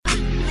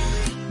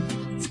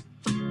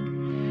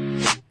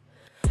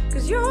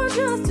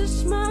a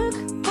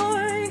schmuck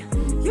boy.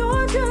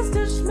 You're just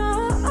a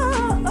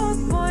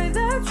schmuck boy.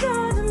 That's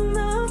not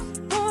enough,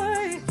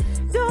 boy.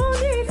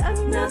 Don't need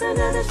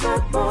another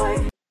schmuck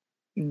boy.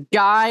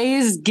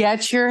 Guys,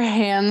 get your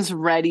hands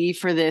ready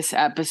for this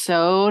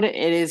episode. It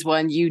is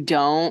one you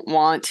don't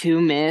want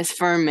to miss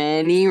for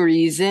many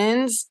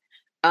reasons.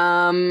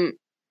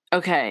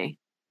 Okay.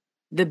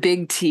 The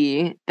big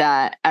T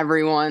that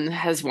everyone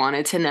has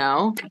wanted to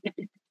know.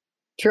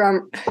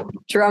 Drum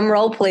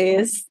roll,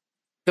 please.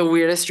 The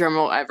weirdest drum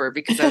roll ever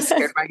because I was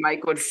scared my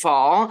mic would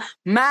fall.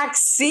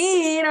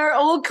 Maxine, our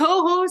old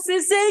co-host,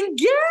 is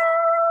engaged.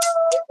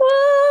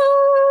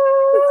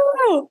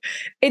 Woo!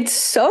 It's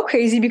so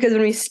crazy because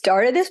when we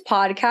started this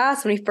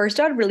podcast, when we first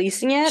started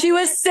releasing it, She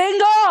was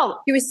single.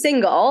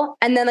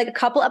 and then like a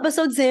couple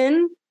episodes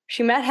in,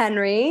 she met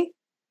Henry,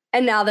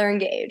 and now they're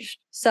engaged.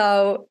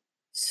 So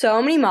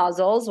many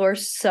mazzles. We're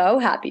so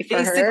happy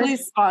for her. Basically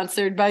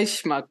sponsored by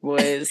Schmuck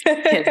Boys.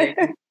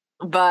 Kidding.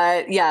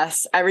 But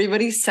yes,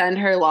 everybody send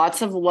her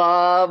lots of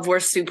love.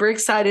 We're super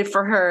excited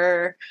for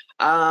her.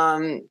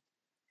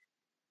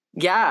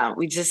 Yeah,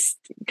 we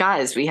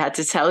had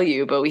to tell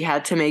you, but we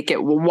had to make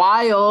it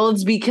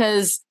wild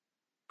because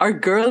our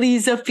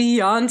girlie's a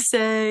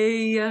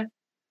fiance.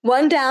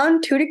 1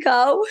 down, 2 to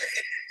go.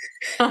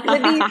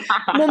 Libby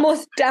will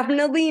most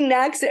definitely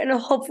next, and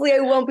hopefully I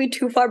won't be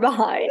too far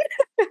behind.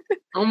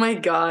 Oh my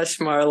gosh,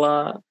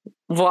 Marla.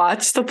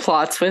 Watch the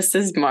plot twist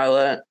as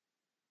Marla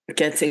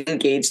gets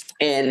engaged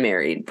and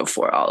married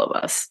before all of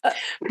us.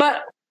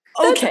 But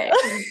okay.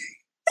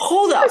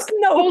 Hold up.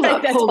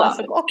 Hold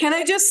up. Can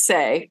I just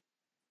say,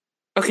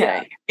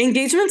 okay,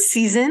 engagement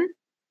season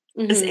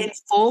is in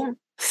full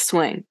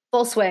swing.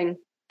 Full swing.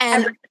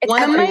 And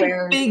one of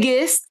my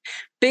biggest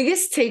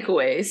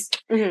takeaways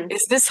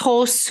is this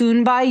whole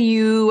soon by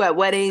you at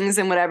weddings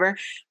and whatever.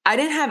 I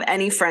didn't have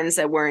any friends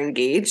that were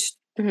engaged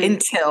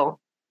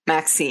until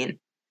Maxine.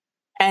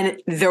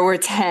 And there were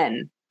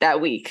 10 that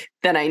week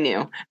that I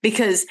knew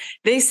because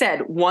they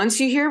said, once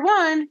you hear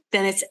one,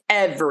 then it's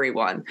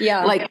everyone.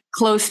 Yeah. Like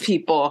close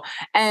people.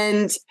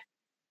 And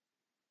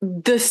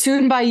the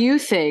soon by you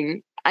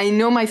thing, I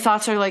know my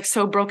thoughts are like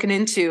so broken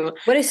into.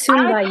 What is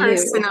soon by you?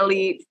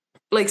 Personally,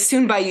 like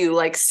soon by you,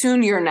 like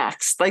soon you're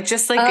next. Like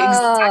just like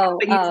exactly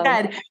what you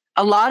said.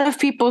 A lot of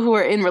people who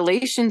are in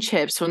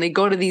relationships, when they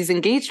go to these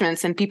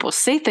engagements and people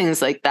say things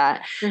like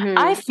that,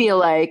 I feel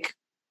like,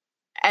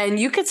 and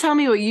you could tell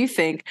me what you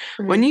think,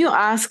 when you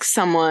ask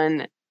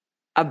someone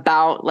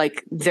about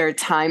like their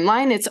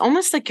timeline, it's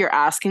almost like you're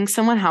asking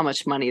someone how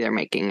much money they're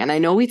making. And I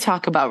know we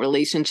talk about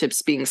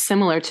relationships being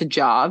similar to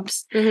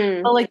jobs,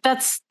 but like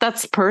that's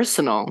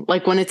personal.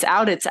 Like when it's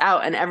out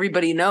and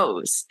everybody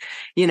knows,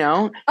 you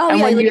know? And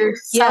when you're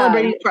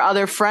celebrating for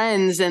other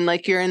friends and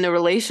like you're in the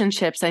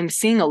relationships, I'm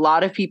seeing a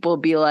lot of people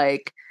be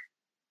like,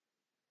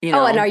 you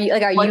know, and are you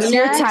what's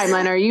your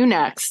timeline? Are you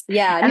next?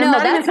 Yeah. And I'm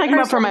not even talking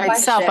about for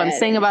myself. I'm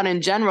saying about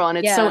in general. And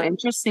it's so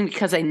interesting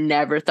because I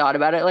never thought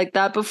about it like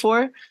that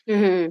before.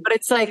 But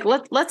it's like,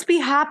 let's be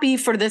happy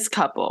for this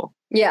couple.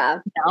 Yeah.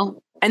 You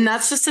know? And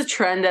that's just a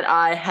trend that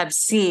I have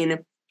seen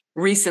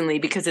recently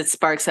because it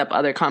sparks up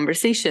other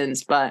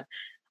conversations. But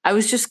I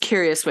was just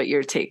curious what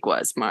your take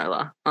was,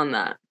 Marla, on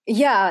that.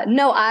 Yeah,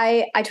 no,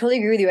 I totally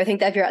agree with you. I think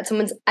that if you're at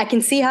I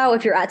can see how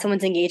if you're at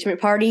someone's engagement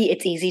party,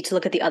 it's easy to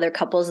look at the other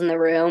couples in the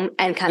room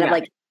and kind of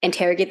like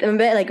interrogate them a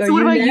bit. Like, so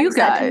what about you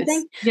guys?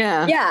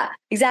 Yeah,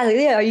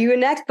 exactly. Yeah, are you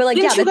next? But like,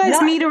 didn't you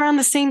guys meet around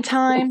the same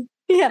time?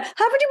 Yeah,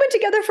 haven't you been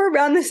together for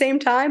around the same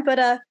time?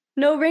 But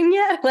no ring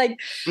yet. Like,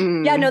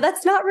 yeah, no,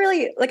 that's not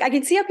really like I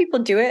can see how people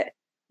do it.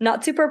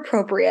 Not super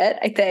appropriate.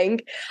 I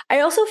think.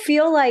 I also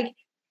feel like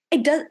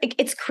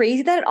it's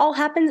crazy that it all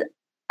happens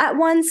at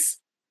once.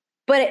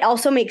 But it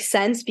also makes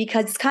sense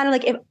because it's kind of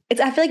like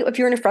I feel like if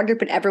you're in a friend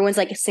group and everyone's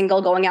like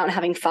single going out and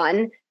having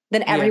fun,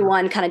 then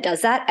everyone kind of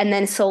does that. And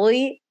then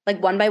slowly,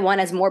 like one by one,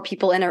 as more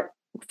people in a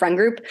friend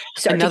group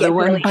start to get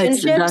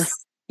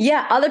relationships.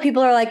 Yeah. Other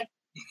people are like,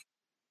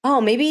 oh,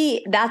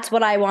 maybe that's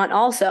what I want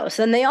also.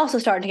 So then they also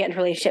start to get into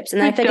relationships.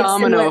 And I think it's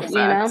similar, you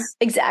know?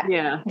 Exactly.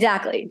 Yeah.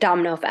 Exactly.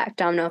 Domino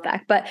effect.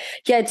 But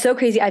yeah, it's so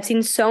crazy. I've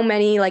seen so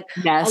many like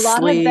Nestle. A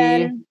lot of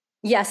them.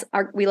 Yes.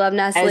 We love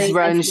Nestle.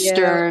 Ezra and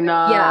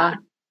Sterna. Yeah.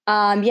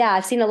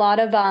 I've seen a lot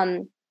of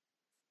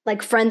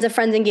like friends of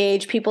friends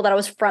engaged, people that I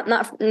was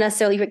not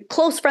necessarily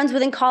close friends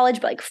with in college,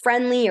 but like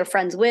friendly or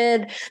friends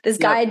with. This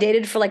guy I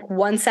dated for like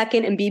 1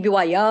 second in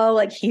BBYO,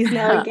 like he's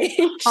now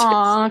engaged.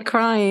 Aw,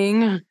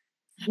 crying.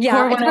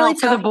 Yeah, it's really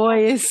tough for the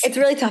boys. It's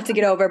really tough to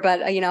get over,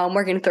 but you know, I'm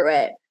working through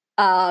it.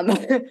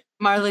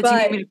 Marla, do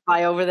you need me to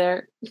fly over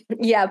there?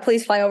 Yeah,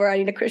 please fly over. I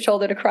need a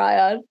shoulder to cry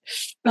on.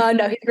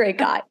 No, he's a great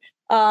guy.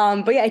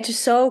 But yeah, it's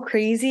just so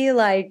crazy.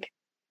 Like,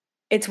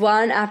 it's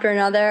one after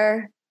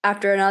another,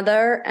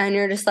 and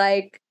you're just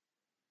like,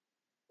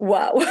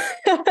 whoa.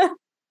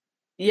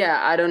 Yeah,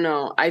 I don't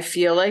know. I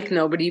feel like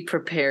nobody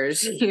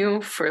prepares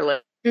you for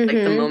like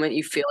the moment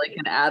you feel like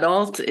an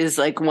adult is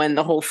like when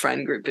the whole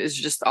friend group is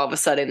just all of a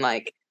sudden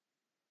like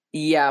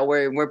yeah,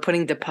 we're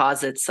putting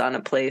deposits on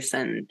a place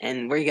and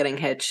we're getting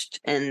hitched,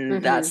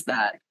 and that's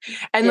that.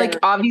 And like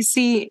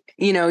obviously,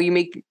 you know,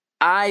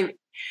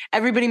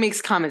 everybody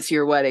makes comments to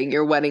your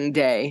wedding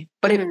day,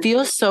 but it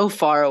feels so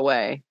far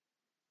away.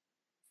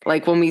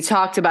 Like when we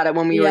talked about it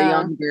when we were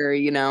younger,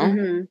 you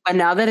know. But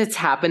now that it's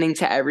happening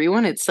to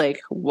everyone, it's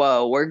like,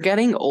 whoa, we're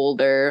getting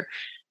older.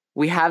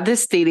 We have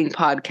this dating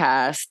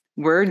podcast.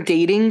 We're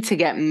dating to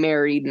get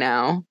married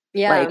now.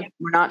 Yeah. Like,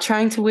 we're not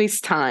trying to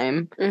waste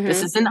time.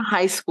 This isn't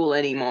high school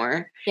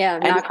anymore. Yeah.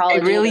 And not college.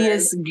 It really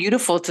is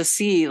beautiful to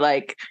see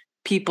like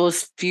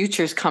people's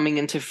futures coming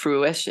into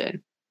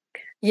fruition.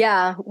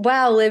 Yeah.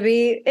 Wow,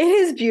 Libby. It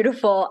is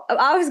beautiful.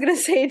 I was going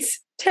to say it's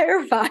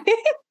terrifying.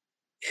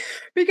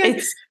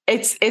 Because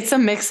it's a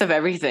mix of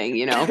everything,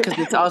 you know, because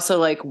it's also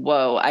like,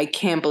 whoa, I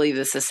can't believe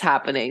this is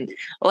happening.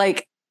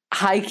 Like,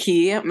 high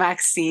key,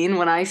 Maxine,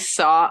 when I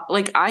saw,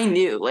 like, I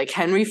knew, like,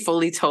 Henry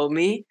fully told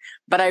me,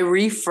 but I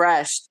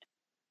refreshed.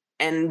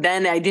 And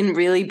then I didn't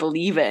really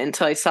believe it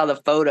until I saw the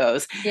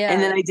photos. Yeah.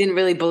 And then I didn't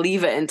really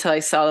believe it until I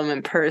saw them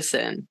in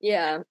person.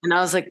 Yeah. And I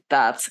was like,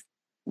 that's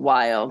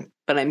wild.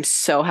 But I'm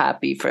so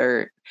happy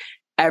for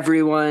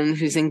everyone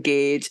who's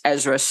engaged.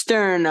 Ezra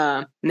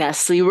Sterna,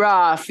 Nestle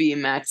Rafi,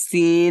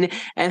 Maxine,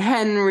 and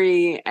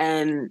Henry,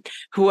 and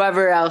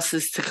whoever else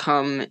is to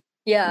come.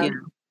 Yeah. You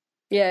know.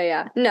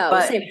 Yeah. No,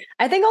 same.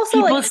 I think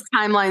also people's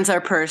timelines are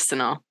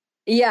personal.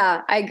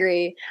 Yeah, I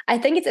agree. I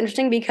think it's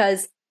interesting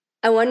because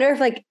I wonder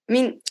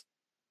if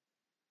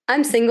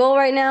I'm single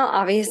right now.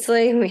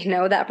 Obviously, we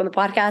know that from the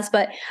podcast,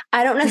 but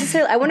I don't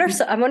necessarily. I wonder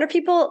if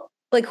people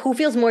like who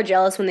feels more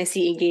jealous when they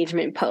see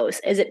engagement posts.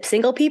 Is it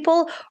single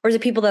people or is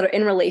it people that are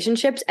in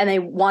relationships and they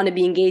want to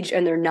be engaged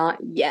and they're not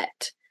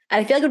yet? And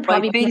I feel like it would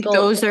probably be people.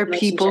 Those are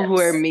people who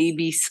are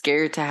maybe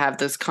scared to have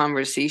those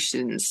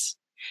conversations.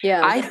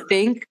 Yeah, I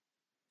think.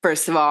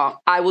 First of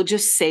all, I will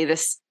just say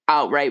this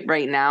outright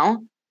right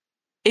now.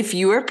 If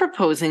you are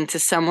proposing to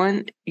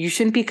someone, you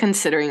shouldn't be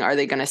considering, are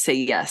they going to say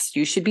yes?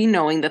 You should be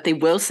knowing that they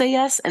will say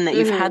yes and that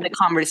you've had the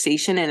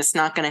conversation and it's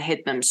not going to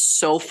hit them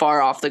so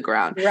far off the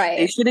ground. Right.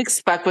 They should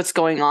expect what's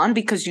going on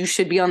because you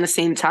should be on the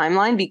same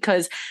timeline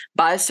because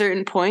by a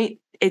certain point,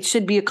 it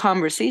should be a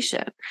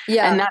conversation.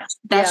 Yeah. And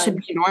that should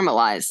be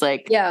normalized,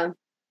 like at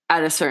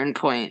a certain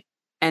point.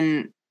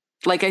 And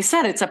like I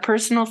said, it's a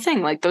personal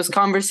thing. Like those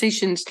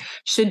conversations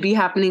should be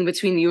happening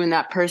between you and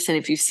that person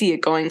if you see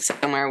it going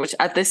somewhere, which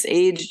at this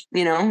age,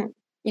 you know,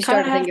 you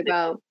start to think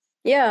about.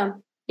 Yeah.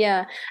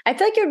 I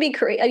feel like it would be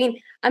crazy. I mean,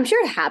 I'm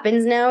sure it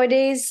happens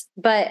nowadays,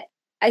 but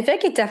I feel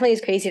like it definitely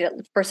is crazy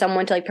for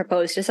someone to like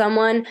propose to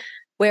someone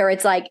where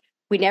it's like,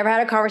 we never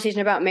had a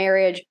conversation about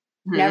marriage.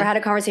 Never had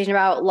a conversation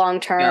about long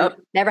term.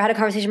 Never had a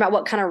conversation about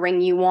what kind of ring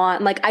you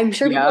want. Like, I'm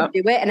sure people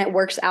do it and it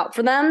works out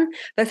for them.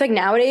 But I feel like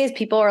nowadays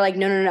people are like,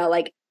 no.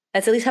 Like,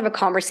 let's at least have a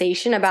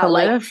conversation about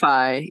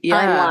solidify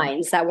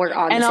timelines that we're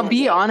on. And I'll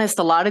be honest,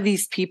 a lot of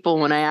these people,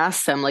 when I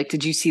ask them, like,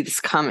 did you see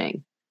this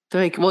coming?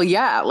 They're like, well,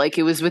 yeah, like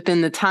it was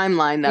within the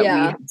timeline that we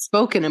had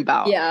spoken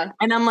about. Yeah.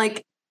 And I'm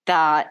like,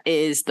 that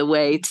is the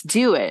way to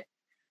do it.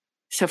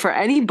 So for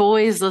any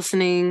boys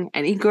listening,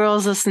 any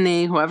girls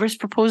listening, whoever's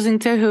proposing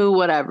to who,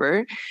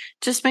 whatever,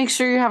 just make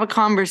sure you have a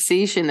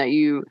conversation that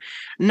you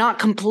not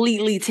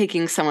completely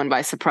taking someone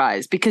by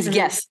surprise. Because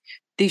yes,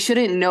 they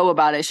shouldn't know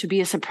about it. It should be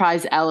a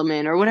surprise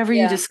element or whatever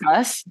you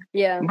discuss.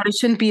 Yeah. But it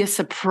shouldn't be a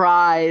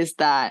surprise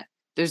that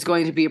there's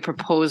going to be a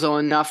proposal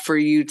enough for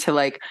you to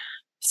like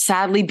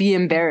sadly be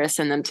embarrassed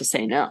and them to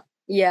say no.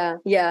 Yeah.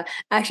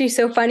 Actually,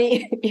 so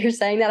funny you're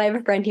saying that. I have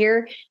a friend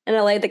here in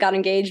LA that got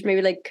engaged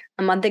maybe like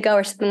a month ago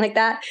or something like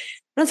that.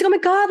 And I was like, oh my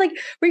God, like,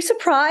 were you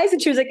surprised?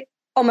 And she was like,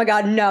 oh my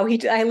God, no.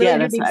 I literally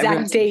knew the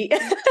exact date.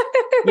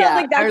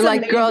 Yeah. Or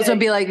like girls will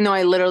be like, no,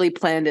 I literally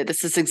planned it.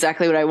 This is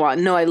exactly what I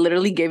want. No, I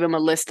literally gave him a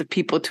list of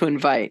people to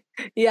invite.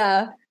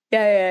 Yeah.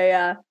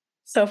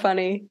 So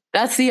funny.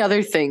 That's the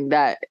other thing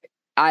that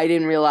I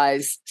didn't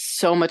realize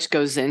so much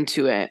goes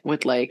into it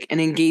with like an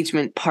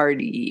engagement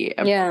party,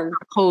 a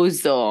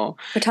proposal,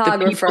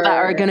 photographer, the people that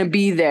are going to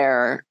be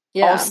there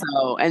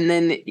also. And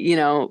then, you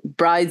know,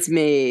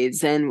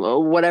 bridesmaids and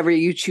whatever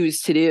you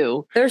choose to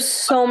do. There's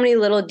so many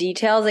little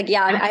details. Like,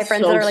 I have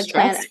friends that are like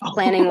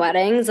planning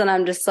weddings and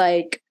I'm just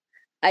like,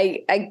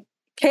 I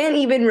can't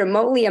even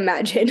remotely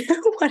imagine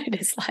what it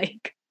is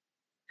like.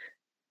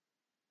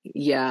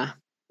 Yeah.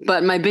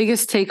 But my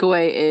biggest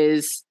takeaway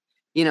is,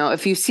 you know,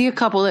 if you see a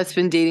couple that's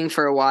been dating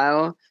for a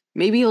while,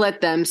 maybe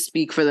let them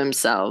speak for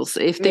themselves.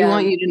 If they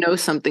want you to know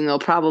something, they'll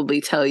probably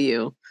tell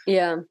you.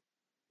 Yeah.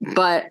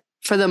 But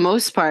for the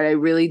most part, I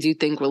really do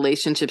think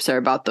relationships are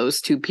about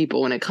those two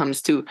people when it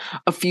comes to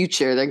a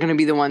future. They're going to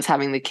be the ones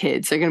having the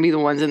kids. They're going to be the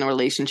ones in the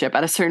relationship.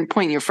 At a certain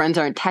point, your friends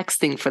aren't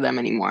texting for them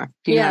anymore.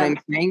 You know what I'm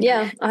saying?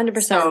 Yeah,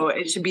 100%. So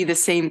it should be the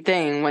same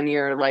thing when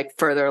you're like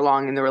further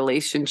along in the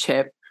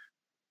relationship.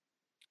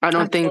 I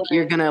don't think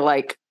you're going to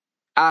like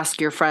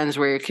ask your friends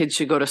where your kids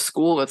should go to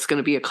school. It's going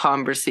to be a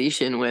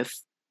conversation with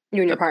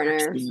you and your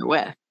partner. You're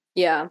with.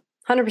 Yeah,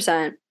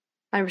 100%.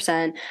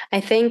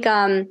 I think,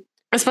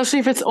 especially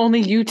if it's only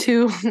you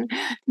two to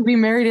be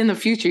married in the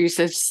future, you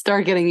should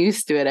start getting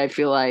used to it. I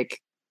feel like.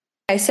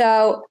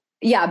 So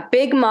yeah,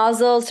 big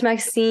mazel to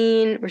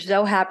Maxine. We're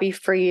so happy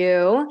for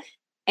you.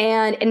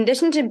 And in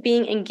addition to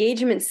being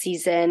engagement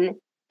season,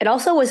 it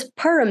also was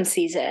Purim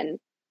season.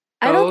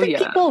 I don't think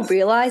people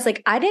realize,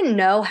 like, I didn't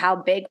know how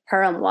big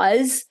Purim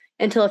was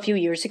until a few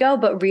years ago,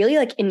 but really,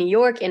 like, in New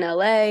York, in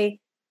LA,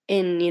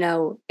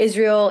 in,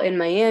 Israel, in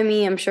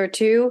Miami, I'm sure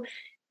too,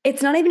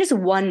 it's not even just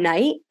one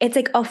night. It's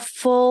like a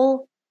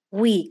full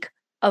week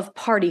of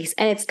parties,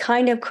 and it's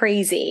kind of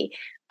crazy,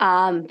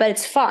 but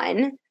it's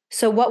fun.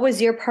 So what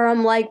was your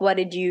Purim like? What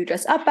did you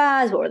dress up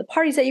as? What were the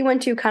parties that you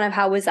went to? Kind of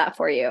how was that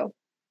for you?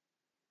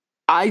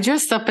 I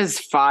dressed up as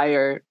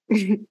fire.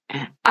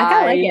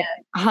 I like it.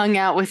 Hung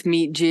out with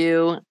Meet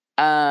Jew,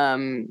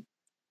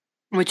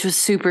 which was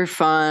super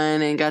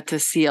fun, and got to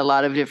see a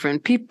lot of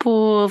different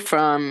people,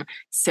 from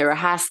Sarah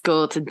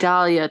Haskell to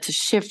Dahlia to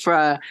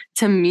Shifra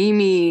to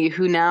Mimi,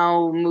 who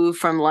now moved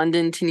from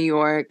London to New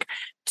York,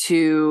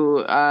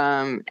 to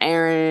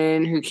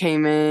Aaron, who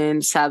came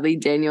in. Sadly,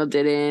 Daniel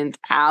didn't.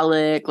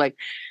 Alec,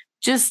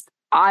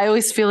 I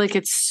always feel like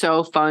it's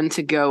so fun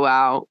to go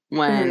out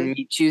when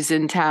Michu's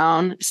in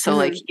town. So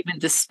like, even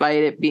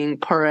despite it being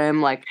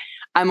Purim, like,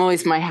 I'm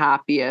always my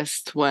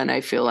happiest when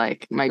I feel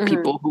like my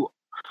people who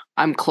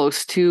I'm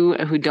close to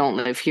and who don't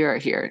live here are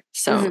here.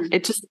 So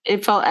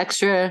it felt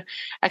extra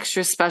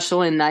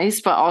special and nice,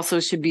 but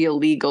also should be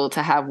illegal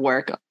to have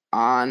work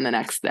on the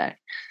next day.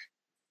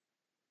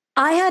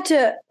 I had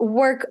to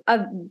work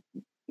a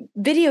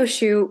video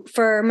shoot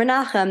for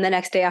Menachem the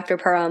next day after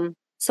Purim.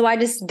 So I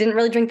just didn't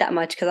really drink that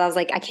much because I was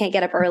like, I can't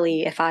get up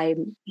early if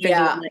I'm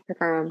drinking for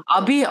Purim.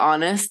 I'll be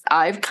honest.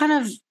 I've kind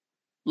of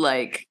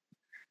like,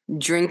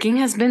 drinking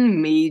has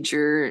been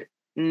major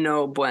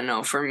no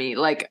bueno for me.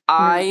 Like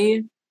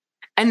and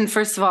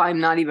first of all,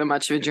 I'm not even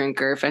much of a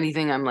drinker. If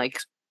anything, I'm like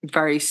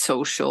very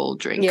social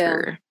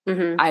drinker.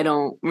 I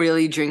don't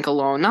really drink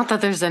alone. Not that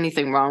there's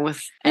anything wrong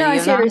with any I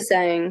of see what that, you're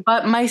saying.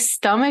 but my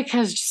stomach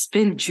has just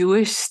been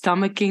Jewish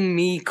stomaching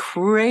me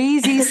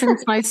crazy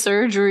since my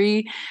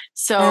surgery.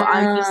 So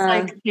I'm just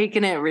like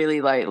taking it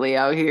really lightly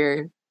out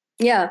here.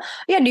 Yeah.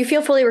 Yeah. Do you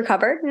feel fully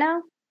recovered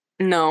now?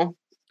 No.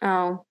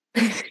 Oh.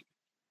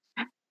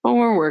 But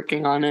we're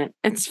working on it.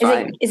 It's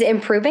fine. Is it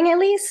improving at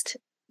least?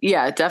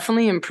 Yeah,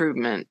 definitely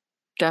improvement.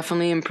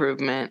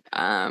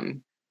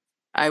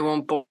 I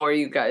won't bore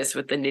you guys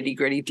with the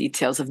nitty-gritty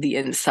details of the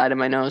inside of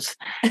my nose.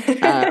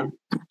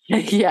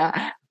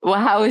 Yeah. Well,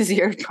 how was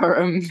your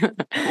Purim?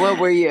 What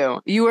were you?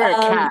 You were a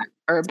cat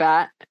or a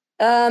bat?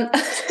 A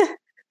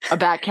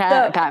bat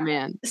cat? A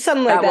Batman?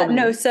 Something like that.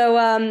 No,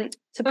 so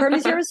Purim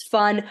this year was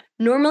fun.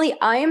 Normally,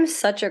 I'm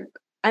such a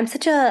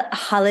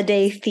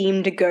holiday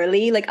themed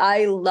girly. Like,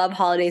 I love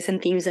holidays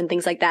and themes and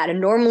things like that. And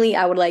normally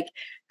I would like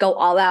go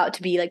all out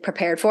to be like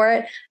prepared for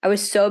it. I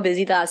was so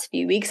busy the last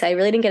few weeks. I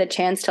really didn't get a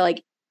chance to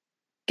like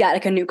get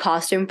like a new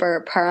costume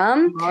for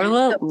Purim.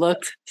 Marla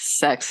looked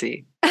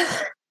sexy.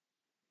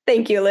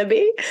 Thank you,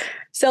 Libby.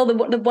 So the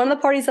one of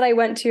the parties that I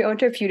went to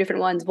a few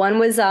different ones. One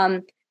was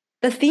the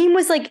theme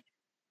was like,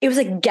 it was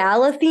like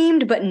gala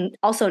themed, but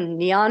also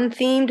neon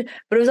themed,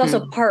 but it was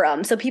also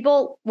Purim. So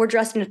people were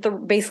dressed in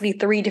basically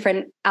three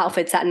different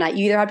outfits that night.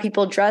 You either had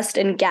people dressed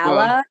in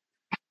gala,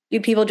 you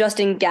had people dressed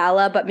in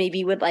gala, but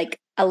maybe with like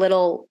a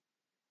little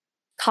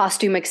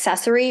costume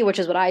accessory, which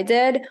is what I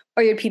did,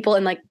 or you had people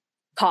in like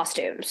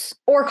costumes,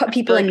 or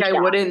people in I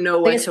wouldn't know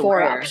what to wear.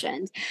 4 wear.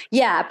 Options.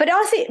 Yeah, but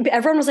honestly,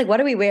 everyone was like, "What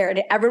do we wear?"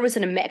 And everyone was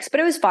in a mix, but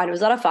it was fun. It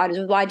was a lot of fun. It was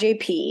with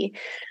YJP.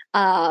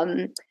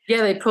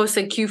 Yeah, they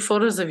posted cute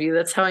photos of you.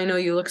 That's how I know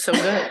you look so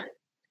good.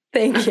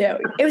 Thank you.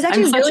 It was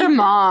actually I'm such a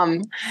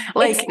mom.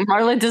 Like,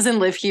 Marla doesn't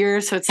live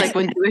here, so it's like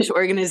when Jewish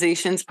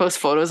organizations post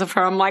photos of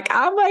her, I'm like,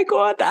 oh my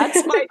God,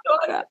 that's my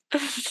daughter.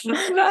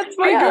 That's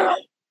my girl.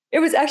 It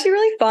was actually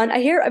really fun.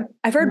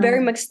 I've heard very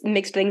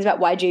mixed things about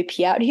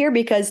YJP out here,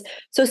 because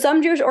so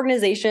some Jewish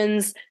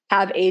organizations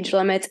have age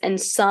limits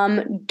and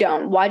some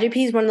don't.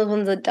 YJP is one of those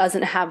ones that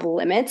doesn't have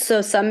limits.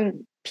 So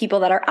some people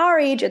that are our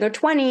age in their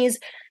 20s,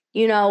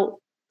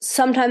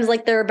 sometimes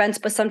like their events,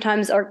 but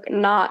sometimes are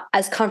not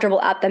as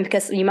comfortable at them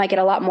because you might get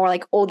a lot more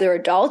like older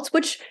adults,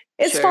 which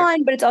is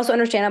fine, but it's also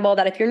understandable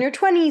that if you're in your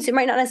 20s, you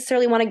might not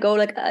necessarily want to go to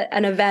like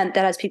an event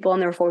that has people in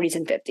their 40s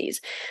and 50s.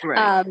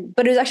 Right.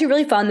 But it was actually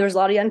really fun. There was a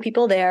lot of young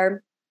people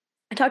there.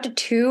 I talked to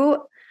 2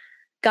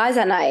 guys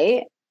that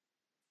night,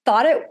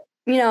 thought it,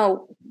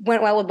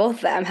 went well with both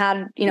of them,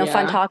 had,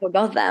 fun talk with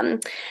both of them.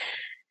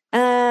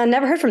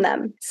 Never heard from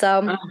them.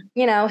 So,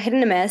 hit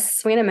and a miss,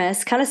 swing and a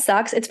miss, kind of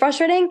sucks. It's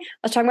frustrating. I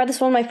was talking about this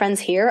with one of my friends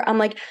here. I'm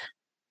like,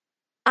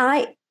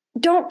 I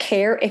don't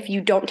care if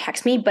you don't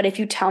text me, but if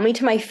you tell me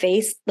to my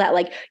face that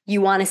like you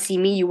want to see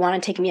me, you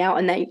want to take me out,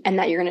 and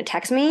that you're going to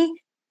text me,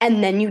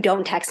 and then you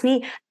don't text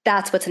me,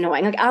 that's what's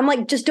annoying. Like, I'm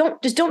like, just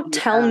don't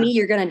tell me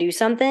you're going to do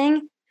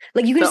something.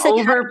 Like, you can just say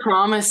over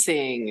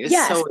promising is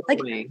so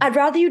annoying. I'd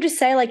rather you just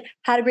say like,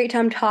 had a great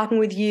time talking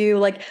with you,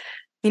 like,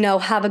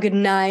 have a good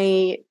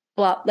night.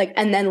 Well, like,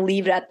 and then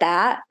leave it at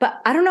that.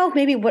 But I don't know,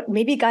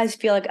 maybe guys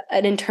feel like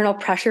an internal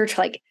pressure to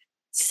like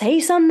say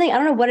something. I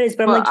don't know what it is,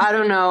 but I'm like, I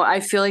don't know. I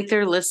feel like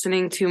they're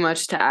listening too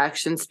much to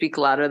actions speak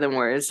louder than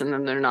words, and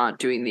then they're not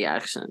doing the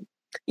action.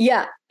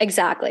 Yeah,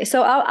 exactly.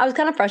 So I was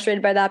kind of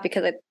frustrated by that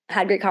because I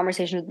had great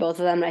conversations with both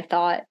of them. And I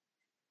thought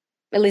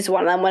at least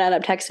one of them would end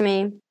up texting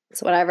me.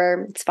 So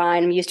whatever, it's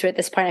fine. I'm used to it at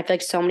this point. I feel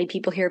like so many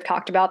people here have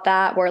talked about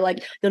that, where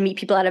like you'll meet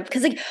people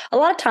because like a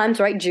lot of times,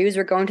 right, Jews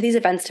are going to these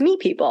events to meet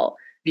people.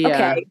 Yeah.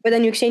 Okay, but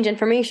then you exchange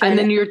information. And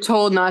then you're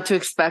told not to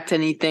expect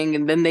anything,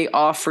 and then they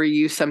offer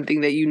you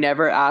something that you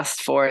never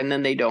asked for, and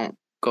then they don't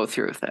go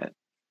through with it.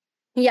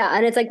 Yeah,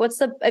 and it's like,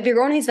 if you're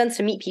going to these events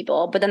to meet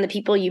people, but then the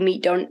people you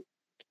meet don't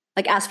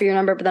like ask for your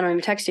number, but then don't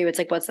even text you, it's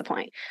like, what's the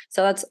point?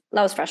 So that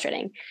was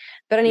frustrating.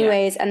 But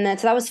anyways, and then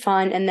so that was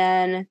fun. And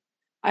then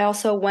I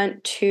also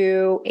went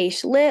to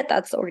Aish Lit.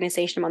 That's the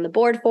organization I'm on the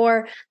board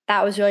for.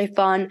 That was really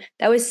fun.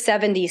 That was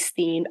 70s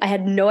themed. I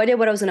had no idea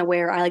what I was going to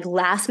wear. I like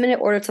last minute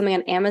ordered something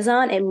on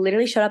Amazon. It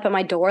literally showed up at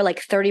my door like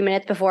 30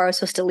 minutes before I was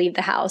supposed to leave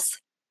the house.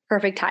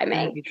 Perfect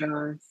timing.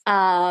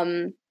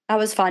 That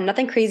was fun.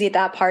 Nothing crazy at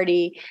that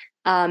party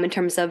in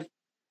terms of,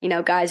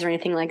 guys or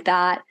anything like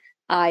that.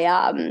 I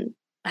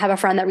have a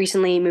friend that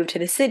recently moved to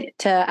the city,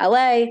 to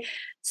LA.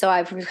 So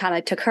I kind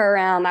of took her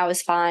around. That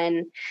was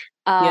fun.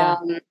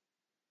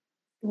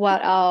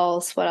 What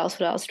else? I'm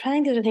trying to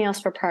think of anything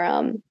else for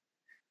Purim.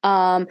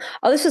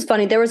 This was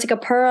funny. There was like a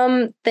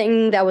Purim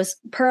thing that was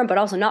Purim, but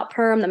also not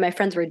Purim, that my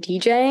friends were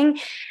DJing.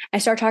 I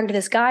started talking to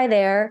this guy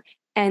there,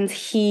 and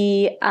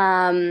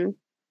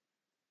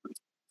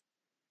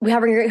we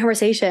having a great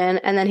conversation,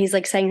 and then he's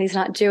like saying he's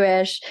not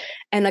Jewish,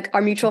 and like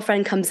our mutual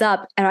friend comes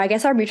up, and I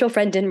guess our mutual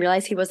friend didn't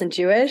realize he wasn't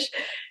Jewish,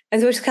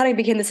 and so it just kind of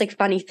became this like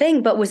funny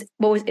thing. But what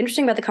was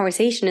interesting about the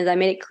conversation is I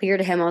made it clear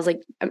to him, I was like,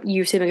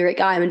 "You seem like a great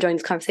guy. I'm enjoying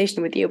this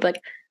conversation with you, but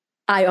like,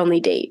 I only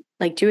date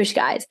like Jewish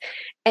guys,"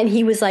 and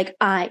he was like,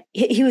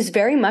 he was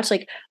very much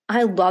like,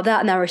 "I love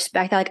that and I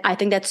respect that. Like, I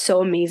think that's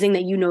so amazing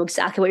that you know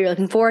exactly what you're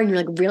looking for and you're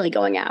like really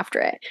going after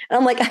it." And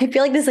I'm like, I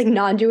feel like this like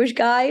non-Jewish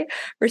guy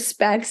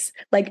respects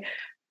like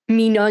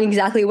me knowing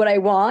exactly what I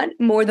want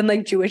more than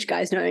like Jewish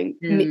guys knowing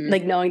me,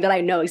 like knowing that I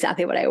know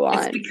exactly what I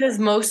want. It's because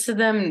most of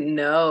them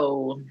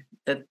know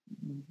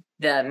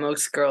that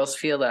most girls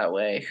feel that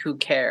way who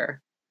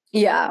care.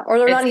 Yeah, or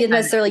they're not even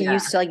necessarily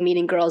used to like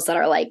meeting girls that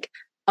are like,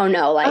 oh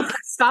no, like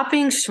stop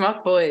being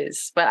schmuck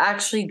boys, but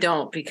actually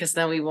don't, because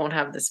then we won't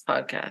have this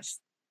podcast.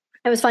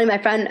 It was funny. My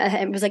friend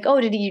was like, "Oh,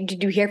 did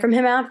you hear from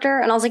him after?"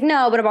 And I was like,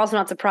 "No," but I'm also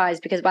not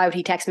surprised because why would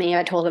he text me?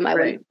 I told him I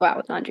wouldn't go out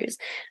with non-Jews.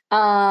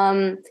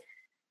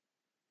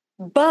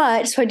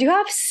 But so I do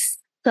have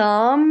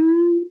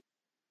some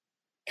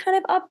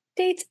kind of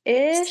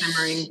updates-ish.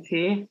 Simmering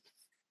tea.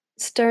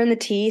 Stirring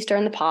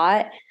the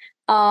pot.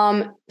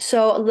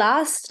 So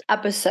last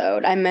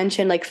episode I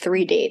mentioned like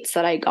 3 dates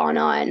that I'd gone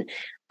on.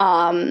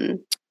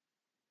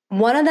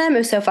 One of them, it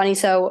was so funny.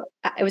 So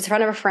it was a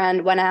friend of a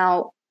friend, went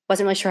out,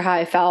 wasn't really sure how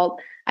I felt.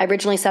 I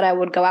originally said I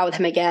would go out with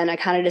him again. I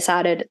kind of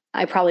decided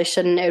I probably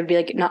shouldn't. It would be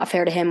like not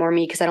fair to him or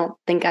me because I don't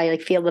think I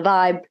like feel the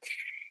vibe.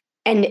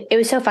 And it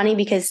was so funny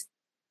because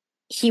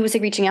he was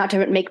like reaching out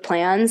to make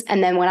plans.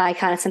 And then when I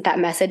kind of sent that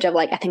message of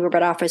like, I think we're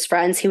better off as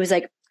friends, he was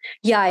like,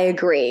 "Yeah, I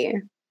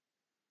agree."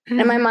 And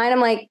in my mind,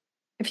 I'm like,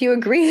 if you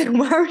agree, then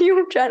why are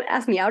you trying to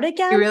ask me out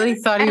again? You really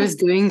thought he was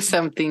doing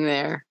something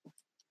there.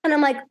 And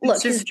I'm like,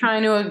 look, he's just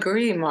trying to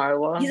agree,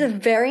 Marwa. He's a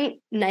very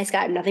nice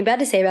guy. I have nothing bad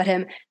to say about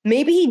him.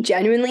 Maybe he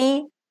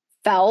genuinely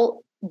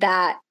felt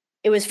that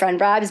it was friend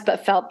vibes,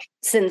 but felt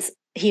since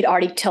he'd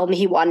already told me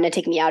he wanted to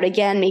take me out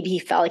again, maybe he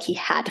felt like he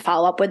had to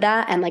follow up with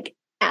that and like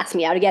ask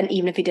me out again,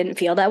 even if he didn't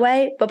feel that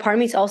way. But part of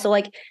me is also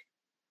like,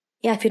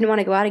 yeah, if you didn't want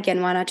to go out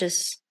again, why not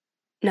just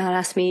not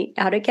ask me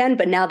out again?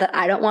 But now that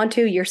I don't want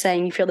to, you're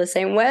saying you feel the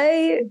same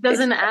way. It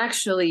doesn't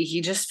actually. He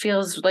just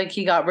feels like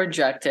he got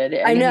rejected.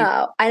 I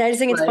know. And I just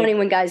think it's funny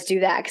when guys do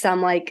that because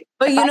I'm like,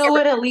 but you know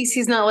what? At least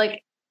he's not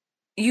like,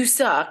 you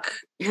suck,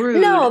 rude.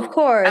 No, of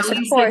course. At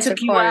least I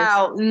took you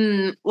out.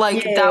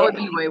 That would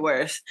be way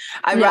worse.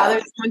 I'd rather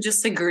someone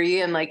just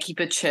agree and like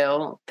keep it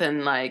chill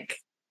than like,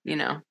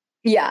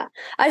 Yeah.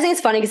 I just think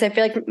it's funny because I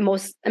feel like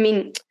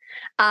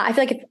I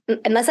feel like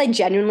unless I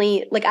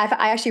genuinely, like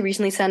I actually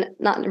recently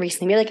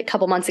maybe like a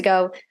couple months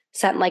ago,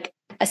 sent like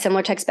a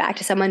similar text back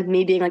to someone,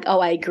 me being like, "Oh,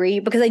 I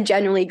agree," because I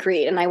genuinely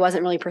agreed and I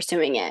wasn't really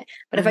pursuing it.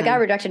 But if a guy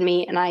rejected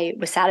me and I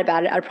was sad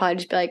about it, I'd probably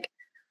just be like,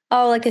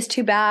 "Oh, like it's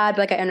too bad,"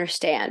 but like I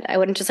understand. I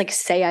wouldn't just like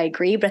say I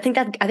agree. But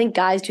I think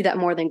guys do that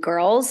more than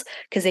girls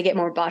because they get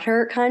more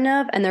butthurt kind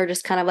of, and they're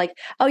just kind of like,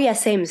 "Oh yeah,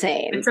 same."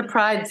 It's a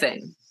pride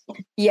thing.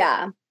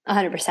 Yeah.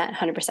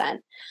 100%.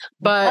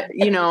 But,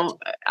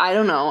 I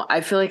don't know. I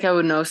feel like I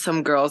would know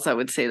some girls that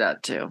would say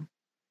that too.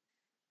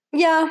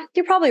 Yeah,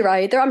 you're probably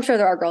right. I'm sure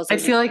there are girls. I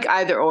feel like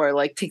either or,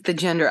 like take the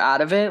gender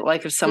out of it.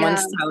 Like if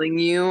someone's telling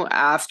you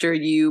after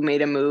you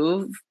made a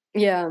move,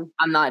 I'm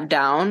not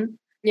down.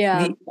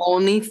 Yeah. The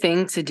only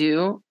thing to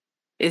do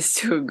is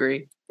to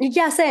agree.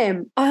 Yeah,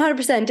 same.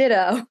 100%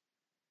 ditto.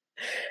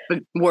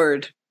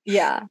 Word.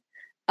 Yeah.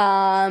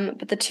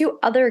 But the 2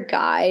 other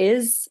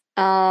guys,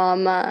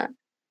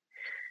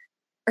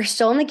 are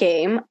still in the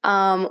game.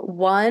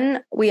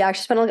 One, we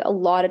actually spent like a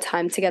lot of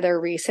time together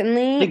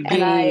recently. The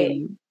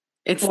game.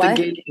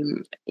 The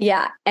game.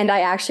 Yeah. And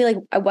I actually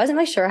I wasn't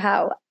really sure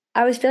how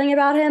I was feeling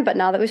about him, but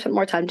now that we spent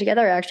more time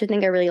together, I actually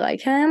think I really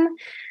like him.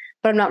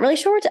 But I'm not really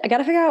sure. I got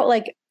to figure out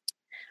like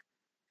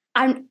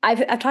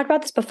I've talked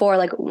about this before,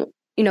 like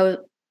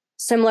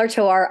similar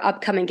to our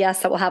upcoming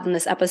guest that we'll have in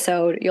this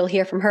episode. You'll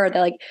hear from her that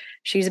like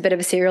she's a bit of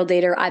a serial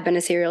dater. I've been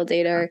a serial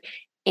dater,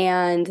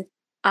 and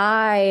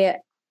I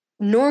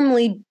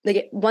normally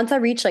like once I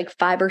reach like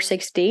 5 or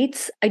 6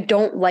 dates, I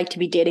don't like to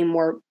be dating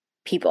more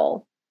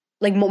people.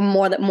 Like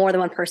more than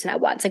one person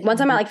at once. Like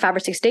once I'm at like 5 or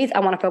 6 dates,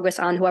 I want to focus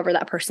on whoever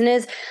that person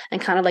is and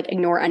kind of like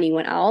ignore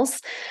anyone else.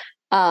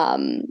 Are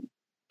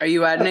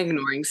you at an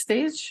ignoring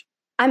stage?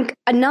 I'm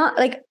not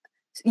like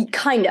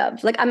kind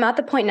of like I'm at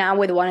the point now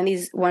with one of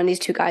these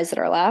 2 guys that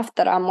are left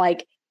that I'm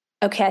like,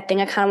 okay, I think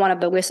I kind of want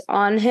to focus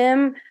on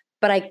him,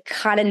 but I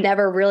kind of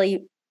never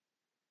really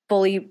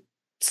fully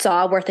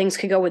saw where things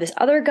could go with this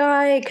other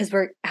guy because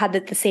we're had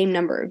the same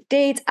number of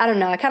dates. I don't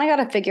know. I kind of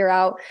got to figure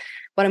out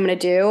what I'm going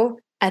to do.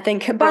 I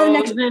think by the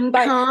next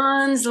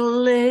cons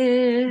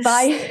list.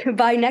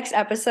 by next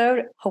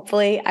episode,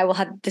 hopefully I will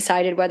have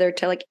decided whether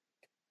to like,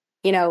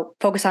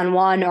 focus on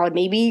one or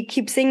maybe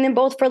keep seeing them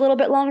both for a little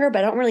bit longer.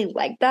 But I don't really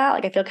like that.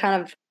 Like I feel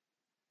kind of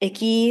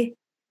icky,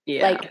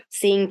 like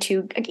seeing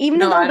 2. Like, even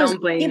though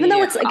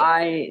it's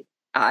like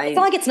I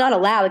feel like it's not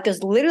allowed. Like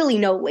there's literally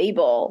no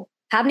label.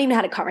 Haven't even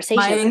had a conversation.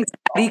 My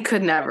anxiety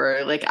could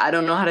never. Like I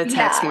don't know how to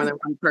text more than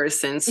one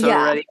person. So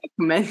already I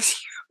commend you.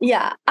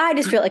 Yeah, I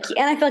just feel like,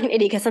 and I feel like an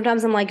idiot because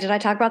sometimes I'm like, did I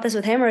talk about this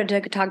with him or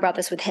did I talk about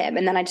this with him?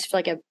 And then I just feel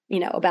like a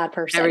bad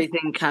person.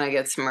 Everything kind of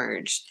gets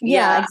merged.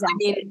 Yeah,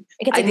 exactly.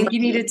 I think you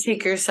need to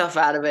take yourself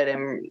out of it,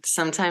 and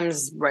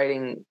sometimes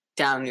writing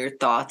down your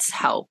thoughts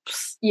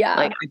helps. Yeah,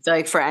 like I feel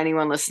like for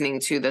anyone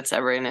listening to that's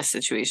ever in a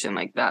situation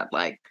like that,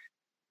 like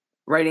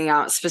writing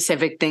out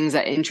specific things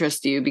that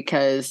interest you,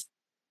 because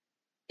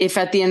if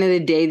at the end of the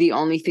day the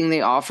only thing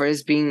they offer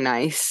is being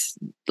nice,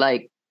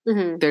 like.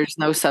 There's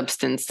no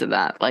substance to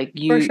that. Like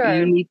you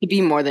need to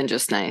be more than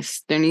just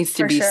nice. There needs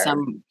to be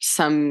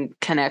some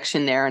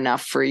connection there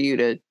enough for you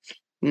to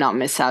not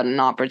miss out on an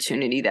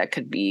opportunity that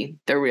could be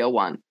the real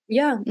one.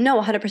 Yeah, no,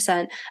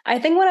 100%. I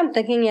think what I'm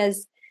thinking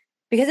is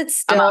because it's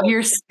still I'm out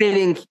here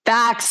spitting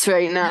facts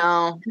right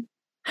now.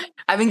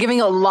 I've been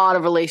giving a lot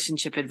of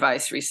relationship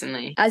advice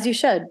recently. As you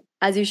should.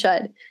 But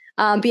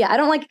yeah, I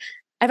feel like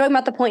I'm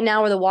at the point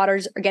now where the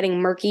waters are getting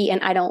murky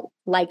and I don't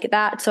like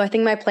that. So I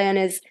think my plan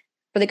is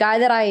for the guy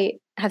that I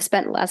have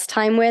spent less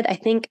time with, I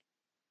think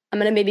I'm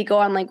going to maybe go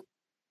on like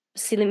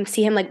see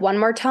him like one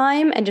more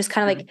time and just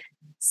kind of like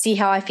see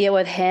how I feel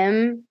with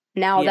him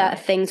now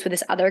that things with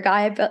this other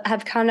guy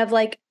have kind of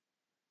like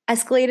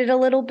escalated a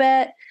little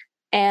bit,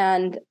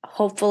 and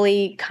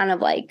hopefully kind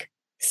of like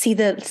see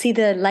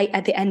the light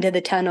at the end of the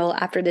tunnel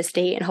after this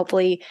date, and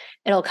hopefully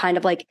it'll kind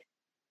of like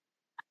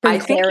bring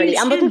clarity.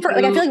 I'm looking for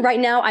like I feel like right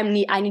now I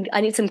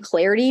need some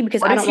clarity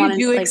because I don't want to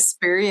do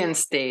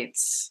experience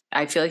dates.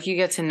 I feel like you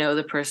get to know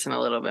the person a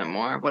little bit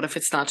more. What if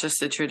it's not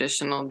just a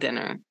traditional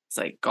dinner? It's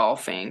like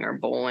golfing or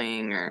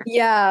bowling or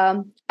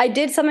I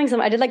did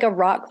I did like a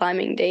rock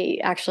climbing date,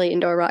 actually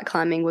indoor rock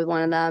climbing with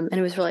one of them, and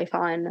it was really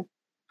fun.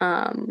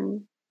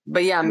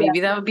 But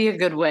maybe that would be a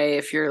good way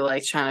if you're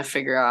like trying to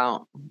figure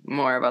out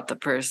more about the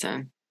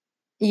person.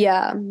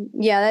 Yeah,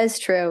 that is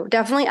true.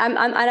 Definitely,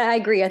 I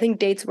agree. I think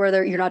dates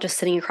where you're not just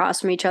sitting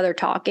across from each other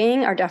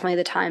talking are definitely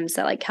the times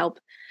that like help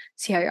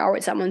see how you are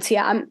with someone. So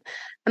yeah,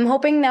 I'm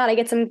hoping that I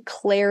get some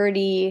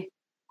clarity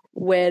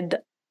with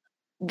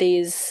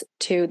these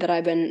 2 that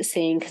I've been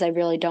seeing because I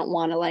really don't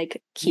want to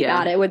like keep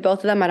at it with both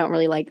of them. I don't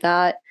really like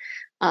that.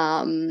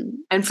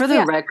 And for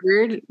the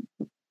record,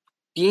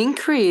 being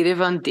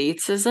creative on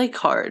dates is like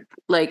hard.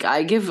 Like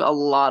I give a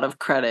lot of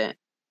credit.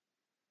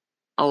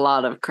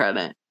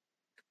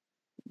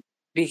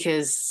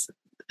 Because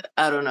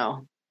I don't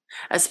know,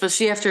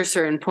 especially after a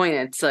certain point,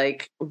 it's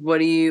like,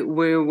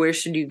 where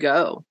should you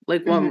go?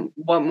 Like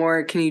what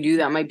more can you do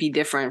that might be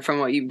different from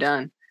what you've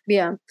done?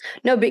 Yeah,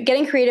 no, but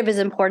getting creative is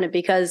important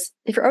because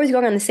if you're always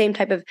going on the same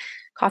type of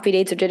coffee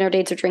dates or dinner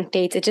dates or drink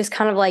dates, it just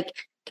kind of like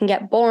can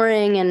get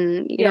boring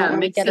and you don't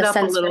really get a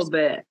sense a little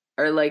bit,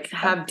 or like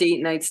have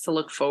date nights to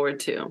look forward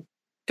to.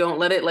 Don't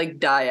let it like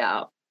die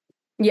out.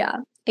 Yeah,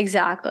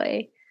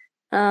 exactly.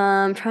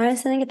 Trying to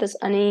think if there's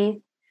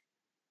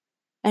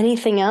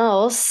anything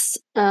else?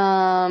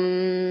 I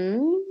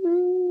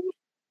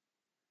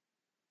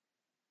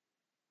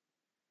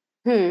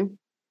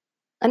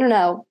don't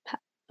know.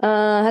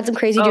 Had some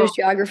crazy Jewish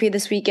geography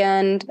this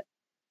weekend.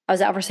 I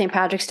was out for St.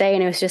 Patrick's Day,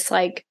 and it was just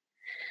like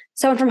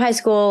someone from high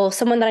school,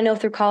 someone that I know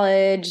through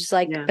college,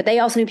 but they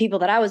also knew people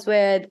that I was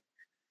with.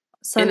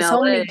 So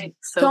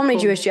many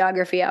Jewish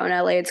geography out in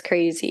LA. It's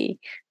crazy.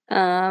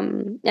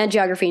 And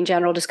geography in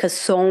general, just because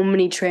so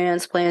many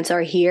transplants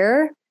are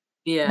here.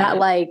 Yeah. That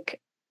like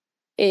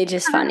it's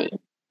just funny.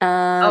 It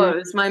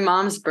was my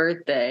mom's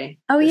birthday.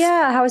 Oh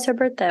yeah, how was her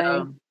birthday?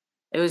 So,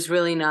 it was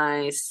really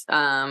nice.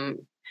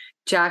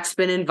 Jack's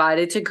been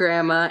invited to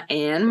grandma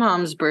and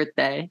mom's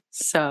birthday,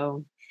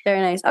 so very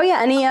nice. Oh yeah,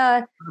 any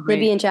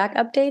Libby and Jack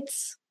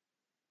updates?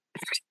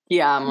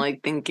 Yeah, I'm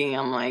like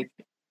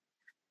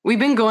we've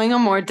been going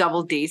on more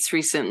double dates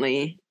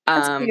recently.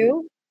 That's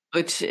cute.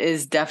 which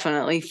is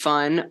definitely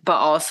fun, but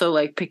also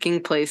like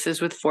picking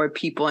places with 4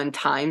 people and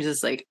times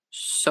is like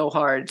so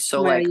hard.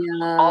 So like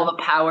all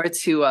the power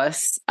to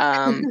us.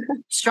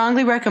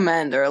 Strongly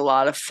recommend. They're a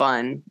lot of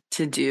fun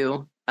to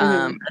do,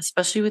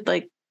 especially with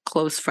like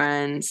close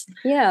friends.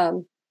 Yeah.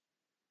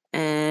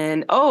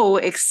 And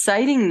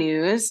exciting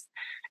news.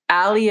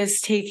 Allie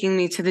is taking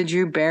me to the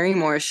Drew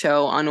Barrymore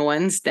show on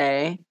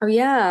Wednesday. Oh,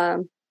 yeah.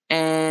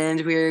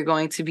 And we're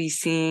going to be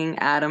seeing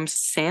Adam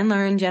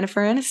Sandler and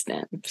Jennifer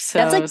Aniston. So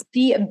that's like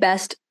the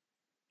best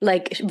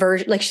like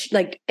version,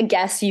 like a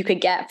guess you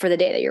could get for the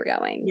day that you're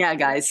going. Yeah,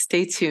 guys,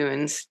 stay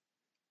tuned.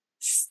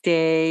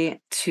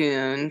 Stay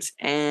tuned.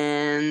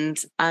 And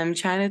I'm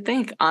trying to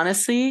think.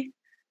 Honestly,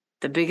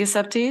 the biggest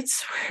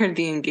updates were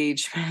the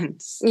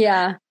engagements.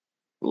 Yeah.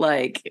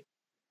 Like,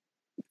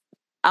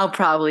 I'll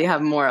probably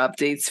have more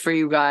updates for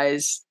you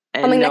guys.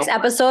 On the next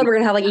episode, we're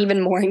going to have like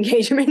even more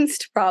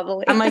engagements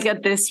probably. I'm like,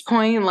 at this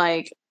point,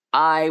 like,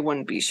 I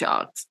wouldn't be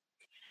shocked.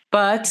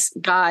 But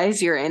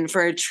guys, you're in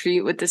for a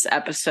treat with this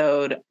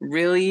episode.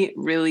 Really,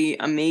 really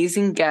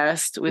amazing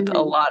guest with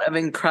a lot of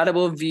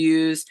incredible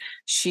views.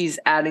 She's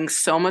adding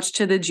so much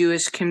to the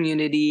Jewish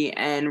community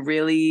and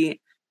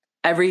really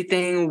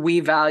everything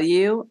we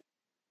value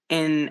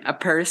in a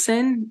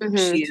person.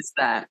 She is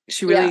that.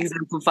 She really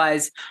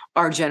exemplifies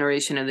our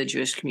generation of the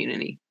Jewish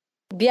community.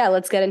 Yeah,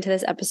 let's get into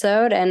this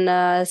episode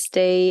and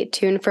stay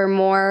tuned for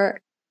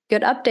more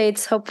good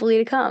updates, hopefully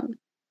to come.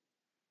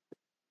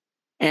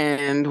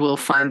 And we'll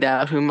find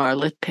out who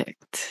Marla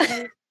picked.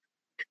 This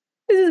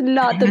is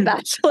not The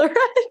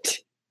Bachelorette.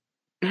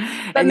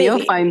 And maybe.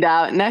 You'll find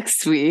out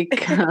next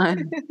week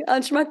on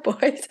Schmuck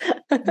Boys.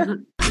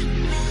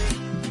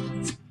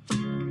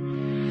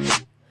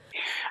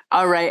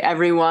 All right,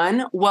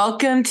 everyone.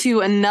 Welcome to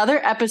another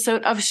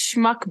episode of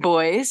Schmuck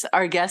Boys.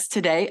 Our guest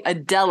today,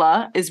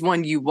 Adela, is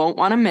one you won't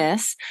want to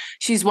miss.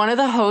 She's one of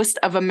the hosts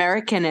of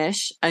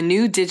Americanish, a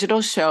new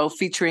digital show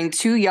featuring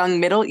 2 young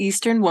Middle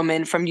Eastern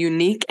women from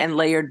unique and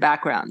layered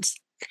backgrounds.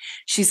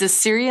 She's a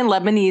Syrian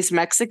Lebanese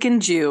Mexican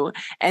Jew,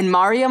 and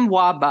Mariam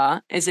Waba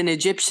is an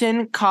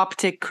Egyptian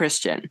Coptic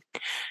Christian.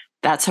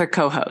 That's her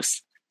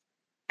co-host.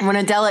 When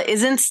Adela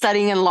isn't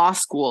studying in law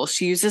school,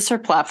 she uses her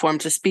platform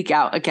to speak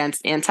out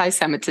against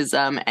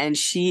anti-Semitism, and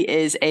she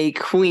is a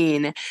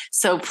queen.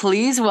 So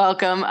please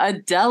welcome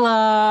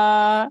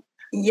Adela.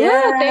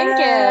 Yeah, thank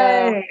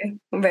you.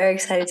 I'm very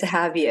excited to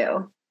have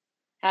you.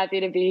 Happy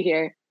to be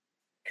here.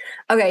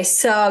 Okay,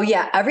 so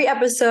yeah, every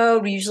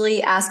episode we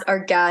usually ask our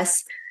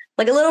guests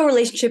like a little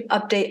relationship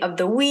update of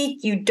the week.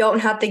 You don't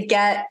have to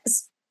get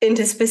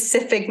into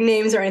specific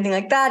names or anything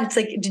like that. It's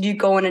like, did you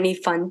go on any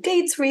fun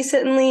dates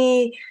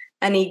recently?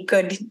 Any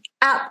good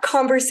app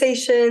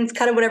conversations,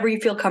 kind of whatever you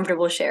feel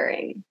comfortable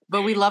sharing.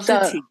 But we love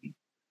the tea.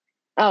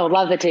 Oh,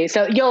 love the tea.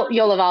 So you'll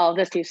love all of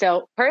this tea.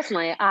 So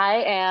personally,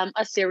 I am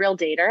a serial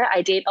dater.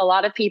 I date a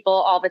lot of people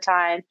all the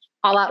time,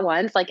 all at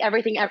once, like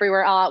everything,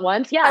 everywhere, all at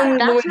once. Yeah,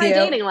 that's my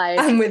dating life.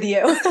 I'm with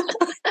you.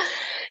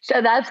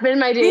 So that's been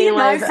my dating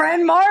life. My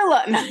friend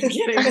Marla. No, I'm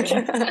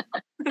kidding.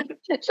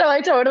 So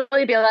I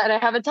totally feel that. And I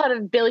have a ton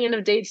of billion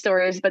of date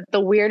stories, but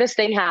the weirdest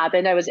thing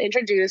happened. I was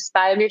introduced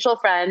by a mutual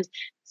friend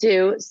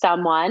to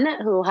someone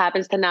who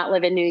happens to not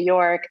live in New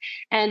York.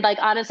 And like,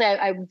 honestly,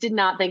 I did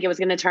not think it was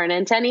going to turn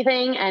into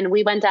anything. And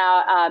we went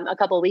out a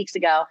couple of weeks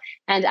ago.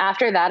 And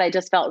after that, I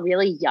just felt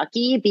really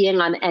yucky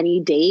being on any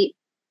date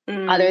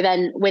other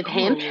than with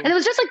him. And it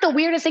was just like the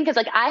weirdest thing. Cause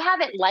like, I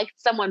haven't liked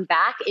someone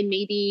back in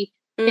maybe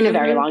in a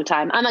very long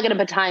time. I'm not going to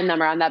put a time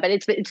number on that, but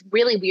it's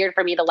really weird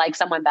for me to like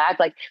someone back.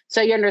 Like,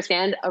 so you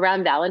understand,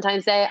 around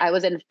Valentine's Day, I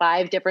was in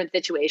 5 different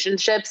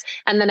situationships,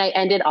 and then I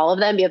ended all of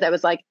them because I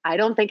was like, I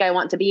don't think I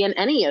want to be in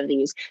any of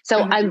these. So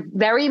I'm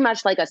very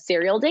much like a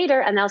serial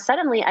dater. And now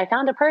suddenly I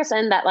found a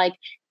person that like,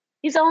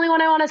 he's the only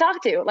one I want to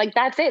talk to. Like,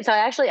 that's it. So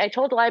I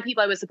told a lot of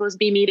people I was supposed to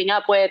be meeting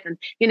up with, and,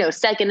 you know,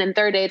 second and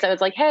third dates, I was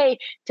like, hey,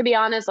 to be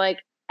honest, like,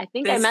 I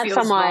think I met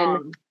someone.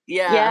 Wrong.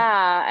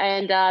 Yeah.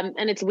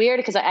 And it's weird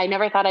because I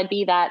never thought I'd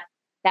be that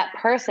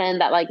person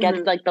that like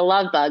gets like the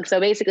love bug. So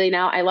basically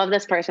now I love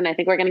this person. I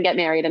think we're going to get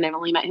married, and I've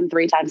only met him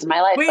 3 times in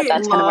my life, but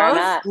that's kind of where I'm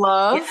at.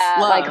 Love.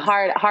 Like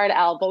hard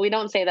L, but we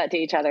don't say that to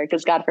each other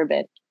because God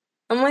forbid.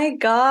 Oh my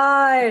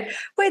God.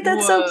 Wait,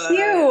 that's so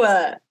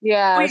cute.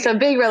 Yeah. So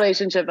big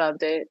relationship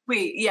update.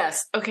 Wait,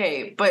 yes.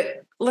 Okay.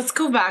 But let's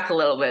go back a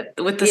little bit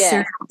with the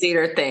serial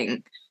dater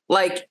thing.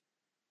 Like,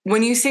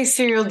 when you say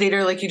serial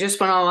dater, like you just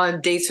went on a lot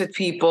of dates with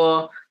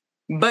people,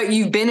 but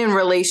you've been in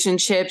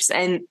relationships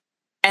and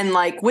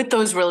like with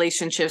those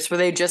relationships, were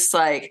they just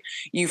like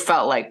you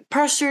felt like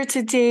pressure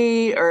to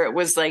date, or it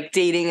was like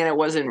dating and it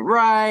wasn't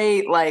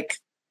right? Like,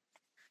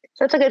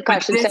 that's a good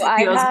question. This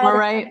feels more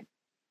right.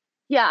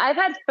 Yeah, I've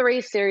had 3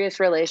 serious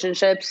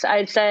relationships.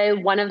 I'd say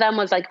one of them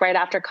was like right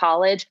after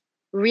college.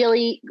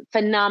 Really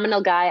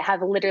phenomenal guy. I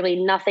have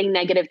literally nothing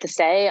negative to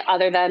say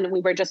other than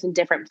we were just in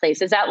different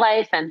places at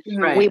life, and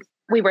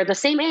we were the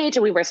same age,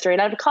 and we were straight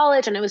out of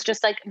college, and it was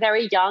just like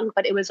very young,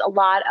 but it was a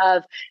lot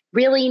of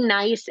really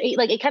nice,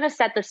 like it kind of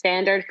set the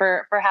standard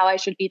for how I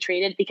should be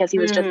treated, because he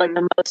was just like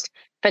the most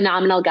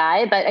phenomenal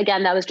guy. But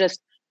again, that was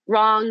just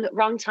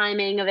wrong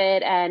timing of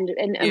it and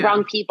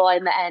wrong people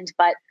in the end.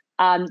 But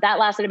that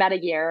lasted about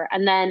a year.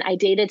 And then I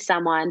dated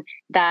someone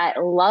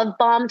that love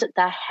bombed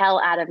the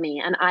hell out of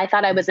me. And I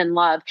thought I was in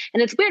love.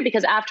 And it's weird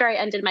because after I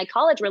ended my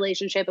college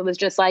relationship, it was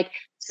just like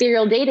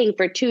serial dating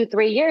for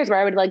 2-3 years where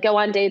I would like go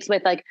on dates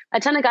with like a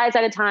ton of guys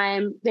at a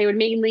time. They would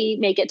mainly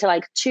make it to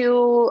like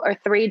 2 or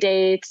 3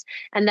 dates.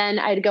 And then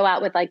I'd go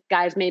out with like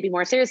guys maybe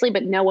more seriously,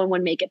 but no one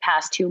would make it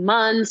past 2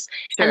 months.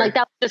 Sure. And like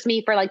that was just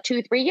me for like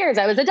 2-3 years.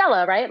 I was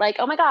Adela, right? Like,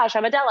 oh my gosh,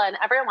 I'm Adela and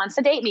everyone wants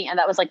to date me. And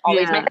that was like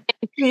always my thing.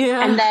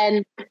 Yeah. And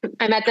then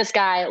I met this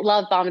guy,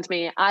 love bombed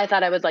me. I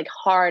thought I was like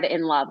hard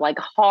in love, like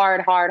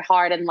hard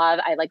in love.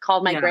 I like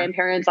called my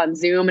grandparents on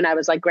Zoom and I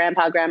was like,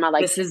 grandpa, grandma,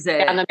 like, this is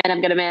it. I'm the man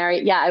I'm going to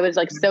marry. Yeah. I was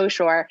like so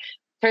sure.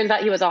 Turns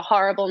out he was a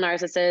horrible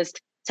narcissist.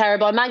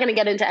 Terrible. I'm not going to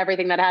get into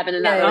everything that happened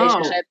in that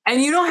relationship.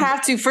 And you don't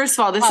have to. First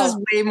of all, this is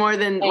way more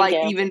than like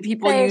even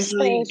people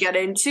usually get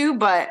into.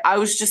 But I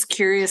was just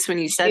curious when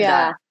you said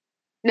that.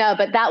 No,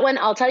 but that one,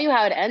 I'll tell you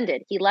how it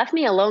ended. He left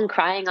me alone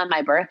crying on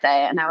my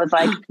birthday. And I was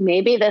like,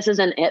 maybe this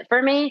isn't it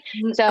for me.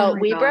 So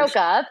we broke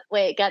up.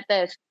 Wait, get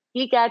this.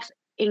 He gets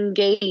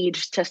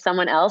engaged to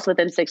someone else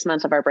within 6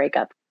 months of our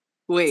breakup.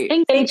 Wait.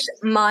 Engaged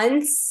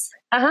months?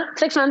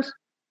 6 months.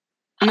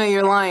 No,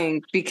 you're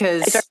lying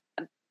because...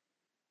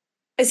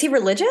 Is he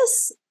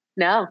religious?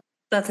 No.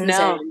 That's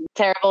insane.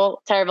 No,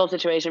 terrible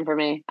situation for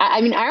me. I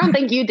mean, I don't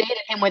think you dated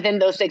him within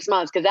those 6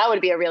 months because that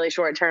would be a really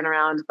short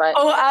turnaround. But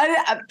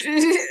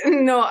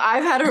no,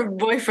 I've had a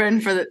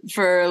boyfriend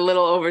for a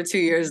little over 2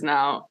 years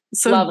now,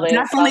 so lovely.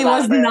 Definitely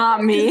was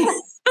not me.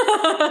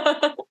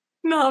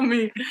 not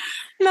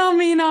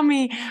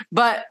me.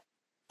 But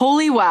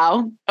holy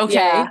wow, okay.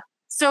 Yeah.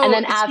 So and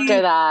then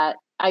after that,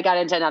 I got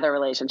into another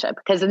relationship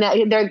because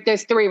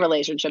there's 3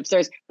 relationships.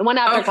 There's the one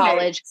after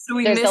college. So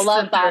there's the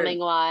love bombing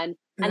one.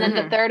 And then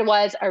the third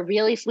was a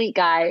really sweet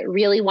guy,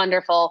 really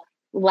wonderful,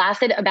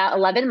 lasted about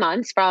 11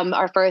 months from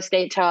our first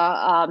date to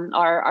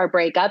our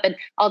breakup. And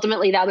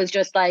ultimately that was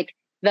just like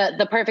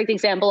the perfect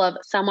example of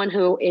someone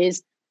who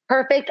is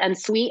perfect and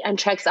sweet and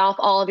checks off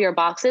all of your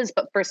boxes.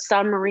 But for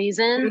some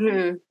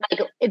reason,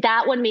 like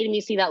that one made me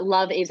see that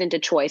love isn't a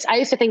choice. I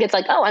used to think it's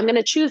like, oh, I'm going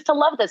to choose to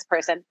love this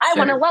person. I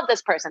want to love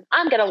this person.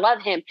 I'm going to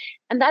love him.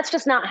 And that's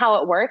just not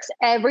how it works.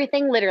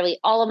 Everything, literally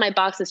all of my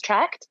boxes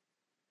checked.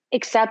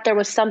 Except there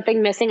was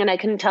something missing and I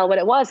couldn't tell what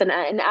it was. And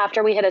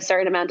after we had a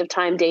certain amount of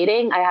time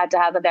dating, I had to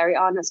have a very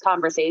honest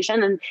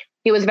conversation. And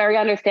he was very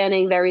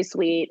understanding, very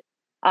sweet.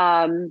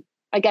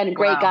 Again,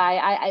 great guy.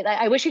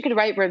 I wish you could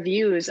write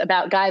reviews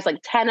about guys, like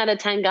 10 out of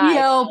 10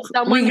 guys.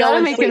 We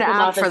gotta make an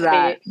app for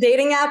that.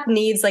 Dating app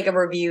needs like a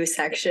review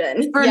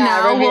section. For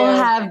now, we'll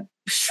have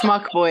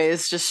Schmuck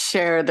Boys just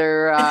share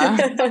their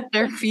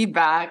their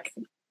feedback.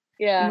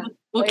 Yeah.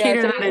 We'll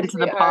cater that into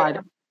the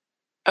pod.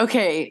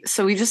 Okay,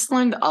 so we just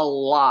learned a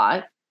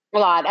lot.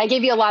 I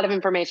gave you a lot of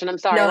information. I'm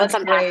sorry. Let's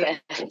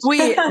unpack it.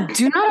 Wait,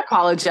 do not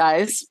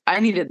apologize. I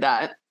needed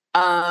that.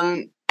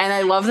 And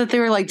I love that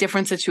there were like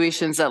different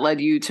situations that led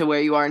you to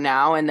where you are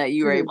now and that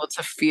you were able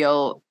to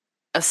feel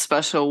a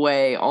special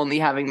way only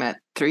having met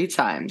 3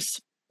 times,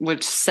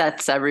 which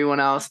sets everyone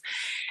else.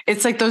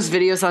 It's like those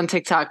videos on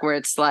TikTok where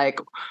it's like,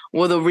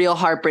 well, the real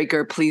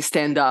heartbreaker, please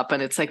stand up.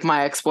 And it's like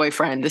my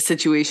ex-boyfriend, the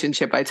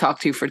situationship I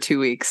talked to for 2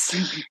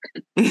 weeks.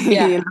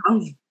 Yeah. You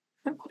know?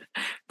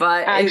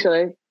 But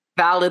actually,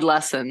 valid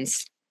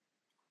lessons.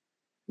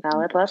 I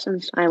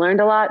learned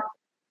a lot.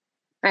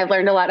 I've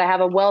learned a lot. I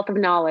have a wealth of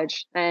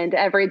knowledge, and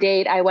every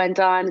date I went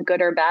on,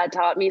 good or bad,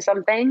 taught me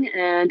something.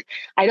 And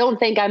I don't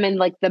think I'm in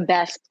like the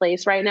best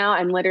place right now.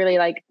 I'm literally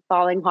like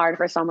falling hard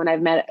for someone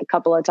I've met a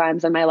couple of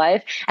times in my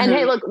life. And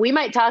hey, look, we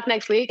might talk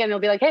next week and they'll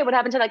be like, hey, what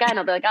happened to that guy? And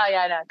I'll be like, oh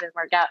yeah, no, it didn't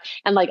work out.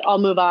 And like, I'll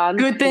move on.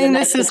 Good thing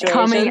this is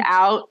coming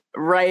out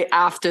right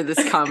after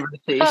this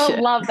conversation. Oh,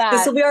 love that.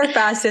 This will be our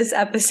fastest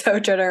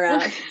episode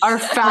turnaround. Our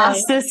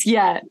fastest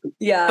yet.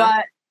 Yeah.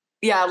 But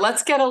yeah,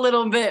 let's get a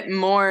little bit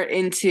more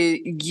into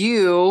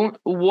you.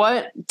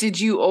 What did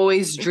you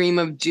always dream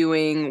of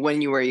doing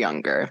when you were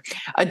younger?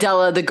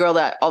 Adela, the girl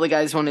that all the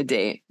guys want to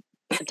date.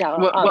 Adela,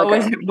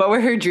 what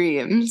were her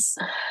dreams?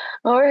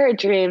 What were her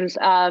dreams?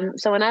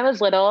 So when I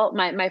was little,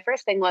 my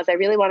first thing was I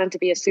really wanted to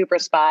be a super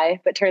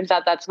spy, but turns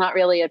out that's not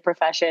really a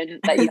profession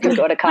that you can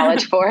go to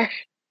college for.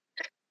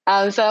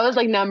 So that was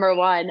like number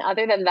one.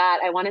 Other than that,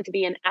 I wanted to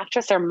be an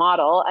actress or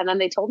model. And then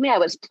they told me I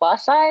was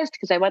plus sized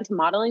because I went to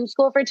modeling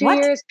school for 2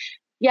 years.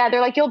 Yeah, they're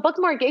like, you'll book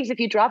more gigs if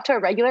you drop to a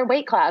regular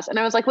weight class. And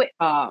I was like, wait,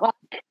 what?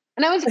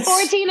 And I was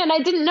 14 and I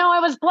didn't know I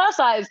was plus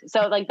size.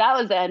 So like that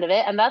was the end of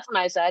it. And that's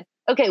when I said,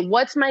 okay,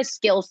 what's my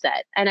skill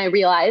set? And I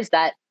realized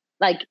that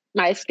like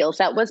my skill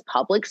set was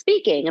public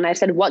speaking. And I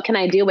said, what can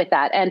I do with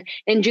that? And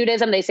in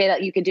Judaism, they say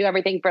that you could do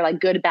everything for like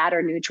good, bad,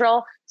 or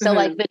neutral. So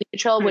like the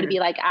neutral would be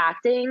like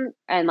acting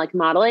and like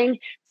modeling,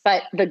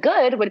 but the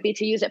good would be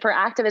to use it for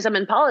activism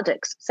and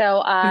politics.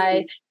 So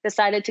I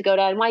decided to go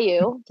to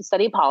NYU to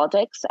study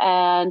politics.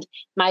 And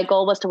my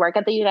goal was to work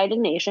at the United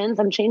Nations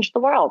and change the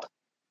world.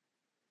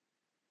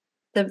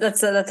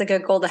 That's a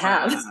good goal to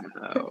have.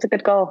 It's a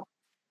good goal.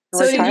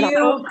 So did you?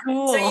 So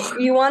cool. So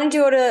you wanted to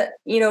go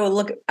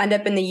to, end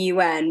up in the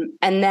UN,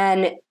 and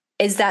then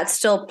is that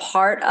still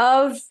part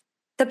of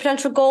the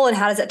potential goal, and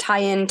how does it tie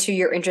into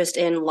your interest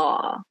in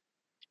law?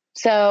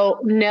 So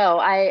no,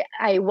 I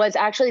was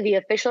actually the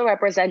official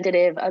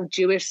representative of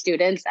Jewish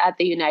students at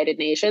the United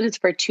Nations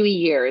for 2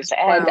 years.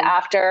 And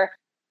after,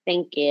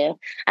 thank you,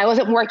 I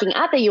wasn't working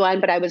at the UN,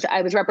 but I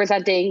was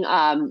representing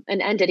an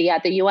entity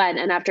at the UN.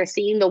 And after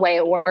seeing the way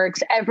it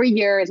works, every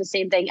year is the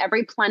same thing.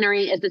 Every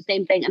plenary is the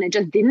same thing. And it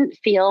just didn't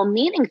feel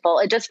meaningful.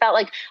 It just felt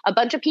like a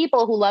bunch of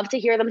people who love to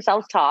hear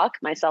themselves talk,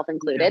 myself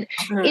included,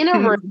 in a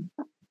room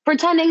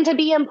pretending to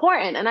be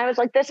important. And I was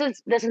like, this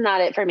is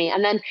not it for me.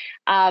 And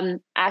then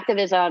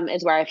activism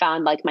is where I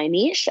found like my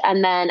niche.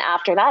 And then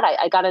after that,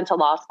 I got into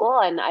law school,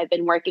 and I've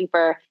been working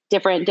for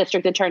different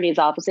district attorneys'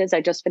 offices. I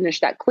just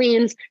finished at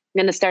Queens. I'm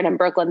going to start in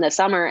Brooklyn this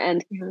summer.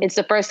 And it's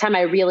the first time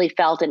I really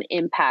felt an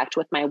impact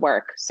with my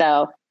work.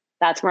 So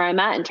that's where I'm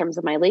at in terms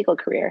of my legal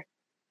career.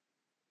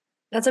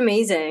 That's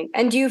amazing.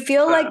 And do you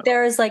feel like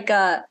there's like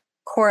a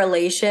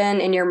correlation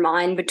in your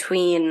mind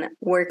between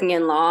working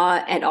in law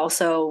and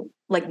also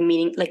like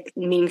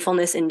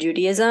meaningfulness in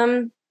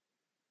Judaism?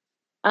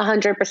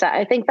 100%.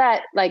 I think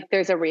that like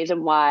there's a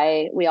reason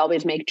why we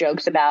always make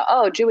jokes about,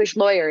 oh, Jewish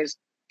lawyers.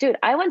 Dude,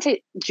 I went to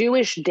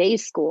Jewish day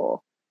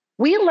school.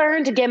 We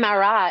learned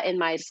Gemara in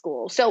my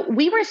school. So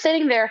we were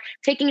sitting there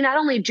taking not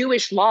only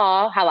Jewish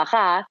law,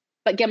 halacha,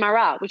 but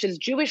Gemara, which is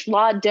Jewish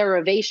law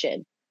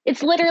derivation.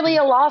 It's literally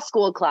a law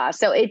school class.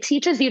 So it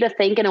teaches you to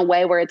think in a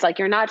way where it's like,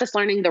 you're not just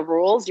learning the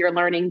rules, you're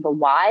learning the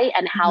why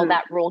and how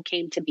that rule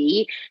came to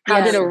be. How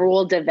did a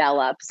rule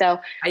develop? So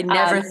I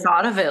never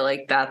thought of it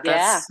like that.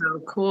 That's so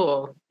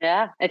cool.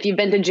 Yeah. If you've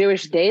been to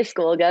Jewish day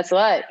school, guess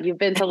what? You've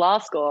been to law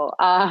school.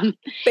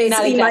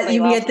 Basically,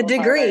 you can get the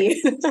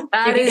degree.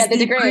 That is the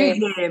degree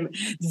game.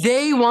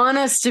 They want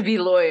us to be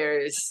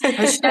lawyers.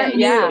 Hashem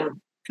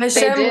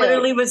Hashem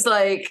literally was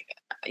like,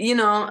 I'm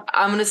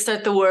going to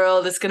start the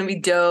world. It's going to be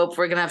dope.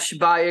 We're going to have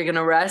Shabbat. You're going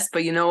to rest.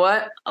 But you know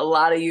what? A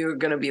lot of you are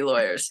going to be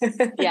lawyers.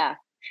 Yeah.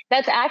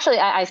 That's actually,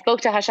 I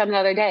spoke to Hashem the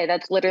other day.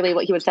 That's literally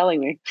what he was telling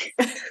me.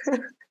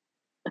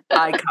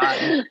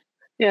 Icon.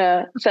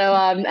 Yeah. So,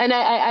 and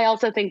I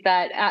also think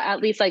that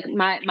at least like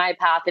my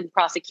path in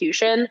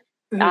prosecution,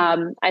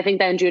 I think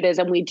that in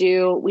Judaism, we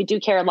do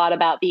care a lot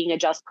about being a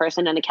just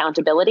person and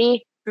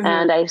accountability.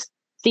 And I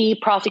see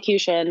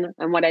prosecution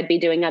and what I'd be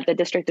doing at the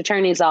district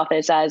attorney's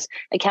office as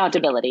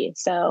accountability.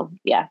 So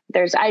yeah,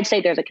 I'd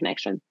say there's a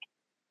connection.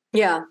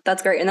 Yeah,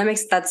 that's great. And that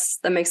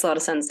makes a lot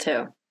of sense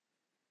too.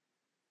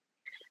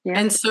 Yeah.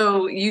 And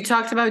so you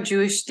talked about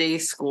Jewish day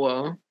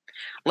school.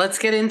 Let's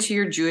get into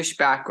your Jewish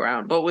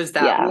background. What was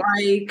that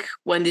like?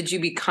 When did you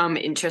become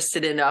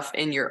interested enough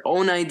in your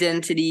own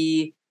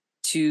identity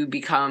to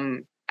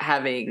become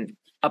having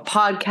a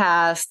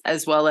podcast,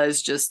 as well as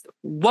just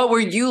what were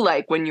you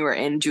like when you were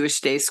in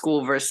Jewish day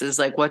school versus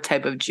like what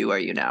type of Jew are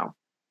you now?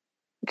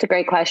 It's a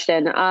great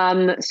question.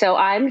 So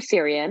I'm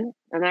Syrian,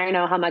 and I don't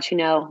know how much you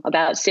know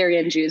about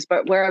Syrian Jews,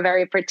 but we're a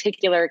very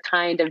particular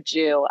kind of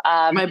Jew.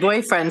 My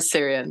boyfriend's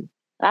Syrian.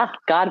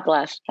 God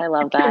bless. I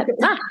love that.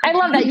 I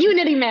love that.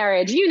 Unity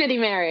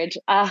marriage.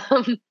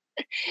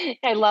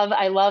 I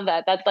love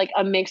that. That's like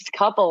a mixed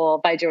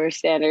couple by Jewish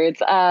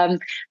standards.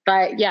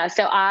 But yeah,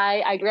 so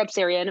I grew up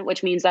Syrian,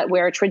 which means that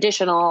we're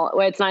traditional.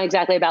 Where it's not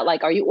exactly about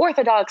like, are you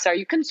Orthodox? Are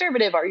you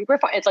conservative? Are you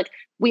Reform? It's like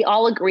we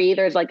all agree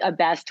there's like a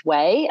best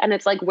way, and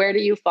it's like, where do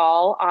you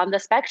fall on the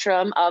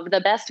spectrum of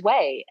the best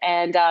way?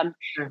 And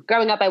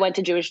growing up, I went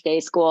to Jewish day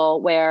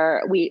school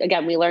where we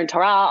learned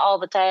Torah all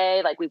the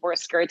day. Like we wore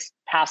skirts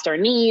past our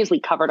knees, we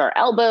covered our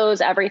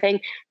elbows, everything.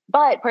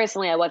 But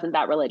personally, I wasn't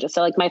that religious.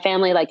 So like my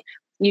family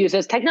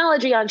uses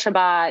technology on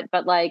Shabbat,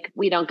 but like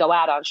we don't go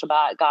out on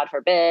Shabbat, God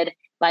forbid.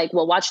 Like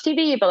we'll watch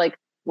TV, but like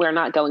we're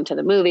not going to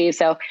the movies.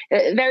 So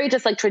very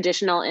just like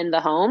traditional in the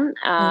home.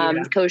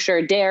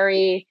 Kosher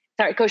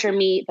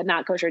meat, but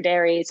not kosher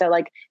dairy. So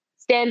like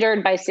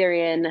standard by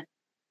Syrian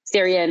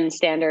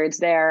standards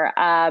there.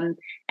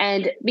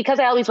 And because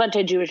I always went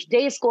to Jewish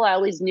day school, I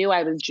always knew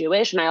I was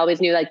Jewish, and I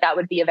always knew like that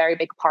would be a very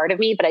big part of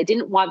me, but I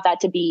didn't want that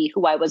to be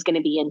who I was going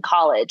to be in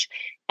college.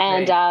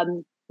 And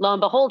lo and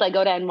behold, I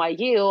go to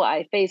NYU,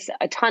 I face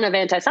a ton of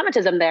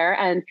anti-Semitism there,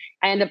 and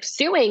I end up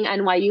suing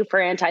NYU for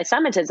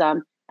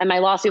anti-Semitism. And my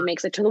lawsuit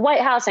makes it to the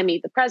White House. I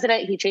meet the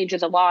president. He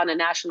changes a law on a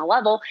national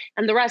level,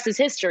 and the rest is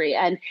history.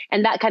 And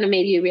that kind of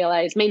made me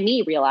realize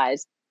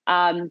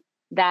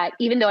that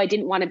even though I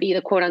didn't want to be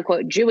the quote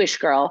unquote Jewish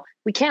girl,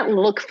 we can't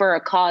look for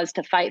a cause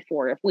to fight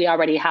for if we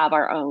already have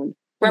our own.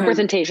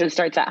 Representation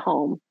starts at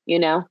home,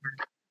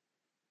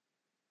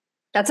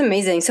 That's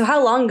amazing. So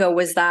how long ago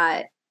was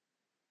that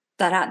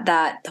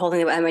whole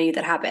thing about NYU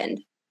that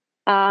happened?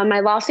 My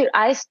lawsuit,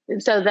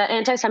 so the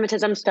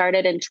anti-Semitism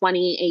started in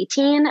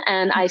 2018,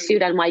 and I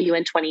sued NYU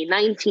in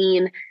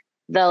 2019.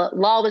 The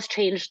law was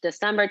changed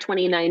December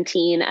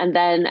 2019, and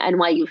then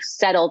NYU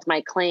settled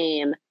my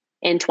claim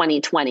in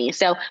 2020.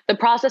 So the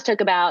process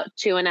took about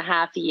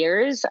 2.5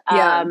 years.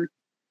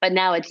 But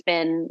now it's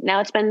been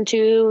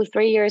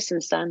 2-3 years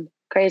since then.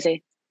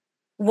 Crazy.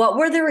 What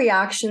were the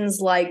reactions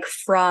like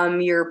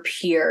from your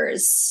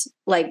peers,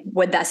 like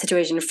with that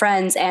situation,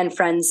 friends and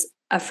friends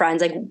of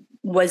friends? Like,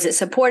 was it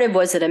supportive?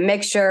 Was it a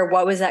mixture?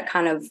 What was that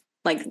kind of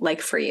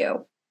like for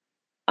you?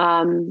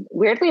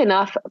 Weirdly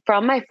enough,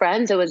 from my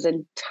friends, it was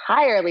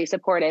entirely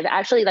supportive.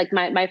 Actually, like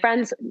my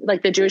friends,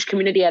 like the Jewish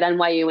community at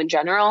NYU in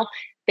general,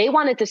 they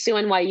wanted to sue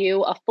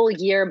NYU a full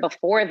year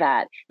before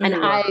that. And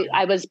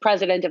I was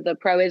president of the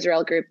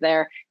pro-Israel group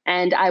there.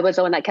 And I was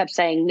the one that kept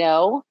saying,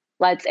 no,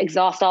 let's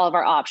exhaust all of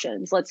our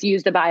options. Let's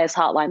use the bias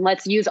hotline.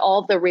 Let's use all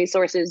of the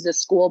resources the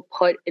school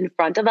put in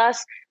front of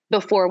us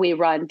before we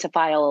run to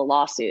file a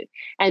lawsuit.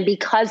 And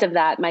because of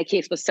that, my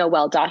case was so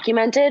well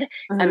documented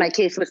and my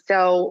case was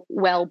so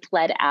well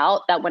pled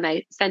out that when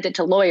I sent it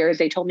to lawyers,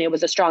 they told me it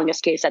was the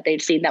strongest case that they'd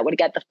seen that would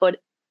get the foot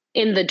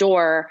in the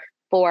door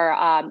for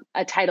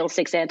a Title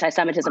VI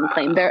anti-Semitism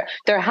claim.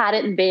 There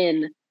hadn't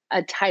been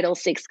a Title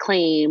VI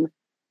claim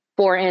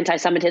for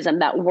anti-Semitism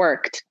that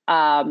worked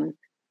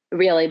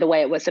really the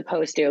way it was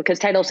supposed to, because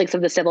Title VI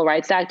of the Civil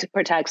Rights Act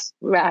protects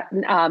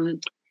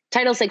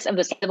Title VI of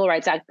the Civil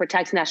Rights Act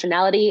protects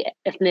nationality,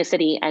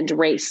 ethnicity, and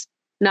race,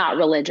 not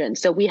religion.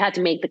 So we had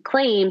to make the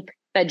claim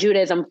that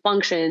Judaism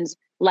functions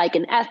like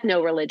an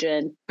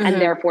ethno-religion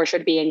and therefore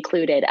should be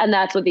included. And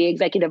that's what the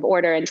executive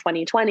order in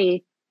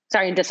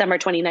December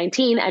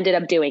 2019 ended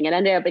up doing. It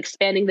ended up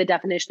expanding the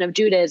definition of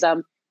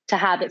Judaism to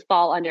have it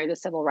fall under the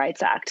Civil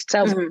Rights Act.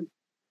 So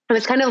it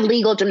was kind of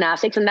legal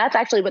gymnastics. And that's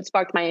actually what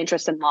sparked my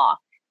interest in law,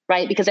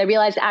 right? Because I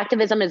realized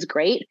activism is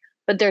great,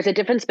 but there's a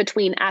difference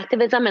between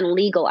activism and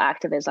legal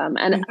activism.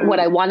 And what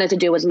I wanted to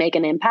do was make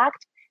an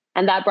impact.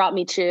 And that brought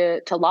me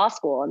to law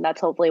school. And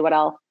that's hopefully what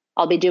I'll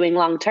be doing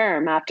long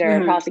term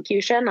after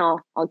prosecution.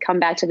 I'll come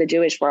back to the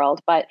Jewish world.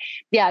 But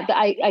yeah,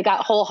 I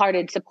got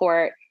wholehearted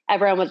support.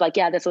 Everyone was like,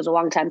 yeah, this was a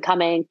long time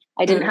coming.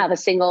 I didn't have a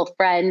single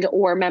friend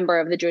or member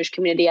of the Jewish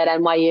community at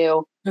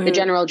NYU, the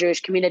general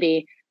Jewish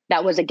community,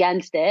 that was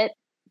against it,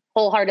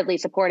 wholeheartedly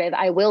supportive.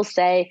 I will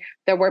say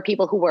there were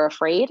people who were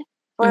afraid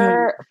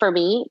for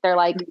me. They're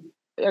like,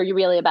 are you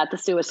really about to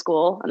sue a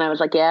school? And I was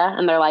like, yeah.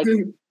 And they're like,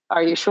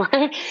 are you sure?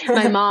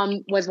 My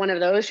mom was one of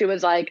those. She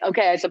was like,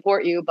 okay, I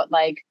support you, but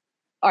like,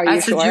 are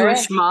you sure? That's a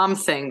Jewish mom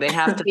thing. They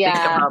have to think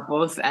about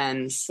both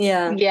ends.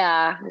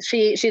 Yeah.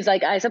 She's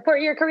like, I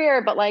support your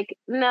career, but like,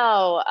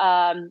 no.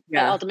 And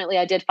ultimately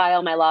I did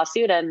file my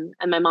lawsuit and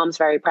my mom's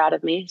very proud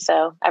of me.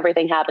 So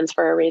everything happens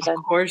for a reason.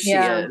 Of course she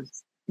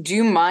is. Do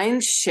you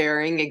mind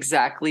sharing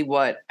exactly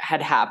what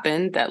had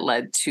happened that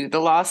led to the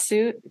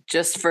lawsuit,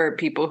 just for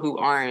people who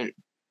aren't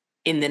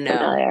in the know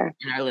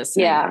and are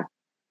listening? Yeah.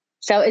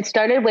 So it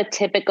started with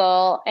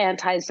typical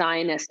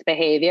anti-Zionist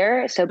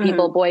behavior. So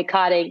people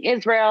boycotting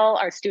Israel,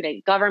 our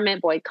student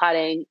government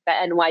boycotting the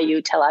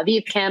NYU Tel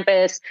Aviv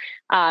campus,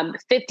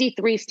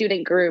 53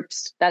 student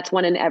groups, that's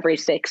 1 in every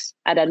 6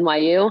 at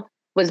NYU,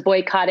 was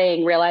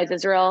boycotting Realize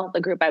Israel,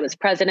 the group I was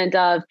president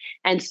of,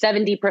 and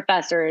 70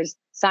 professors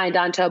signed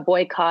on to a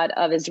boycott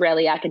of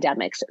Israeli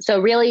academics. So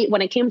really,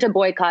 when it came to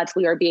boycotts,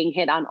 we were being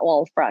hit on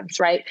all fronts,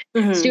 right?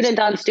 Student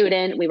on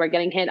student, we were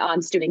getting hit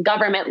on student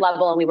government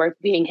level, and we were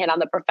being hit on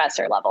the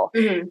professor level.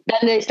 Then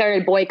they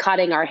started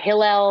boycotting our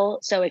Hillel.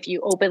 So if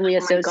you openly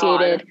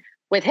associated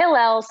with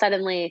Hillel,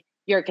 suddenly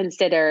you're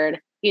considered,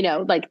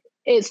 like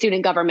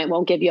student government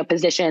won't give you a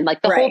position.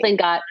 Like the whole thing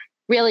got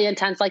really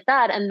intense like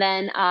that. And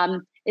then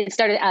it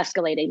started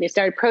escalating. They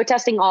started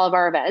protesting all of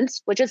our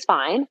events, which is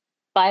fine.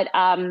 But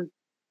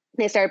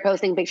they started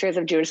posting pictures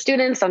of Jewish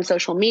students on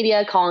social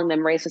media, calling them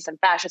racist and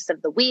fascist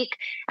of the week.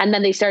 And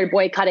then they started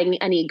boycotting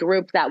any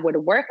group that would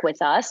work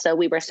with us. So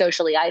we were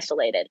socially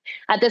isolated.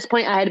 At this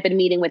point, I had been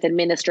meeting with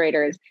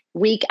administrators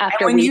week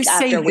after week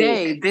after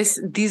week.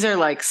 These are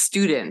like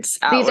students.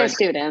 These are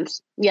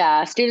students.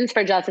 Yeah. Students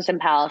for Justice in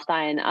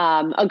Palestine,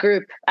 a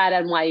group at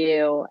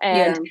NYU.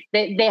 And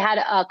they had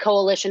a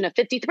coalition of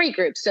 53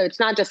 groups. So it's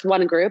not just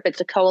one group,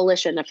 it's a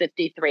coalition of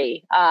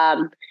 53.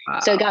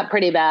 So it got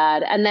pretty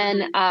bad. And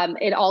then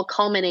it all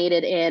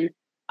culminated in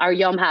our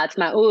Yom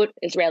HaAtzmaut,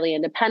 Israeli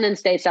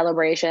Independence Day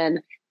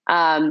celebration.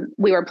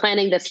 We were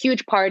planning this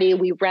huge party.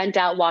 We rent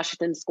out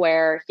Washington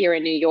Square here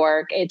in New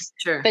York. It's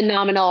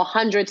phenomenal.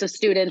 Hundreds of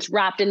students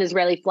wrapped in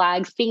Israeli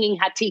flags, singing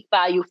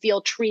Hatikvah. You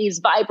feel trees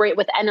vibrate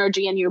with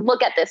energy, and you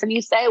look at this and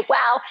you say,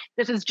 wow,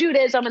 this is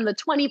Judaism in the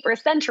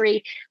 21st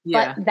century.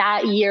 But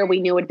that year we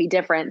knew it would be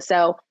different.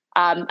 So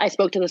I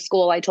spoke to the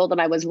school. I told them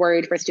I was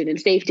worried for student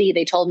safety.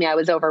 They told me I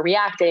was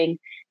overreacting.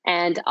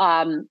 And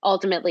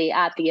ultimately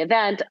at the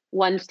event,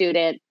 one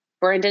student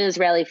burned an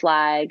Israeli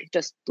flag,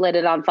 just lit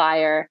it on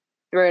fire,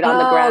 threw it on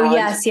the ground. Oh,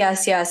 yes. Yeah.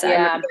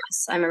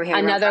 I remember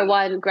hearing Another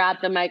one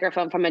grabbed the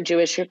microphone from a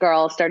Jewish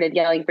girl, started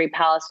yelling Free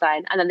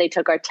Palestine. And then they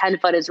took our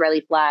 10-foot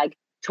Israeli flag,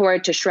 tore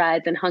it to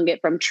shreds and hung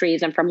it from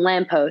trees and from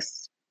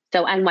lampposts.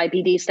 So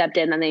NYPD stepped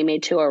in and they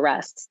made 2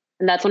 arrests.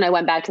 And that's when I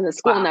went back to the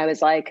school and I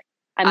was like,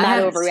 I'm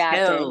not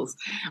overreacting.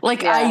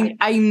 Like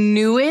I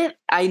knew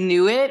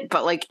it,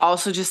 but like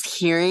also just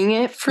hearing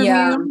it from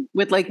you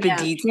with like the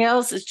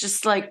details, it's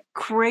just like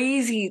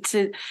crazy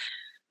to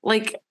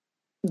like,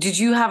 did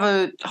you have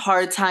a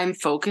hard time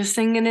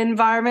focusing in an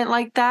environment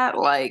like that?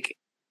 Like,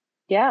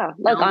 Yeah.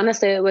 Look,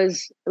 honestly, it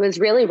was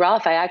really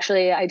rough.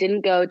 I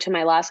didn't go to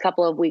my last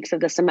couple of weeks of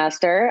the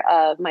semester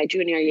of my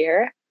junior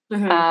year.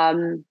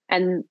 And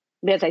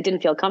because I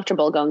didn't feel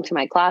comfortable going to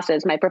my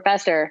classes, my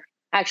professor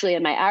actually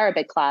in my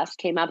Arabic class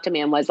came up to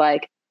me and was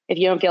like, if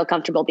you don't feel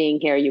comfortable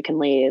being here, you can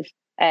leave.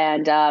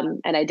 And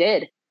I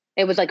did.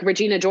 It was like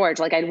Regina George.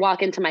 Like I'd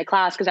walk into my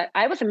class because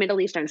I was a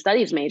Middle Eastern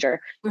studies major.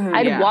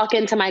 I'd walk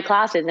into my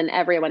classes and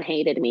everyone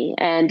hated me.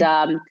 And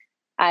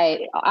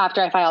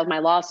after I filed my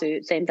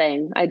lawsuit, same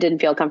thing. I didn't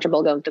feel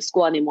comfortable going to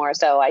school anymore,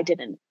 so I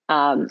didn't.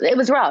 It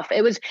was rough.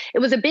 It was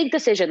a big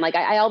decision. Like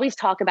I always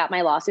talk about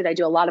my lawsuit. I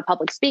do a lot of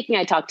public speaking.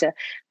 I talk to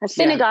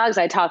synagogues.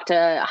 I talk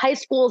to high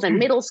schools and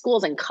middle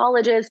schools and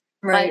colleges.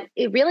 Right. But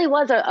it really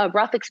was a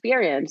rough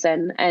experience,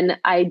 and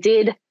I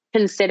did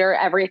consider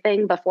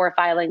everything before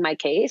filing my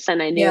case,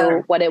 and I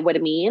knew what it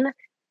would mean.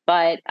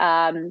 But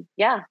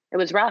it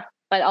was rough.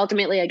 But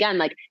ultimately, again,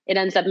 like it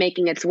ends up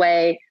making its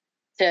way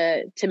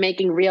to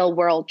making real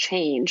world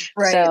change.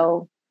 Right.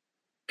 So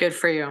good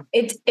for you.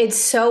 It's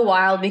so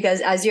wild because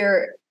as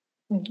you're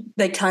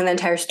like telling the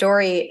entire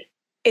story,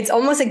 it's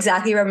almost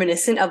exactly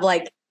reminiscent of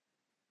like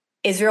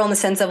Israel in the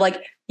sense of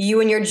like you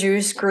and your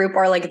Jewish group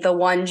are like the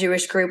one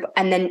Jewish group,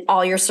 and then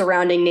all your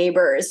surrounding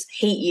neighbors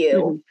hate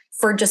you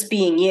for just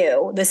being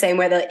you, the same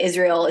way that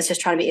Israel is just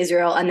trying to be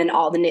Israel. And then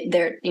all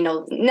their,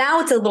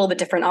 now it's a little bit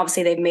different.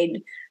 Obviously they've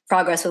made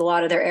progress with a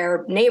lot of their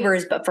Arab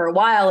neighbors, but for a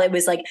while it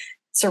was like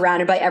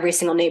surrounded by every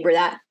single neighbor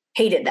that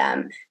hated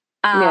them.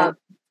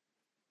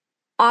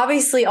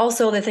 Obviously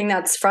also the thing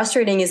that's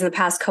frustrating is in the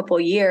past couple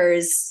of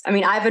years, I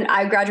mean,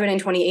 I graduated in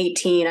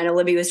 2018. I know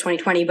Libby was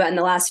 2020, but in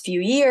the last few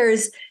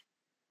years,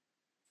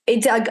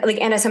 it's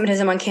like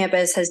anti-Semitism on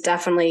campus has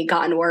definitely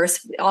gotten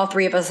worse. All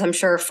three of us, I'm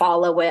sure,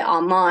 follow it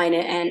online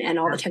and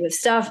all the type of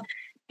stuff.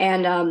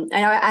 And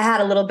I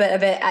had a little bit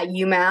of it at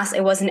UMass.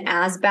 It wasn't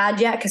as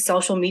bad yet because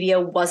social media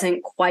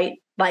wasn't quite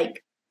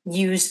like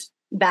used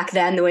back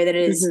then the way that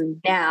it is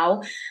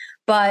now.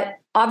 But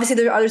obviously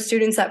there are other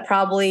students that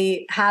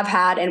probably have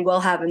had and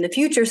will have in the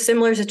future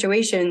similar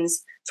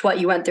situations to what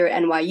you went through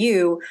at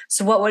NYU.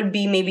 So what would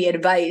be maybe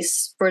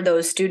advice for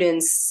those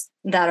students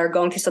that are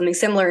going through something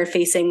similar and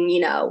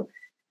facing,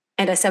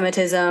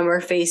 anti-Semitism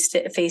or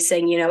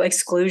facing,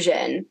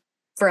 exclusion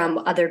from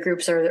other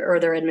groups or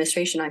their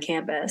administration on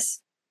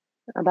campus?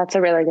 That's a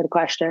really good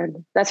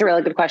question.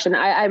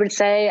 I would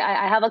say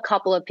I have a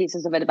couple of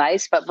pieces of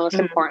advice, but most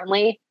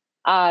importantly,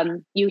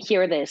 you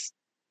hear this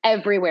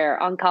everywhere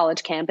on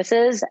college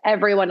campuses.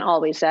 Everyone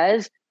always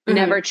says,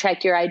 never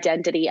check your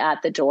identity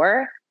at the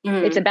door.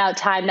 It's about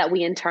time that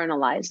we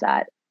internalize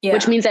that,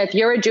 which means that if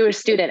you're a Jewish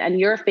student and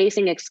you're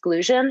facing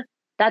exclusion,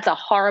 that's a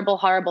horrible,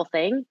 horrible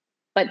thing.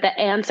 But the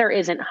answer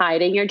isn't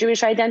hiding your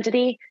Jewish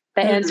identity.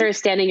 The answer is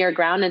standing your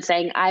ground and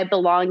saying, I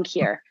belong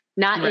here,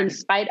 not in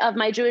spite of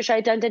my Jewish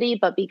identity,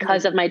 but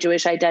because of my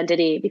Jewish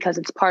identity, because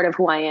it's part of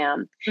who I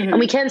am. And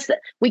we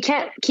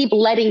can't keep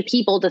letting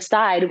people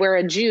decide where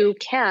a Jew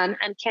can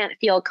and can't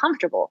feel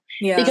comfortable,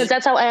 because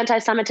that's how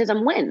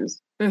anti-Semitism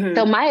wins.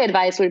 So my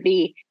advice would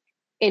be,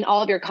 in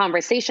all of your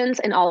conversations,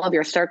 in all of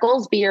your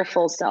circles, be your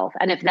full self.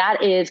 And if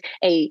that is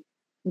a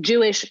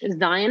Jewish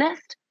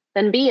Zionist,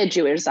 then be a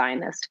Jewish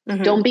Zionist.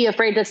 Don't be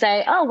afraid to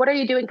say, oh, what are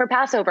you doing for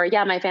Passover?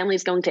 Yeah, my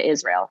family's going to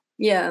Israel.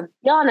 Yeah.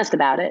 Be honest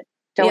about it.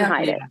 Don't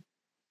hide it.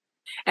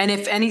 And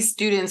if any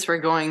students were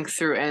going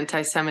through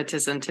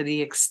anti-Semitism to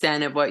the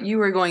extent of what you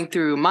were going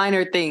through,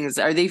 minor things,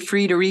 are they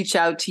free to reach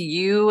out to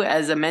you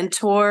as a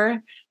mentor?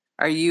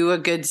 Are you a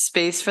good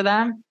space for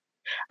them?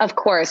 Of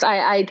course.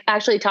 I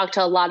actually talk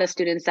to a lot of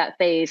students that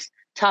face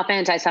tough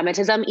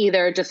anti-Semitism,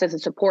 either just as a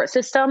support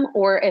system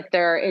or if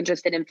they're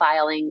interested in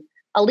filing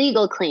a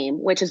legal claim,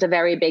 which is a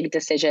very big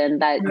decision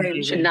that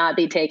should not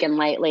be taken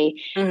lightly.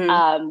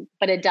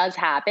 But it does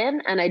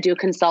happen. And I do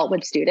consult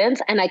with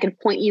students, and I can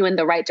point you in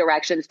the right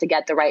directions to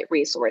get the right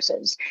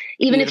resources.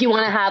 Even if you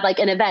want to have like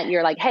an event,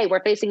 you're like, hey,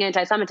 we're facing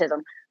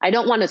anti-Semitism. I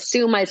don't want to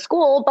sue my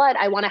school, but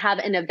I want to have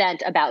an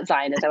event about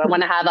Zionism. I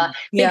want to have a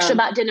big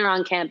Shabbat dinner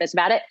on campus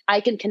about it. I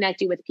can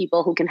connect you with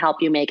people who can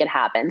help you make it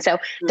happen. So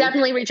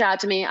definitely reach out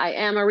to me. I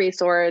am a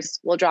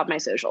resource. We'll drop my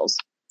socials.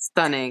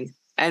 Stunning.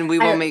 And we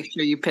will make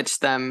sure you pitch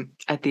them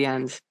at the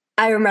end.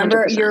 I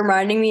remember 100%. You're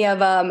reminding me of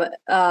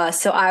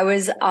so I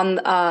was on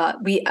at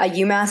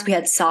UMass. We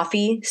had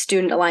SAFI,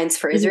 Student Alliance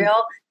for Israel.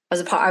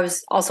 I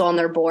was also on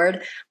their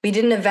board. We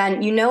did an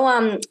event.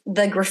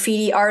 The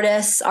graffiti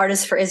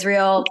artists for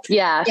Israel.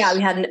 Yeah,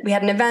 we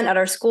had an event at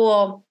our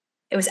school.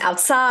 It was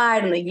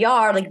outside in the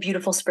yard, like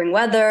beautiful spring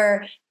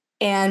weather,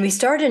 and we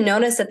started to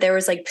notice that there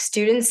was like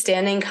students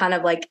standing kind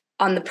of like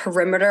on the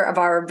perimeter of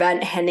our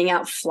event, handing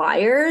out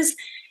flyers.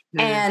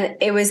 And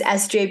it was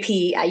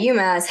SJP at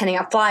UMass handing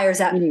out flyers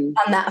that on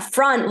that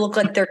front look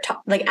like they're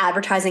like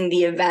advertising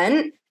the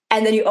event.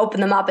 And then you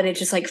open them up and it's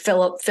just like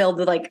filled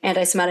with like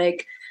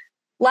anti-Semitic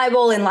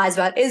libel and lies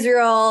about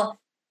Israel.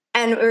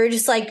 And we were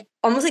just like,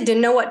 almost like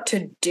didn't know what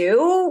to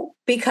do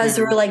because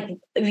we were like,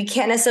 we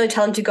can't necessarily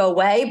tell them to go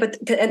away. But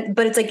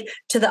it's like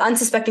to the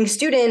unsuspecting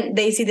student,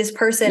 they see this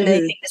person,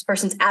 they think this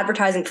person's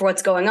advertising for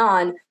what's going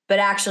on, but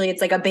actually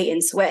it's like a bait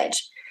and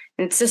switch.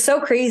 And it's just so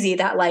crazy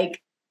that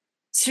like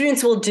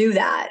students will do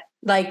that.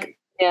 Like,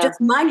 just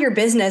mind your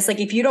business.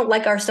 Like, if you don't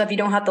like our stuff, you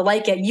don't have to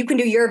like it. You can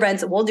do your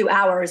events, we'll do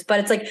ours. But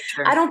it's like,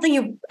 I don't think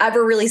you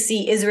ever really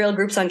see Israel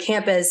groups on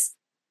campus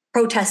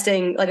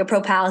protesting like a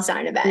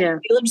pro-Palestine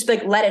event. You'll just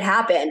like, let it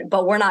happen,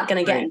 but we're not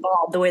going to get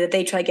involved the way that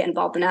they try to get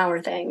involved in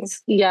our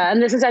things. Yeah.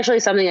 And this is actually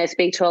something I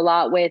speak to a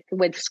lot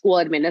with school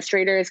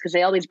administrators, because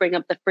they always bring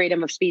up the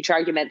freedom of speech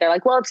argument. They're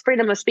like, well, it's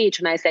freedom of speech.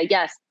 And I say,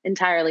 yes,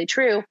 entirely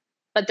true.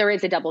 But there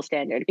is a double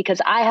standard,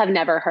 because I have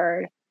never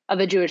heard of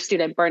a Jewish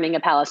student burning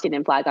a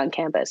Palestinian flag on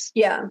campus.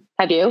 Yeah.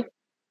 Have you?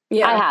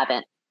 Yeah. I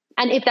haven't.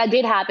 And if that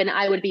did happen,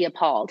 I would be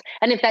appalled.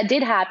 And if that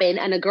did happen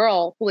and a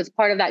girl who was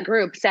part of that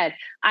group said,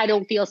 I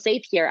don't feel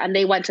safe here, and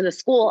they went to the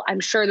school, I'm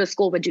sure the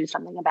school would do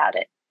something about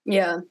it.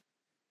 Yeah.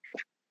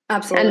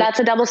 Absolutely. And that's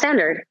a double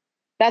standard.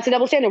 That's a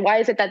double standard. Why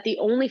is it that the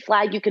only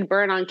flag you can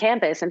burn on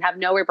campus and have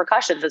no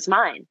repercussions is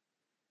mine?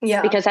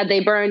 Yeah. Because had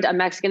they burned a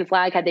Mexican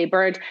flag, had they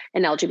burned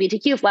an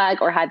LGBTQ flag,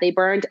 or had they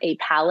burned a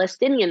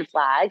Palestinian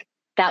flag,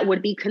 that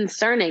would be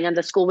concerning, and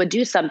the school would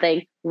do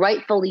something,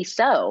 rightfully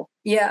so.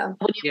 Yeah.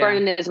 When you burn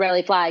an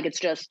Israeli flag,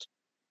 it's just,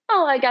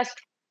 oh, I guess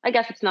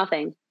it's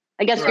nothing.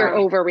 I guess you're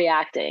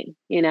overreacting,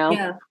 you know?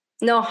 Yeah.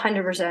 No,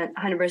 100%,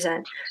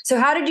 100%. So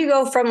how did you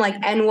go from like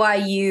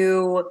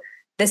NYU,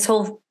 this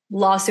whole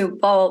lawsuit,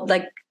 all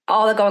that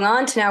going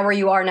on, to now where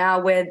you are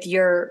now with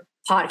your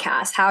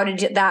podcast? How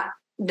did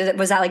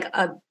was that like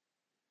a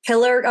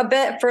pillar a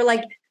bit for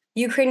like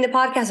you creating the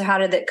podcast, or how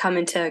did it come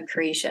into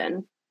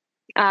creation?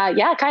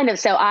 Yeah, kind of.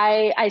 So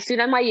I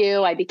studied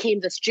NYU. I became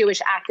this Jewish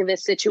activist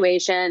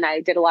situation. I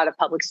did a lot of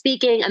public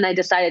speaking, and I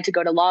decided to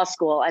go to law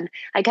school. And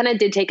I kind of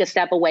did take a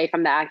step away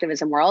from the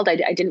activism world. I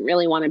didn't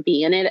really want to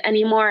be in it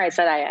anymore. I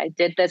said, I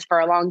did this for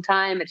a long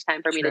time. It's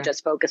time for me to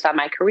just focus on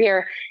my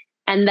career.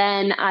 And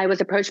then I was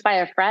approached by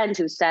a friend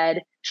who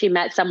said she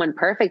met someone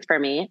perfect for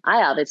me.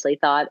 I obviously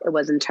thought it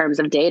was in terms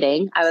of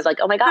dating. I was like,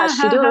 oh my gosh,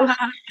 she do.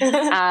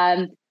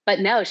 But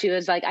no, she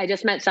was like, I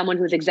just met someone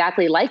who's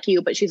exactly like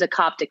you, but she's a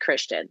Coptic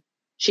Christian.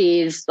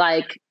 She's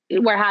like,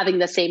 we're having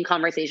the same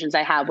conversations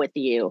I have with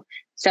you.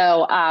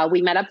 So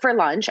we met up for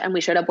lunch, and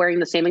we showed up wearing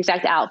the same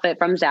exact outfit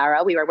from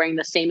Zara. We were wearing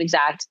the same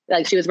exact,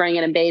 like she was wearing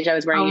it in beige, I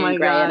was wearing it in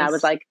gray. Gosh. And I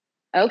was like,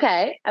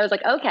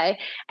 okay.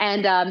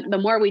 And the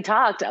more we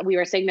talked, we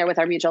were sitting there with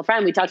our mutual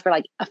friend. We talked for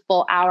like a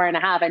full hour and a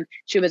half. And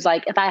she was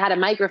like, if I had a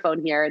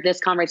microphone here,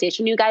 this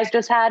conversation you guys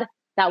just had,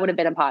 that would have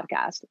been a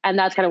podcast. And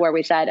that's kind of where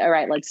we said, all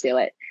right, let's do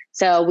it.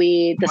 So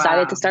we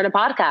decided to start a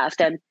podcast,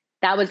 and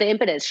that was the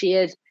impetus. She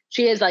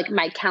is like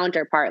my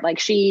counterpart. Like,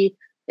 she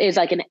is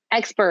like an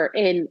expert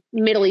in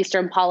Middle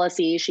Eastern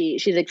policy.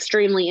 She's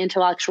extremely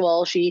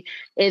intellectual. She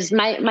is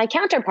my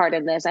counterpart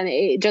in this. And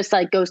it just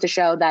like goes to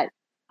show that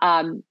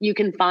you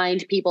can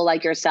find people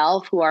like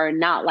yourself who are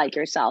not like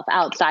yourself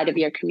outside of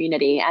your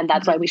community. And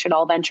that's why we should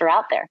all venture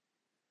out there.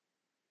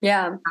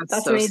 Yeah,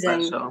 that's so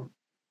amazing. Special.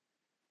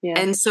 Yeah.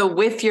 And so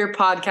with your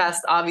podcast,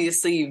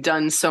 obviously you've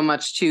done so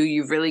much too.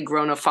 You've really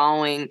grown a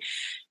following.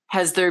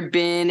 Has there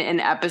been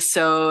an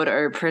episode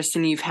or a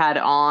person you've had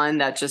on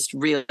that just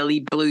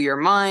really blew your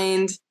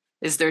mind?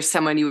 Is there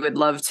someone you would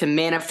love to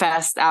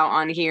manifest out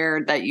on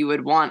here that you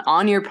would want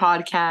on your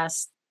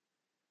podcast?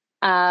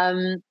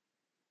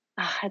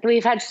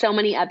 We've had so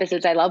many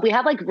episodes I love. We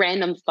have like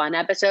random fun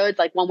episodes,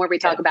 like one where we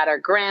talk about our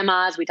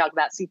grandmas, we talk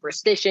about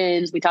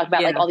superstitions, we talk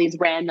about like all these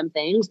random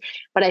things.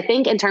 But I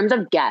think in terms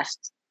of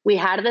guests, we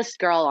had this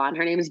girl on.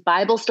 Her name is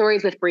Bible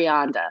Stories with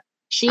Brianda.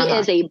 She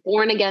is a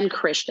born again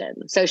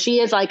Christian. So she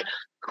is like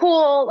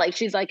cool. Like,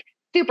 she's like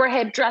super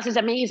hip, dresses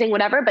amazing,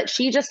 whatever. But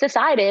she just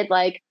decided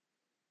like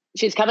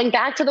she's coming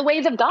back to the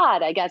ways of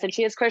God, I guess. And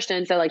she is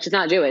Christian. So like, she's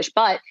not Jewish,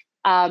 but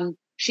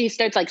she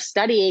starts like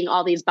studying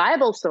all these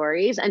Bible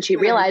stories, and she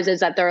realizes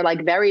that they're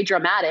like very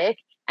dramatic,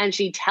 and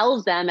she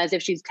tells them as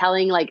if she's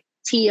telling like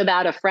tea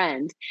about a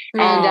friend.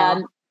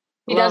 And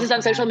she does this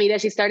on social media.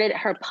 She started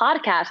her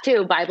podcast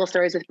too, Bible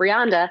Stories with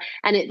Brianda,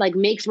 and it like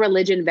makes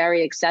religion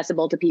very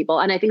accessible to people.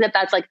 And I think that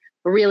that's like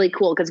really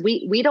cool, because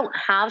we don't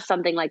have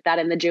something like that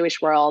in the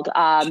Jewish world.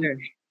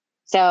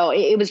 So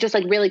it was just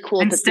like really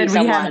cool. Instead, to see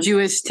we have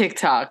Jewish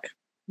TikTok.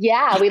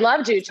 Yeah, we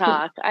love Jew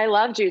Talk. I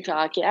love Jew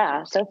Talk.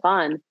 Yeah, so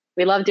fun.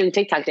 We love doing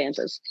TikTok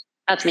dances.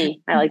 That's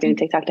me. I like doing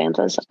TikTok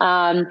dances.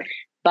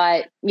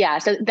 But yeah,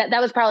 so that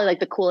was probably like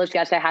the coolest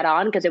guest I had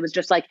on, because it was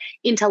just like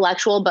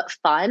intellectual but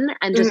fun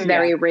and just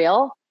very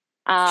real.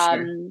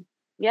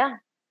 Yeah.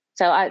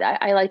 So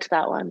I liked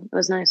that one. It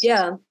was nice.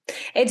 Yeah.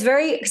 It's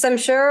very, because I'm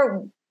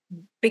sure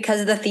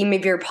because of the theme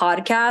of your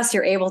podcast,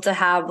 you're able to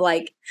have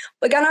like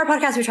on our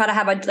podcast, we try to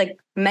have like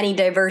many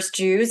diverse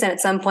Jews. And at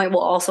some point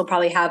we'll also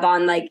probably have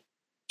on like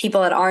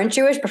people that aren't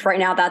Jewish. But for right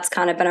now, that's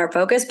kind of been our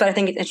focus. But I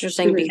think it's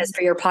interesting because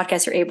for your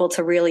podcast, you're able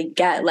to really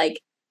get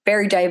like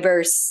very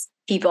diverse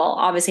people,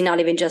 obviously not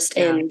even just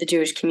in the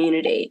Jewish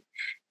community.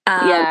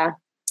 Have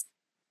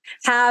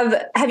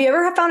you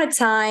ever found a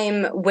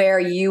time where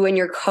you and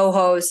your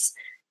co-hosts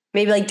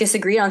maybe like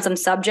disagreed on some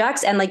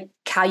subjects, and like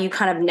how you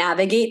kind of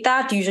navigate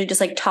that? Do you usually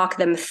just like talk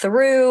them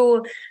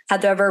through?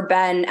 Have there ever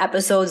been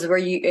episodes where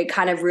it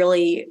kind of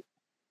really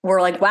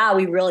were like, wow,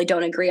 we really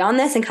don't agree on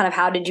this? And kind of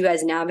how did you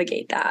guys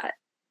navigate that?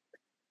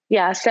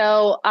 Yeah.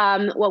 So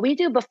what we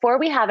do before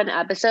we have an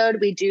episode,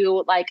 we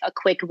do like a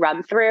quick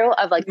run through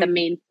of like the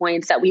main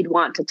points that we'd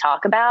want to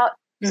talk about.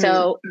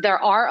 So there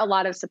are a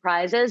lot of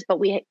surprises, but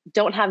we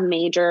don't have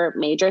major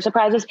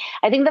surprises.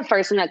 I think the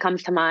first thing that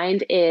comes to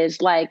mind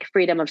is like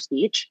freedom of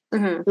speech.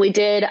 We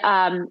did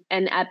an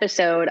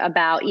episode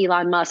about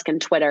Elon Musk and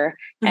Twitter,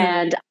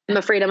 and I'm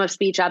a freedom of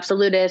speech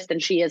absolutist,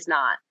 and she is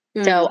not.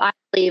 So I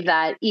believe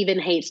that even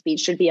hate speech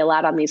should be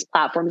allowed on these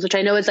platforms, which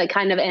I know is like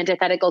kind of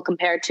antithetical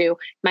compared to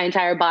my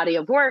entire body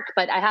of work,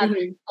 but I have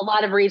a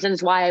lot of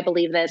reasons why I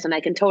believe this, and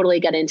I can totally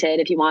get into it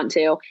if you want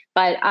to.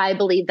 But I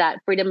believe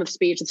that freedom of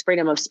speech is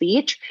freedom of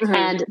speech,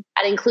 and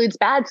that includes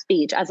bad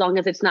speech as long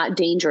as it's not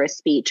dangerous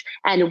speech.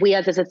 And we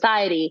as a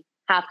society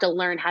have to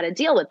learn how to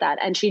deal with that.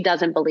 And she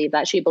doesn't believe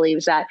that. She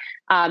believes that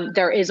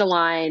there is a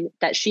line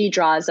that she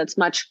draws that's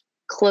much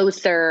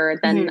closer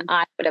than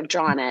I would have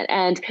drawn it.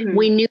 And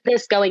we knew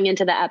this going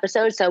into the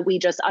episode. So we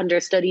just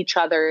understood each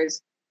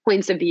other's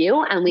points of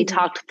view and we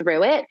talked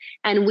through it.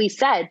 And we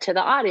said to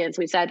the audience,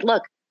 we said,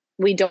 look,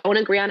 we don't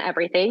agree on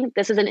everything.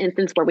 This is an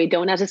instance where we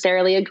don't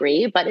necessarily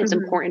agree, but it's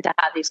important to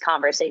have these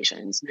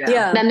conversations.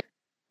 And then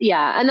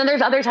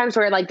there's other times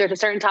where like there's a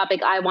certain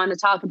topic I want to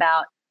talk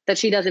about that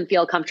she doesn't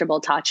feel comfortable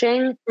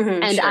touching.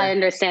 And I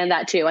understand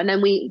that too. And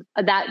then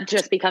that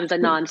just becomes a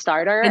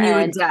non-starter. And you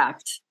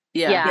adapt.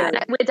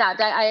 And we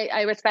adapt.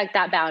 I respect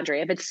that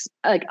boundary. If it's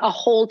like a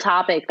whole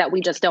topic that we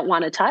just don't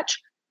want to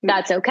touch,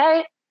 that's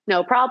okay.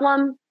 No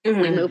problem.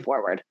 We move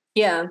forward.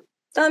 Yeah.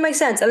 So that makes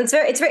sense. And it's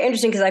very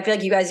interesting because I feel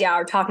like you guys,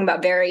 are talking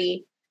about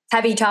very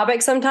heavy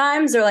topics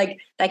sometimes, or like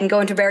that can go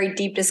into very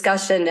deep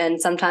discussion.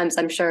 And sometimes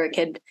I'm sure it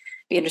could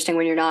be interesting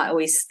when you're not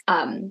always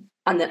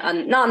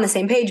not on the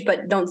same page,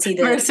 but don't see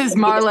the versus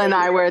Marla and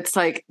I, where it's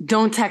like,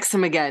 don't text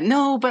him again.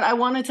 No, but I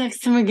want to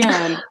text him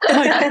again.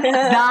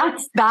 Like,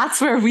 that's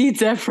where we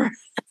differ.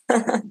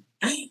 But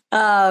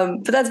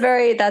that's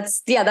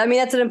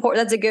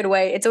a good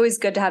way. It's always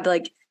good to have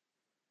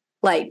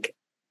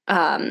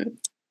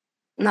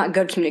not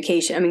good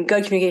communication. I mean,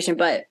 good communication,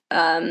 but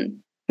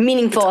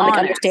meaningful and like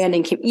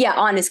understanding.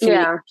 Honest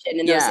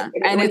communication.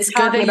 And it's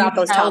good that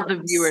you tell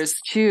the viewers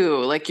too.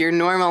 Like you're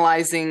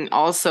normalizing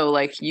also,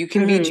 like you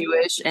can be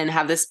Jewish and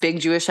have this big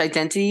Jewish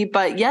identity,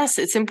 but yes,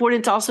 it's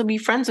important to also be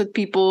friends with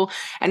people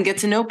and get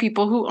to know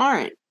people who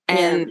aren't.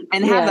 And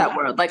have that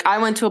world. Like I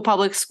went to a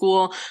public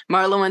school,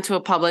 Marla went to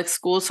a public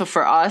school. So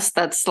for us,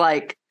 that's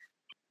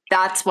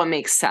what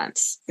makes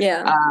sense.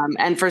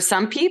 And for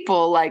some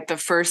people, like the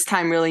first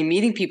time really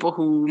meeting people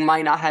who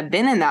might not have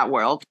been in that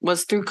world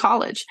was through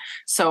college.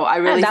 So I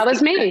really that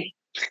was me.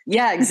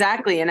 Yeah,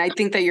 exactly. And I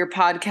think that your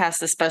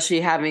podcast,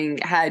 especially having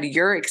had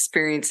your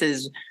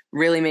experiences,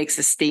 really makes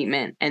a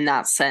statement in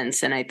that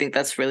sense. And I think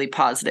that's really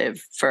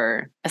positive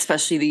for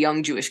especially the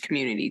young Jewish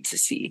community to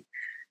see.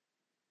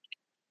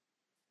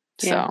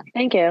 So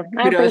thank you.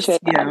 I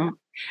appreciate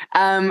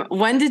that.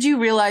 When did you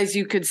realize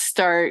you could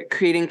start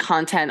creating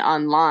content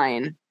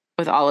online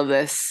with all of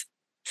this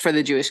for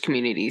the Jewish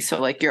community?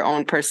 So like your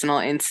own personal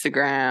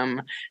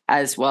Instagram,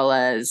 as well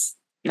as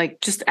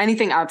like just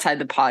anything outside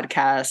the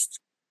podcast?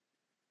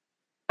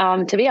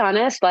 To be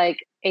honest, like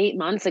 8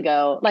 months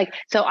ago,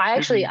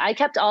 I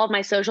kept all of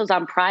my socials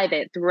on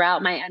private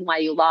throughout my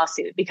NYU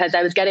lawsuit because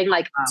I was getting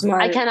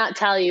I cannot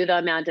tell you the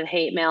amount of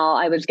hate mail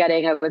I was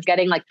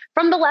getting like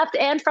from the left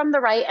and from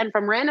the right and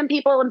from random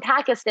people in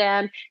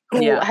Pakistan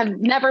who have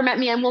never met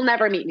me and will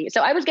never meet me.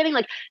 So I was getting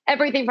like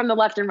everything from the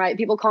left and right,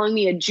 people calling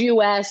me a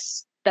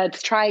Jewess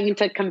that's trying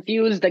to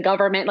confuse the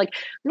government, like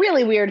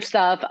really weird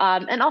stuff.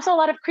 And also a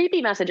lot of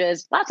creepy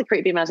messages, lots of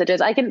creepy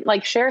messages. I can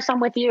like share some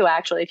with you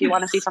actually, if you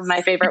want to see some of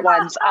my favorite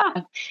ones.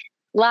 A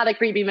lot of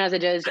creepy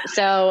messages.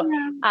 So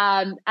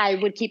I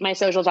would keep my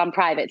socials on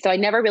private. So I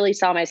never really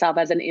saw myself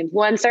as an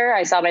influencer.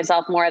 I saw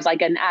myself more as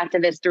like an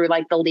activist through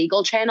like the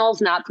legal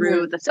channels, not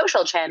through the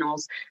social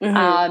channels.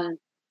 And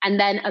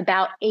then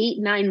about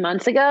 8-9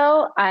 months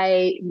ago,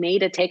 I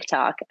made a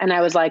TikTok and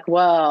I was like,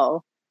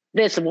 whoa,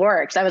 this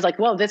works. I was like,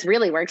 whoa, this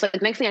really works.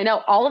 Like next thing I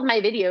know, all of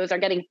my videos are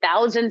getting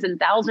thousands and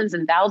thousands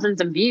and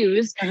thousands of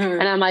views.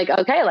 And I'm like,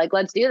 okay, like,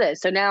 let's do this.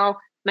 So now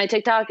my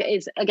TikTok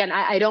is, again,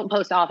 I don't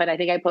post often. I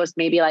think I post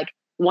maybe like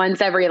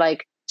once every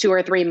like 2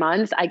 or 3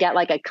 months. I get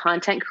like a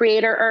content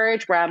creator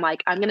urge where I'm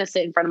like, I'm going to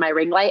sit in front of my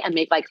ring light and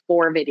make like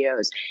 4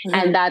 videos.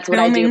 And that's what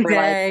filming I do for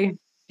day.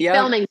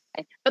 Filming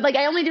day. But like,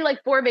 I only do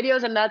like 4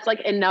 videos and that's like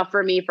enough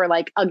for me for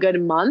like a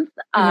good month.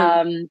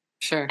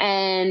 Sure.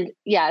 And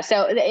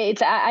so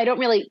I don't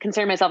really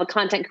consider myself a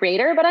content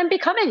creator, but I'm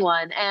becoming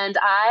one. And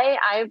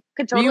I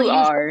could totally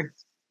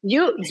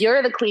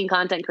you're the queen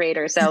content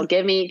creator. So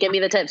give me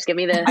the tips. Give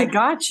me the I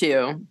got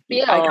you.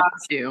 Feel. I got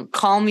you.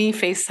 Call me,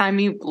 FaceTime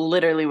me,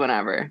 literally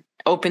whenever.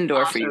 Open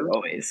door for you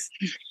always.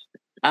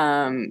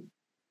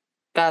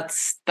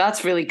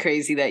 That's really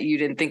crazy that you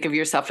didn't think of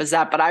yourself as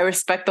that, but I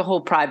respect the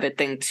whole private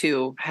thing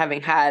too.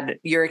 Having had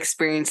your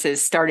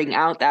experiences starting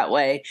out that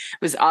way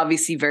was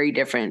obviously very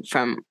different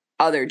from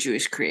other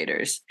Jewish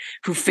creators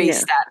who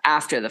faced that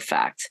after the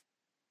fact.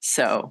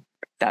 So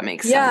that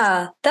makes sense.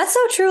 Yeah, that's so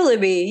true,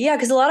 Libby. Yeah,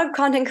 because a lot of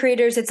content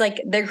creators, it's like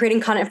they're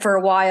creating content for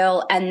a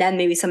while and then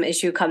maybe some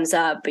issue comes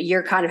up. But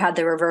you're kind of had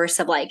the reverse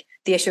of like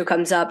the issue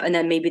comes up and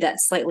then maybe that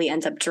slightly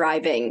ends up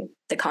driving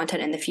the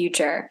content in the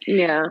future.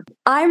 Yeah.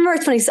 I remember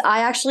it's funny. So I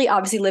actually,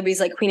 obviously, Libby's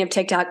like queen of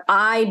TikTok.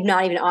 I'm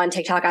not even on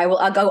TikTok.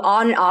 I'll go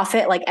on and off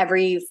it like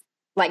every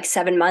like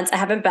 7 months. I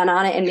haven't been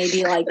on it in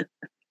maybe like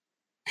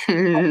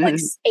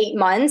 8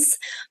 months.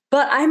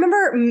 But I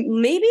remember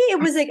maybe it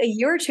was like a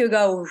year or two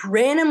ago,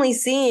 randomly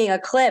seeing a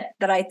clip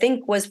that I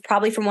think was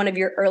probably from one of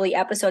your early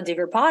episodes of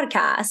your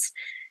podcast.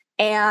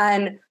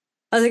 And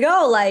I was like,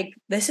 oh, like,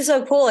 this is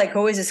so cool. Like,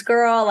 who is this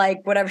girl?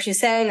 Like, whatever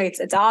she's saying, like,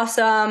 it's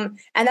awesome.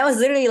 And that was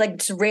literally like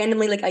just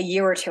randomly like a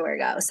year or two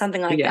ago,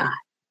 something like that.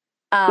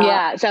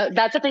 Yeah. So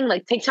that's the thing,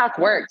 like TikTok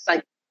works.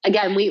 Like,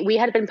 again, we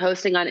had been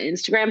posting on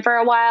Instagram for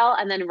a while,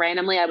 and then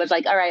randomly I was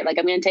like, all right, like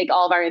I'm going to take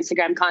all of our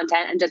Instagram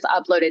content and just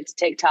upload it to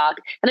TikTok.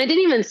 And I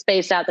didn't even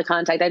space out the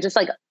content. I just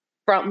like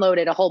front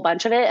loaded a whole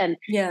bunch of it. And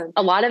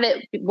a lot of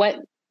it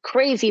went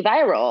crazy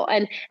viral.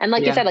 And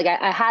like you said, like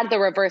I had the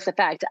reverse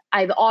effect.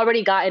 I've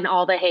already gotten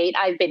all the hate.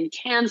 I've been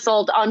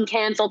canceled,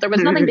 uncanceled. There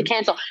was nothing to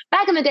cancel.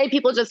 Back in the day,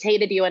 people just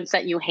hated you and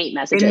sent you hate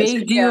messages. It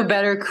made you a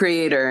better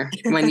creator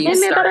when you started.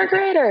 It made me a better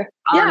creator.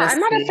 Honestly. Yeah, I'm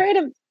not afraid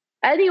of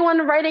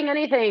anyone writing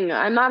anything.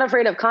 I'm not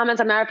afraid of comments.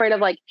 I'm not afraid of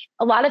like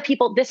a lot of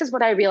people. This is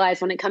what I realize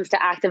when it comes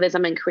to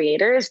activism and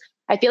creators.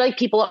 I feel like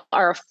people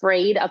are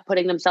afraid of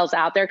putting themselves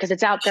out there because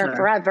it's out there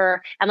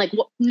forever. And like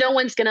no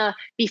one's going to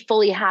be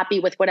fully happy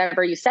with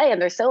whatever you say. And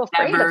they're so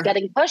afraid of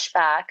getting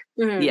pushback.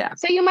 Mm-hmm. Yeah.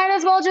 So you might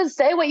as well just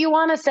say what you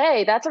want to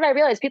say. That's what I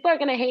realized. People are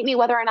going to hate me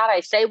whether or not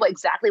I say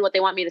exactly what they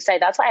want me to say.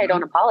 That's why I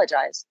don't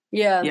apologize.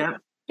 Yeah.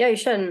 Yeah, you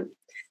shouldn't.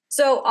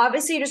 So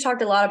obviously you just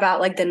talked a lot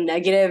about like the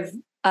negative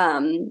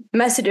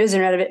messages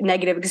or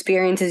negative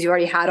experiences you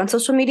already had on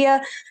social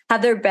media.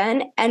 Have there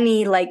been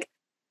any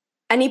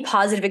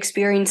positive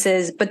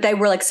experiences, but they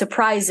were like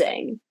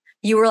surprising?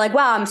 You were like,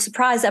 wow, I'm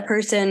surprised that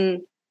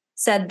person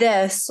said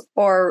this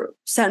or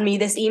sent me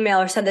this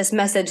email or sent this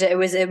message. It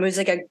was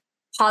like a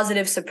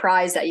positive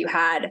surprise that you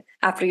had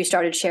after you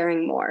started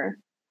sharing more.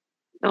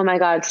 Oh my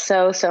God.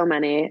 So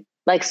many,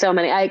 like so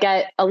many. I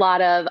get a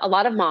lot of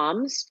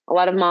moms. A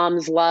lot of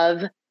moms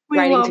love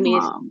writing to me.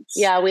 Moms.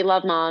 Yeah, we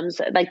love moms.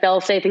 Like they'll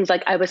say things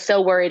like, I was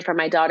so worried for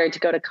my daughter to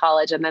go to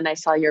college and then I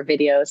saw your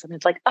videos. And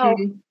it's like, oh,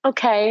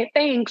 okay,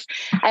 thanks.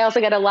 I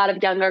also get a lot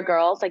of younger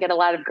girls. I get a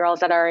lot of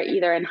girls that are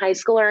either in high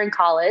school or in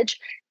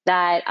college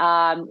that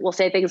will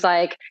say things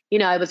like, you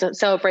know, I was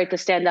so afraid to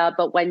stand up,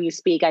 but when you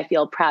speak, I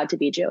feel proud to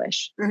be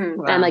Jewish. Mm-hmm.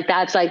 Wow. And like,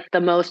 that's like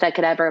the most I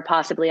could ever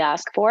possibly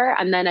ask for.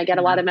 And then I get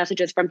a lot of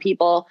messages from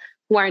people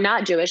who are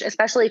not Jewish,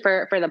 especially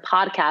for the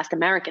podcast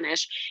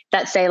Americanish,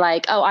 that say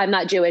like, oh, I'm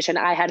not Jewish and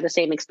I had the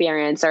same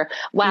experience, or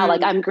wow,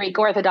 like I'm Greek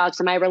Orthodox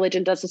and my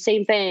religion does the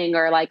same thing,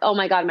 or like, oh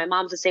my God, my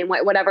mom's the same way,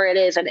 whatever it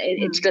is. And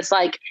it's just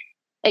like,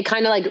 it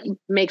kind of like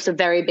makes a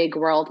very big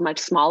world much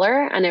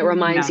smaller. And it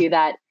reminds you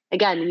that,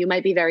 again, you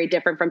might be very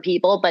different from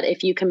people, but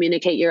if you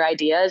communicate your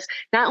ideas,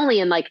 not only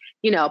in like,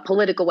 you know, a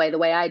political way, the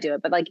way I do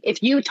it, but like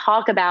if you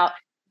talk about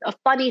a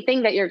funny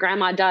thing that your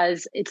grandma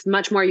does, it's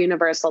much more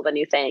universal than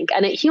you think.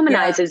 And it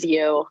humanizes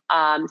you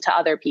to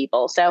other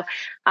people. So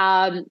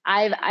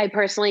I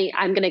personally,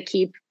 I'm going to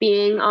keep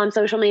being on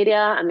social media.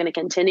 I'm going to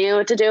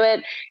continue to do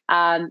it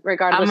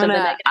regardless of the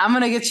negative. I'm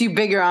going to get you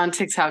bigger on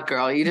TikTok,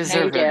 girl. You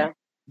deserve it.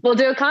 We'll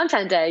do a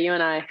content day, you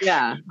and I.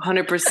 Yeah,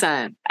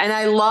 100%. And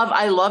I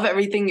love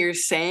everything you're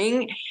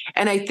saying.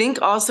 And I think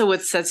also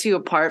what sets you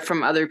apart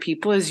from other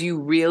people is you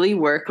really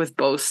work with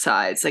both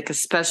sides, like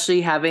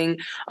especially having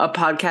a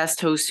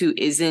podcast host who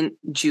isn't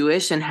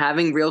Jewish and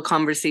having real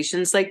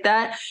conversations like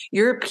that.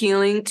 You're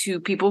appealing to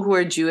people who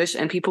are Jewish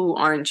and people who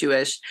aren't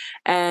Jewish.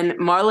 And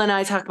Marla and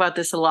I talk about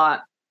this a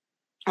lot.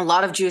 A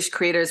lot of Jewish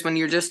creators, when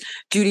you're just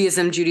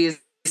Judaism,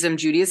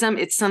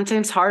 it's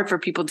sometimes hard for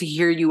people to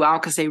hear you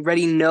out because they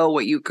already know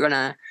what you're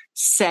gonna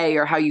say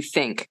or how you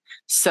think.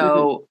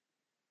 So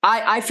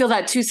I feel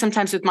that too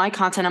sometimes with my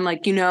content. I'm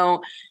like, you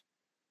know,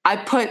 I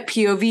put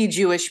POV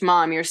Jewish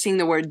mom. You're seeing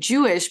the word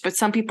Jewish, but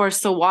some people are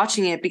still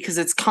watching it because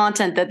it's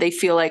content that they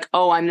feel like,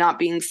 oh, I'm not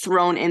being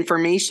thrown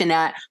information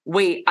at.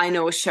 Wait, I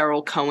know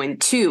Cheryl Cohen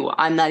too.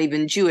 I'm not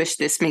even Jewish.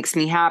 This makes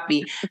me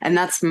happy. And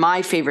that's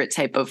my favorite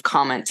type of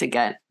comment to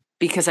get,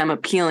 because I'm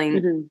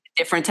appealing to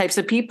different types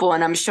of people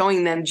and I'm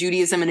showing them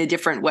Judaism in a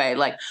different way.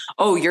 Like,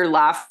 oh, you're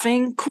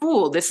laughing?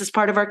 Cool. This is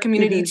part of our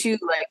community too.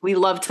 Like, we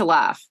love to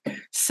laugh.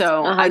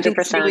 So 100%. I think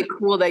it's really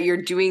cool that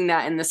you're doing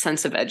that in the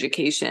sense of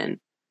education,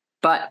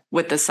 but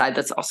with the side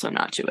that's also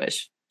not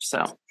Jewish.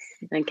 So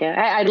thank you.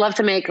 I'd love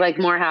to make like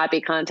more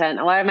happy content.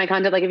 A lot of my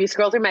content, like if you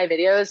scroll through my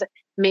videos,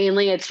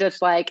 mainly it's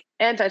just like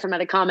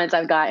anti-Semitic comments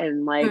I've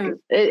gotten. Like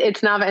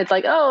it's not, it's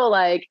like, oh,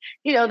 like,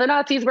 you know, the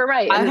Nazis were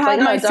right. And I've had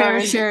my fair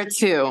share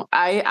too.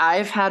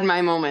 I've had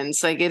my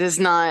moments. Like it is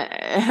not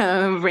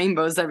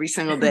rainbows every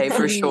single day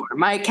for sure.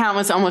 My account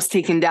was almost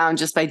taken down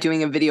just by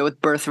doing a video with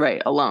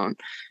birthright alone.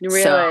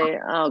 Really? So,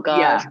 oh God.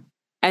 Yeah.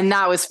 And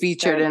that was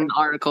featured in an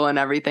article and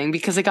everything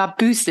because it got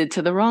boosted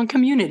to the wrong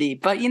community.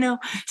 But,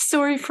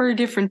 story for a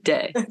different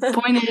day.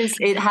 Point is,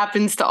 it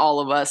happens to all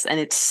of us and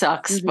it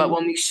sucks. Mm-hmm. But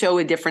when we show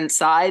a different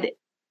side,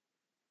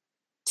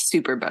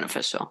 super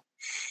beneficial.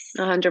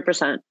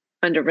 100%.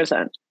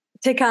 100%.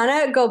 To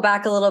kind of go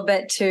back a little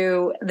bit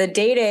to the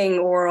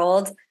dating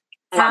world,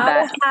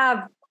 how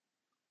have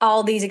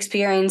all these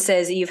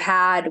experiences you've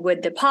had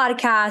with the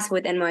podcast,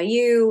 with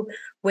NYU,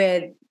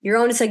 with your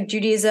own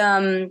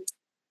Judaism,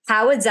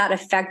 how has that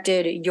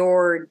affected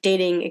your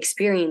dating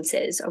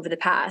experiences over the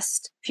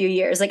past few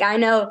years? Like, I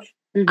know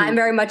I'm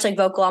very much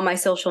vocal on my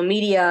social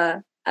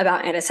media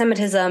about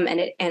anti-Semitism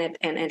and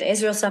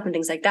anti-Israel stuff and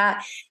things like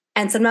that.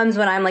 And sometimes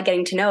when I'm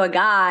getting to know a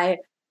guy,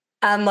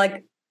 I'm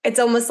it's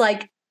almost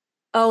I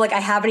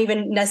haven't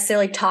even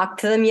necessarily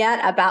talked to them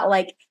yet about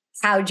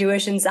how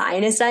Jewish and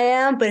Zionist I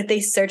am. But if they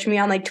search me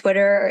on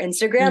Twitter or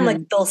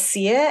Instagram, they'll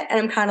see it. And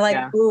I'm kind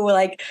of ooh,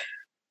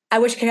 I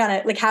wish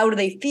kind of how do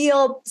they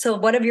feel? So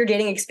what have your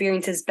dating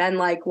experiences been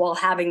like while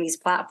having these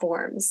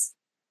platforms?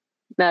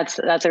 That's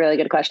a really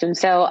good question.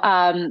 So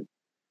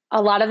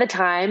a lot of the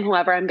time,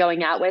 whoever I'm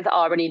going out with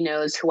already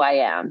knows who I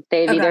am.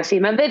 They've either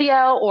seen my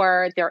video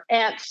or their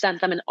aunt sent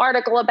them an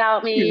article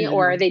about me,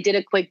 or they did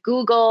a quick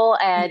Google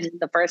and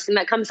the first thing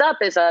that comes up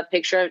is a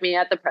picture of me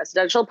at the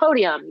presidential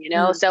podium,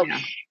 So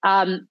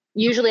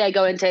usually I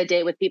go into a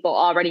date with people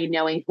already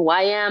knowing who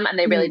I am, and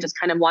they really just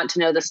kind of want to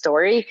know the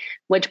story,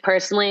 which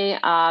personally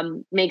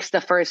makes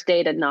the first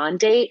date a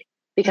non-date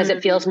because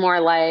it feels more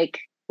like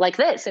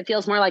this. It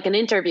feels more like an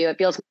interview. It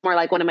feels more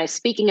like one of my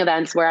speaking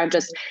events where I'm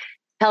just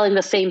telling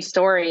the same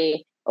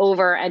story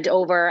over and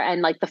over.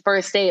 And the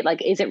first date,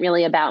 isn't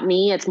really about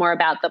me. It's more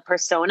about the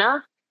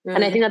persona.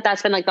 And I think that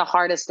that's been the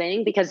hardest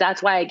thing, because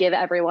that's why I give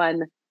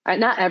everyone,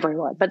 not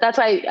everyone, but that's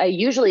why I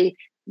usually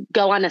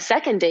go on a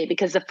second date,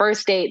 because the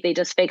first date, they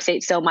just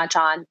fixate so much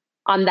on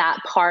that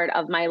part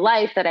of my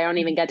life that I don't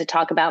even get to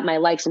talk about my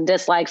likes and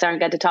dislikes. I don't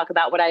get to talk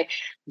about what I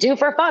do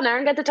for fun. I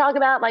don't get to talk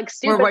about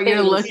stupid or what things.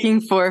 You're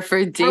looking for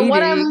dating. Or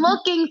what I'm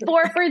looking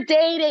for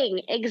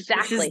dating.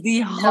 Exactly. This is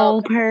the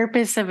whole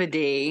purpose of a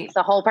date. It's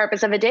the whole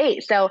purpose of a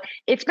date. So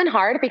it's been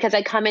hard because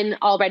I come in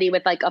already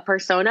with a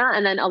persona.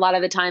 And then a lot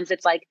of the times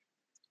it's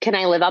can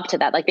I live up to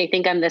that? They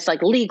think I'm this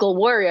legal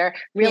warrior.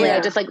 Really, I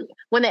just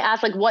when they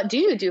ask what do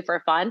you do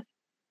for fun?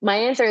 My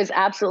answer is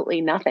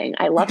absolutely nothing.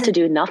 I love to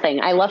do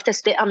nothing. I love to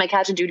sit on my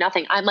couch and do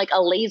nothing. I'm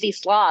a lazy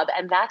slob,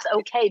 and that's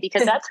okay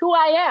because that's who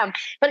I am.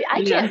 But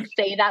I can't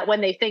say that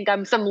when they think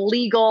I'm some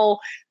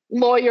legal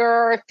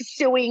lawyer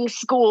suing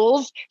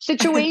schools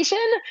situation.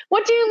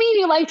 What do you mean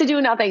you like to do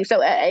nothing? So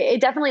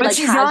it definitely but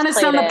she's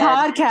honest on the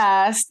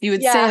podcast. You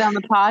would say it on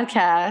the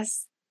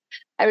podcast.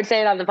 I would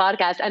say it on the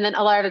podcast. And then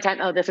a lot of the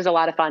time, this is a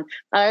lot of fun.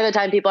 A lot of the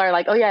time people are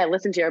oh yeah, I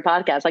listened to your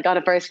podcast. On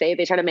a first date,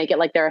 they try to make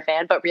it they're a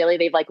fan, but really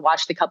they've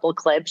watched a couple of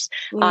clips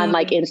on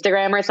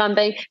Instagram or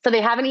something. So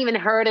they haven't even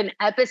heard an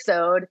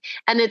episode.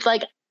 And it's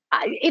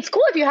it's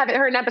cool if you haven't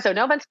heard an episode.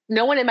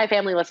 No one in my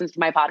family listens to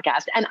my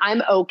podcast, and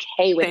I'm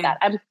okay with that.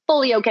 I'm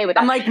fully okay with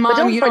that. I'm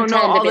Mom, you don't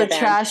know all the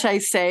trash I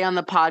say on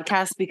the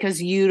podcast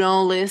because you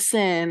don't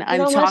listen.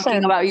 I'm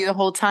talking about you the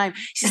whole time.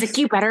 She's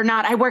you better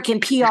not. I work in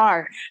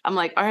PR. I'm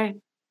all right.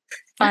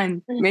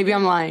 Fine. Maybe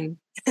I'm lying.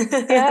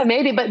 Yeah,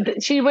 maybe,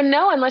 but she wouldn't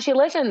know unless she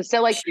listens.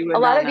 So a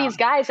lot of these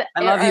guys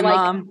I love you,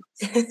 Mom.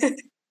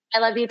 I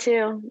love you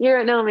too. You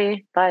don't know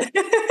me, but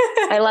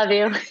I love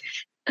you.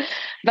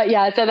 But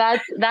yeah, so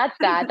that's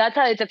that. That's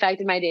how it's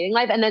affected my dating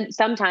life. And then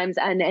sometimes,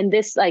 and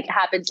this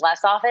happens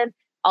less often,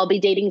 I'll be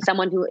dating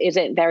someone who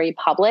isn't very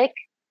public,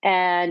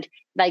 and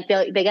they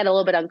get a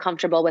little bit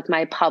uncomfortable with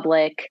my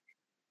public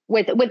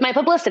with my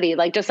publicity,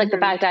 the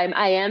fact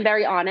I am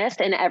very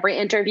honest in every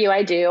interview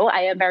I do.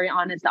 I am very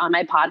honest on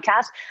my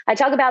podcast. I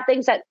talk about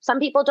things that some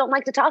people don't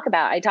like to talk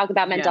about. I talk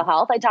about mental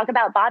health. I talk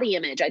about body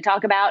image. I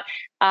talk about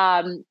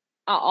a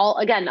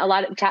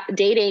lot of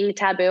dating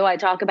taboo. I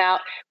talk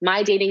about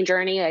my dating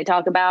journey. I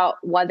talk about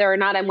whether or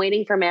not I'm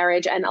waiting for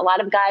marriage. And a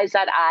lot of guys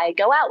that I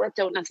go out with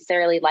don't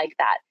necessarily like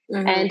that.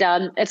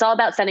 And it's all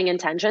about setting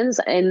intentions.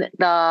 In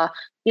the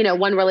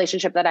one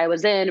relationship that I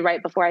was in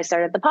right before I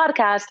started the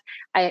podcast,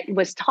 I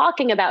was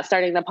talking about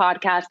starting the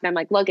podcast, and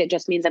I'm look, it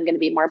just means I'm going to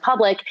be more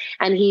public.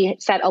 And he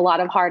set a lot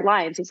of hard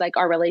lines. He's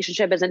our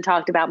relationship isn't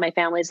talked about. My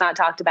family's not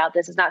talked about.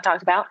 This is not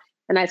talked about.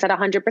 And I said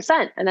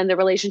 100%. And then the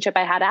relationship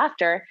I had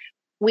after,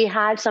 we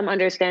had some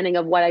understanding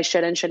of what I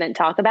should and shouldn't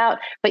talk about,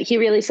 but he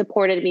really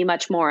supported me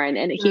much more.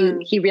 And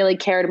he really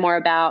cared more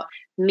about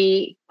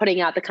me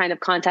putting out the kind of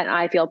content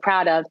I feel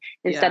proud of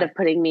instead of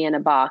putting me in a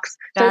box.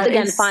 So it's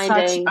again,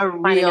 finding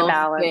a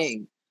balance.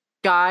 Thing.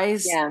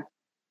 Guys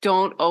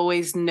don't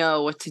always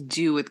know what to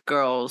do with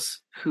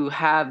girls who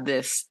have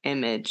this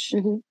image.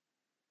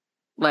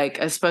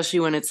 Especially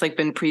when it's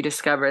been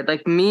pre-discovered.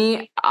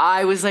 Me,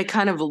 I was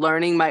kind of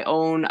learning my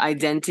own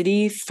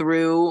identity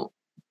through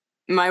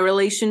my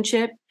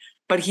relationship,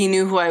 but he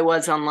knew who I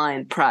was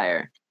online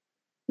prior.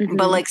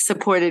 But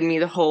supported me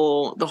the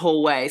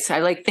whole way.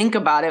 So I think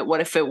about it. What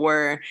if it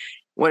were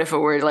what if it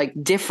were like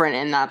different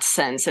in that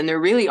sense? And there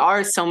really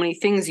are so many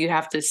things you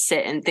have to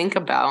sit and think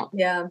about.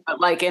 Yeah.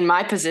 But like in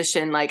my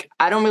position, like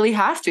I don't really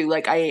have to.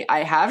 Like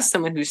I have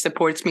someone who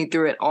supports me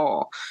through it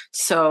all.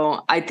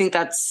 So I think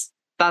that's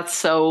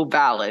so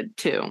valid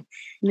too.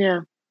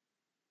 Yeah.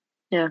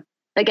 Yeah.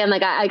 Again,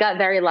 like I got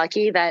very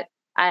lucky that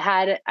I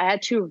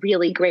had two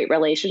really great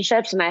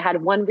relationships and I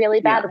had one really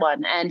bad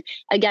one. And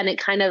again, it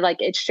kind of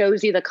like, it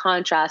shows you the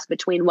contrast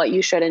between what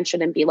you should and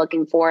shouldn't be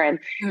looking for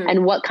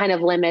and what kind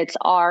of limits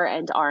are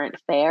and aren't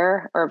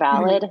fair or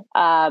valid,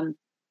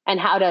 and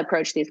how to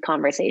approach these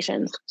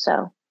conversations.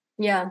 So,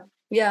 yeah.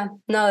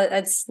 No,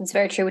 it's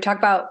very true. We talk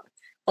about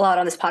a lot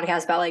on this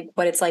podcast about like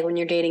what it's like when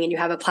you're dating and you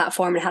have a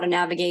platform and how to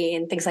navigate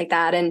and things like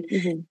that. And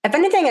if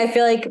anything, I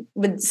feel like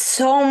with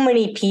so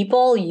many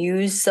people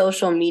use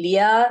social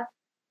media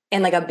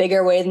in like a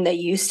bigger way than they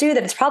used to,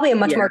 that it's probably a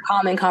much more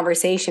common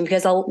conversation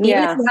because even if you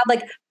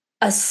have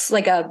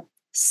like a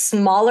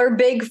smaller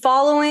big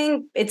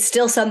following, it's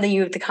still something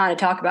you have to kind of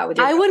talk about with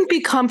your I wouldn't be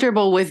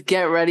comfortable with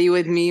get ready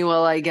with me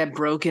while I get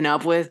broken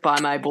up with by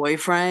my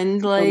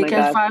boyfriend, like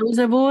if I was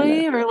a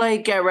boy, or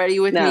like get ready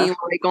with me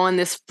while I go on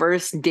this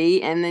first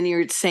date and then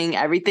you're saying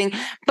everything.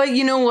 But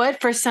you know what?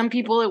 For some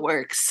people it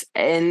works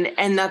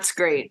and that's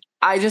great.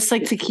 I just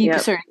like to keep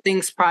certain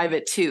things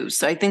private too.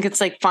 So I think it's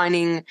like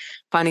finding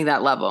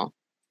that level.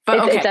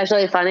 But it's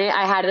actually funny.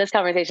 I had this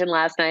conversation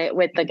last night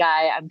with the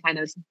guy I'm kind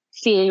of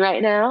seeing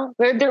right now.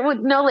 There with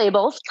no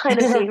labels,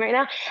 kind of seeing right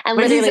now. And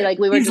literally like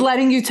he's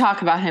letting you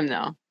talk about him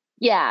though.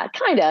 Yeah,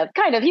 kind of.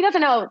 He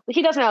doesn't know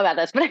about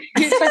this, but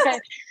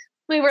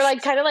we were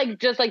like kind of like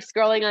just like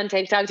scrolling on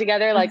TikTok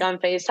together, like on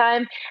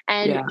FaceTime.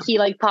 And he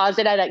like paused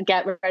it at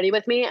get ready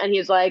with me. And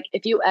he's like,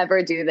 if you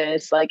ever do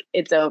this, like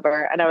it's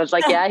over. And I was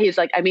like, yeah. He's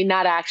like, I mean,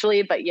 not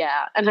actually, but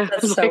yeah. And I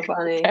was so like,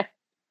 funny. Okay.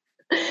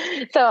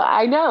 So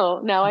I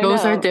know. Now I know.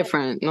 Those are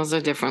different. Those are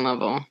different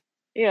level.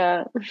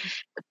 Yeah.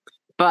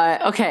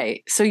 But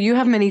okay, so you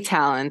have many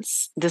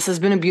talents. This has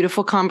been a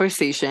beautiful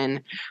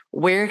conversation.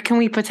 Where can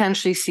we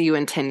potentially see you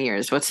in 10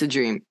 years? What's the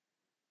dream?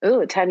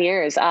 Ooh, 10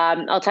 years.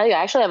 I'll tell you,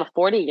 I actually have a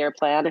 40-year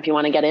plan if you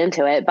want to get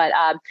into it. But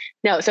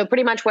no, so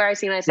pretty much where I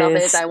see myself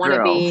is I want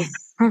to be,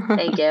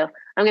 thank you.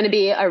 I'm going to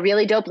be a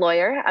really dope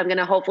lawyer. I'm going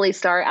to hopefully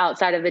start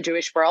outside of the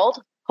Jewish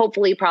world,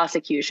 hopefully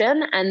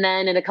prosecution. And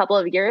then in a couple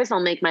of years,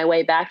 I'll make my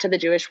way back to the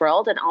Jewish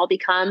world and I'll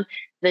become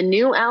the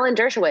new Alan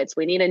Dershowitz.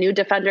 We need a new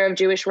defender of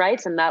Jewish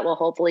rights, and that will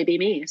hopefully be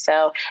me.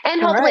 So,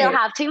 and hopefully I'll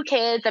have 2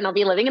 kids and I'll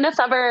be living in a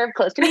suburb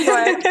close to New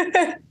York.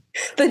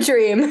 The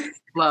dream.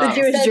 Wow. The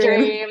Jewish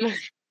dream.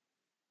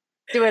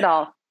 Do it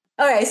all.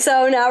 Okay,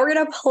 so now we're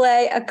going to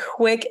play a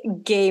quick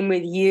game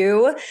with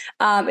you.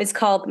 It's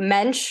called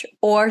Mensch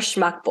or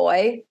Schmuck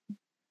Boy.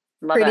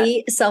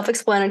 Pretty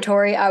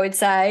self-explanatory, I would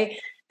say.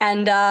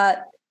 And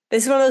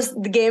this is one of those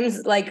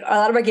games, like a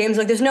lot of our games,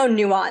 like there's no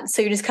nuance.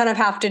 So you just kind of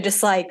have to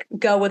just like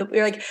go with,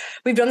 you're like,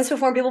 we've done this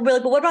before and people will be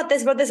like, well, what about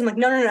this, about this? I'm like,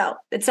 no.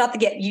 It's not the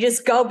game. You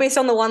just go based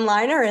on the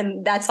one-liner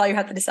and that's all you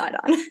have to decide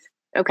on.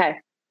 Okay.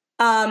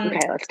 Okay,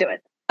 let's do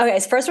it. Okay,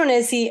 so first one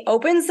is he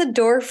opens the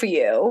door for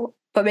you,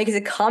 but makes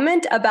a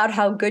comment about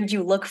how good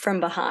you look from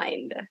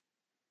behind.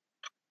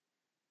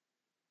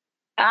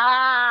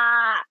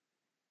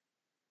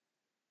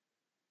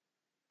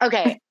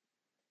 Okay.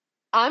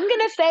 I'm going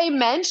to say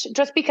mensch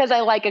just because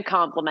I like a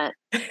compliment.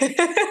 Is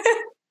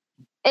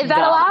that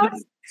allowed?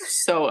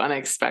 So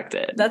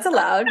unexpected. That's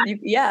allowed.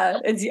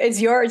 It's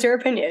your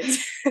opinion.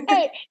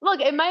 Hey, look,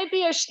 it might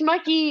be a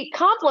schmucky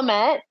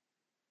compliment.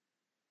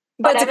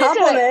 But it's a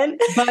compliment.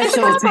 But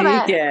she'll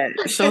take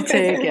it. She'll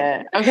take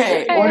it.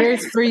 Okay,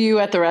 orders for you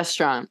at the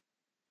restaurant.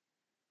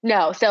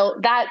 No, so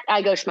that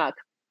I go schmuck.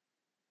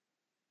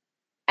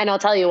 And I'll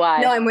tell you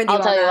why. No, I'm with you.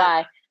 I'll tell you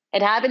why.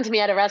 It happened to me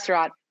at a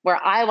restaurant where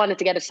I wanted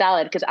to get a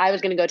salad because I was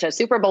going to go to a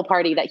Super Bowl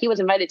party that he was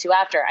invited to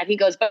after. And he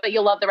goes, but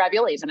you'll love the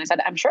raviolis. And I said,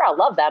 I'm sure I'll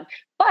love them,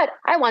 but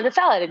I want the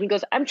salad. And he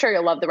goes, I'm sure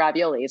you'll love the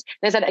raviolis.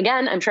 And I said,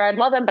 again, I'm sure I'd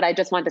love them, but I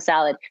just want the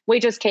salad.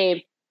 Waitress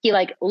came. He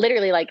like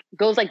literally like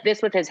goes like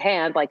this with his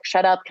hand, like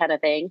shut up kind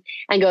of thing,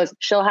 and goes,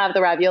 she'll have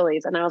the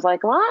raviolis. And I was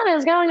like, what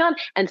is going on?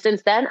 And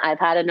since then I've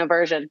had an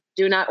aversion.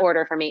 Do not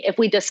order for me. If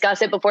we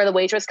discuss it before the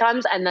waitress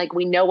comes and like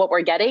we know what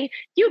we're getting,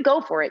 you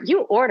go for it.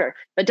 You order,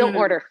 but don't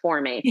order for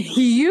me.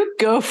 You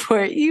go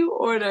for it. You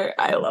order.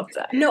 I love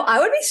that. No, I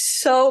would be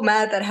so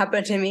mad if that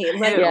happened to me.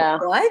 Like,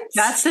 what?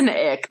 That's an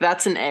ick.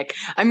 That's an ick.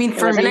 I mean,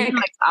 for me,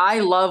 like, I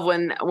love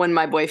when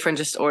my boyfriend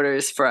just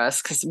orders for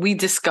us because we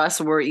discuss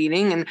what we're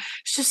eating, and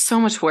it's just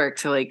so much work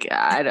to like.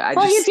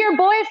 Well, he's your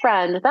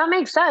boyfriend. That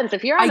makes sense.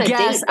 If you're on a date,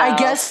 though. I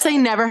guess I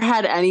never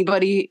had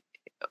anybody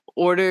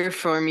order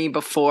for me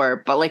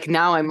before, but like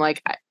now I'm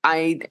like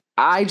I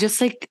just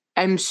like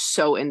I'm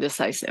so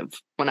indecisive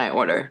when I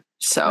order.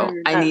 So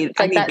I need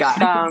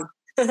guidance.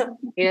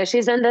 You know,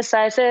 she's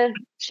indecisive.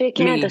 She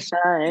can't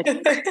decide.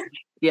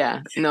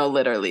 Yeah, no,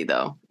 literally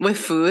though. With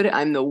food,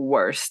 I'm the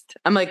worst.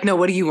 I'm like, no,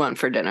 what do you want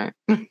for dinner?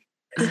 I'm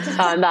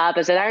the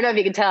opposite. I don't know if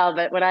you can tell,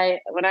 but when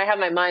I have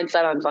my mind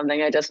set on something,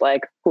 I just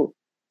like, ooh.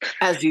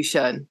 As you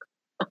should.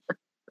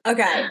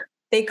 Okay.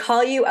 They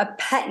call you a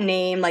pet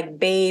name like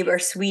babe or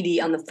sweetie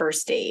on the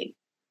first date.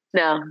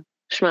 No,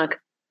 schmuck.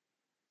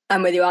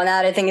 I'm with you on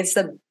that. I think it's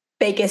the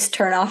biggest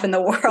turnoff in the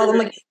world. I'm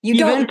like, you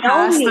even don't know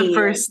past me. the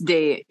first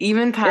date,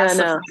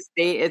 first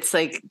date, it's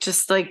like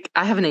just like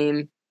I have a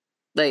name.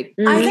 Like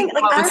I think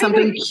like I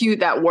something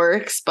cute that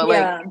works, but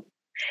like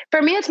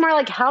for me, it's more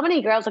like how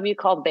many girls have you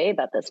called babe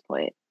at this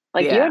point?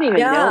 Like you don't even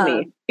know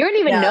me. You don't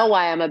even know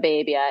why I'm a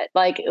babe yet.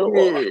 Like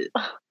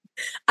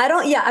I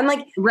don't. Yeah, I'm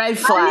like red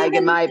flag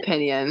in my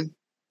opinion.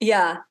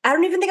 Yeah, I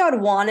don't even think I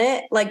would want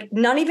it. Like,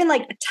 not even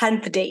like a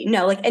 10th date.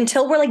 No, like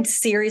until we're like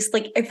serious.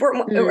 Like, if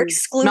we're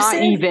exclusive. Not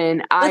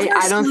even.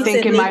 I don't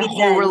think in my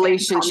whole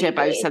relationship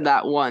I've said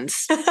that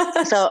once.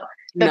 So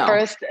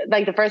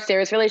the first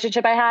serious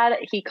relationship I had,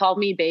 he called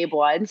me babe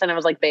once, and I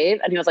was like babe,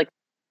 and he was like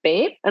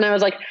babe, and I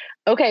was like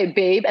okay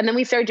babe, and then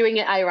we started doing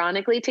it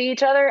ironically to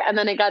each other, and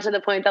then it got to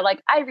the point that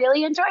like I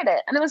really enjoyed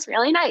it, and it was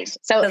really nice.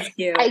 So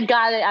I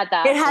got it at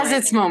that. It has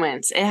its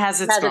moments. It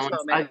has its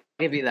moments. I'll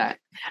give you that.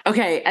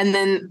 Okay, and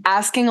then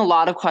asking a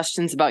lot of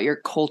questions about your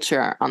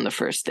culture on the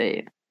first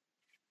date.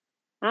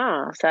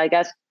 So I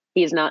guess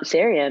he's not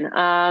Syrian.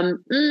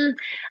 I'm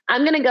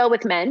going to go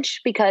with mensch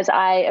because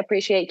I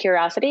appreciate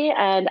curiosity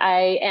and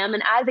I am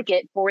an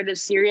advocate for the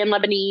Syrian,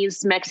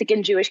 Lebanese,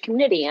 Mexican, Jewish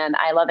community. And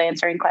I love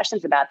answering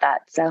questions about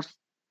that. So.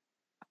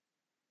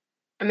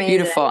 Amazing.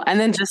 Beautiful. And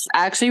then just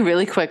actually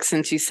really quick,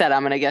 since you said,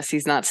 I'm going to guess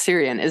he's not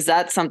Syrian. Is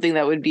that something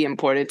that would be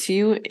important to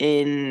you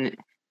in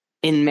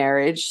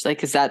marriage?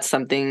 Like, is that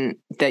something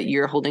that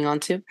you're holding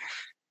on to?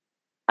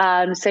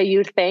 So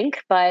you'd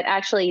think, but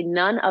actually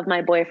none of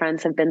my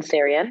boyfriends have been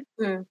Syrian.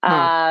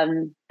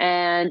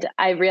 And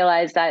I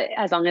realized that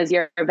as long as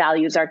your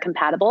values are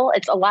compatible,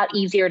 it's a lot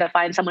easier to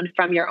find someone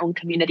from your own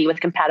community with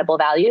compatible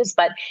values,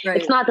 but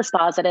it's not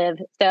dispositive.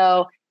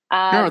 So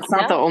no, it's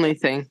not the only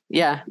thing.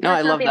 Yeah. No,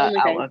 I love that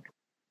outlook.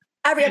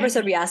 Every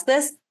episode we ask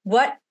this,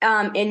 what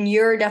in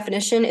your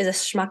definition is a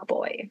schmuck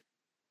boy?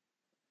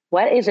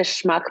 What is a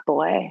schmuck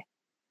boy?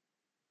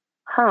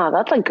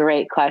 That's a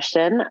great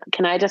question.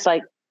 Can I just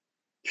like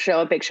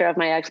show a picture of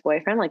my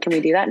ex-boyfriend? Like, can we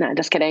do that? No,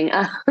 just kidding.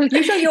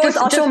 You show yours,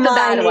 I'll show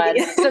mine.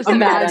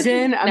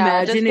 Imagine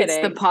it's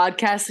the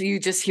podcast so you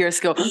just hear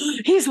us go,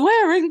 he's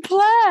wearing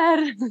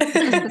plaid.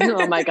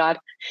 Oh my God.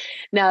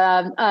 No,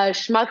 a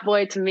schmuck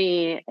boy to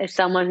me is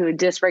someone who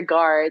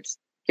disregards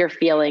your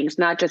feelings,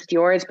 not just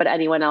yours, but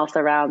anyone else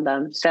around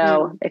them.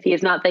 So if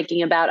he's not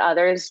thinking about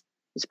others,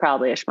 he's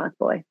probably a schmuck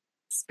boy.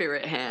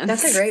 Spirit hands.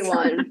 That's a great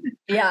one.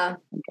 Yeah.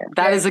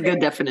 That is a good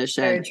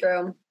definition. Very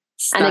true.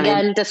 Stunning. And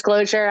again,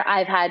 disclosure,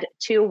 I've had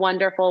 2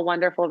 wonderful,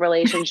 wonderful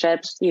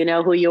relationships. You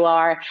know who you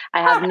are.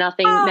 I have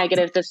nothing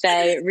negative to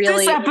say.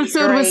 Really, this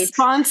episode was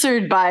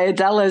sponsored by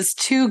Adela's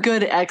 2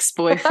 good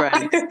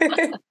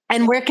ex-boyfriends.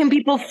 And where can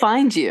people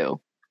find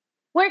you?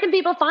 Where can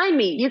people find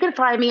me? You can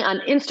find me on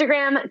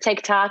Instagram,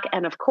 TikTok,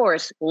 and of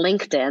course,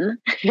 LinkedIn.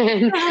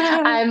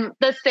 I'm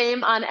the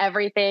same on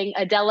everything.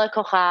 Adela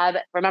Cojab.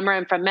 Remember,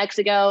 I'm from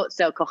Mexico,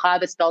 so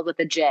Cojab is spelled with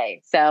a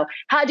J. So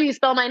how do you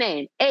spell my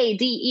name?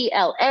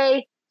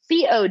 Adela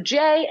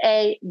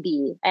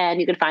Cojab. And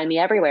you can find me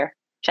everywhere.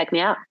 Check me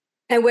out.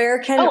 And where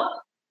can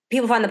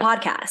people find the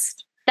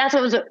podcast? That's what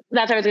I was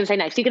going to say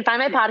next. You can find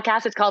my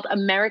podcast. It's called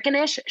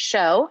Americanish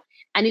Show.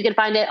 And you can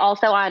find it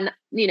also on,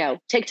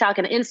 TikTok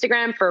and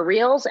Instagram for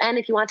Reels. And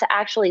if you want to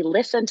actually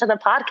listen to the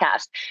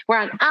podcast, we're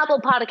on Apple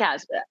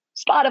Podcasts,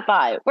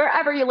 Spotify,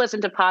 wherever you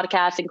listen to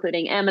podcasts,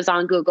 including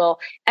Amazon, Google,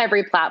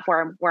 every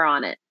platform, we're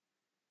on it.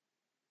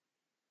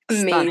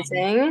 Amazing.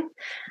 Stunning.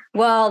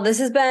 Well, this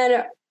has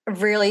been a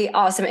really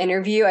awesome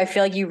interview. I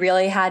feel like you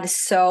really had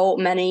so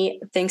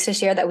many things to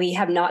share that we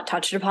have not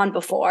touched upon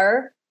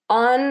before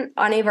on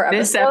any of our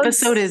episodes.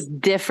 This episode is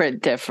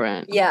different.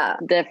 Yeah.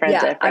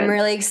 Different. I'm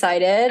really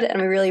excited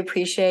and we really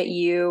appreciate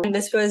you.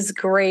 This was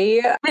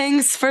great.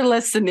 Thanks for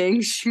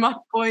listening.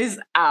 Schmuck Boys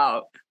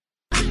out.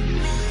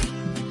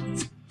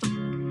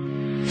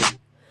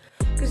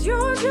 'Cause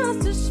you're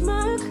just a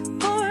schmuck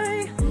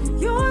boy.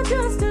 You're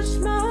just a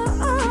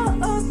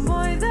schmuck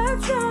boy.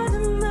 That's not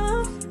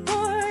enough,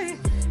 boy.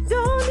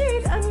 Don't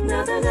need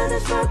another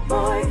schmuck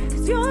boy.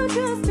 'Cause you're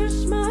just a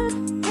schmuck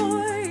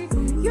boy.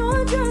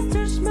 You're just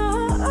a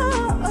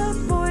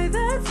schmuck boy.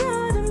 That's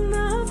not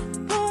enough,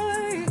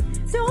 boy.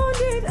 Don't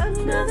need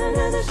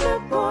another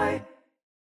schmuck boy.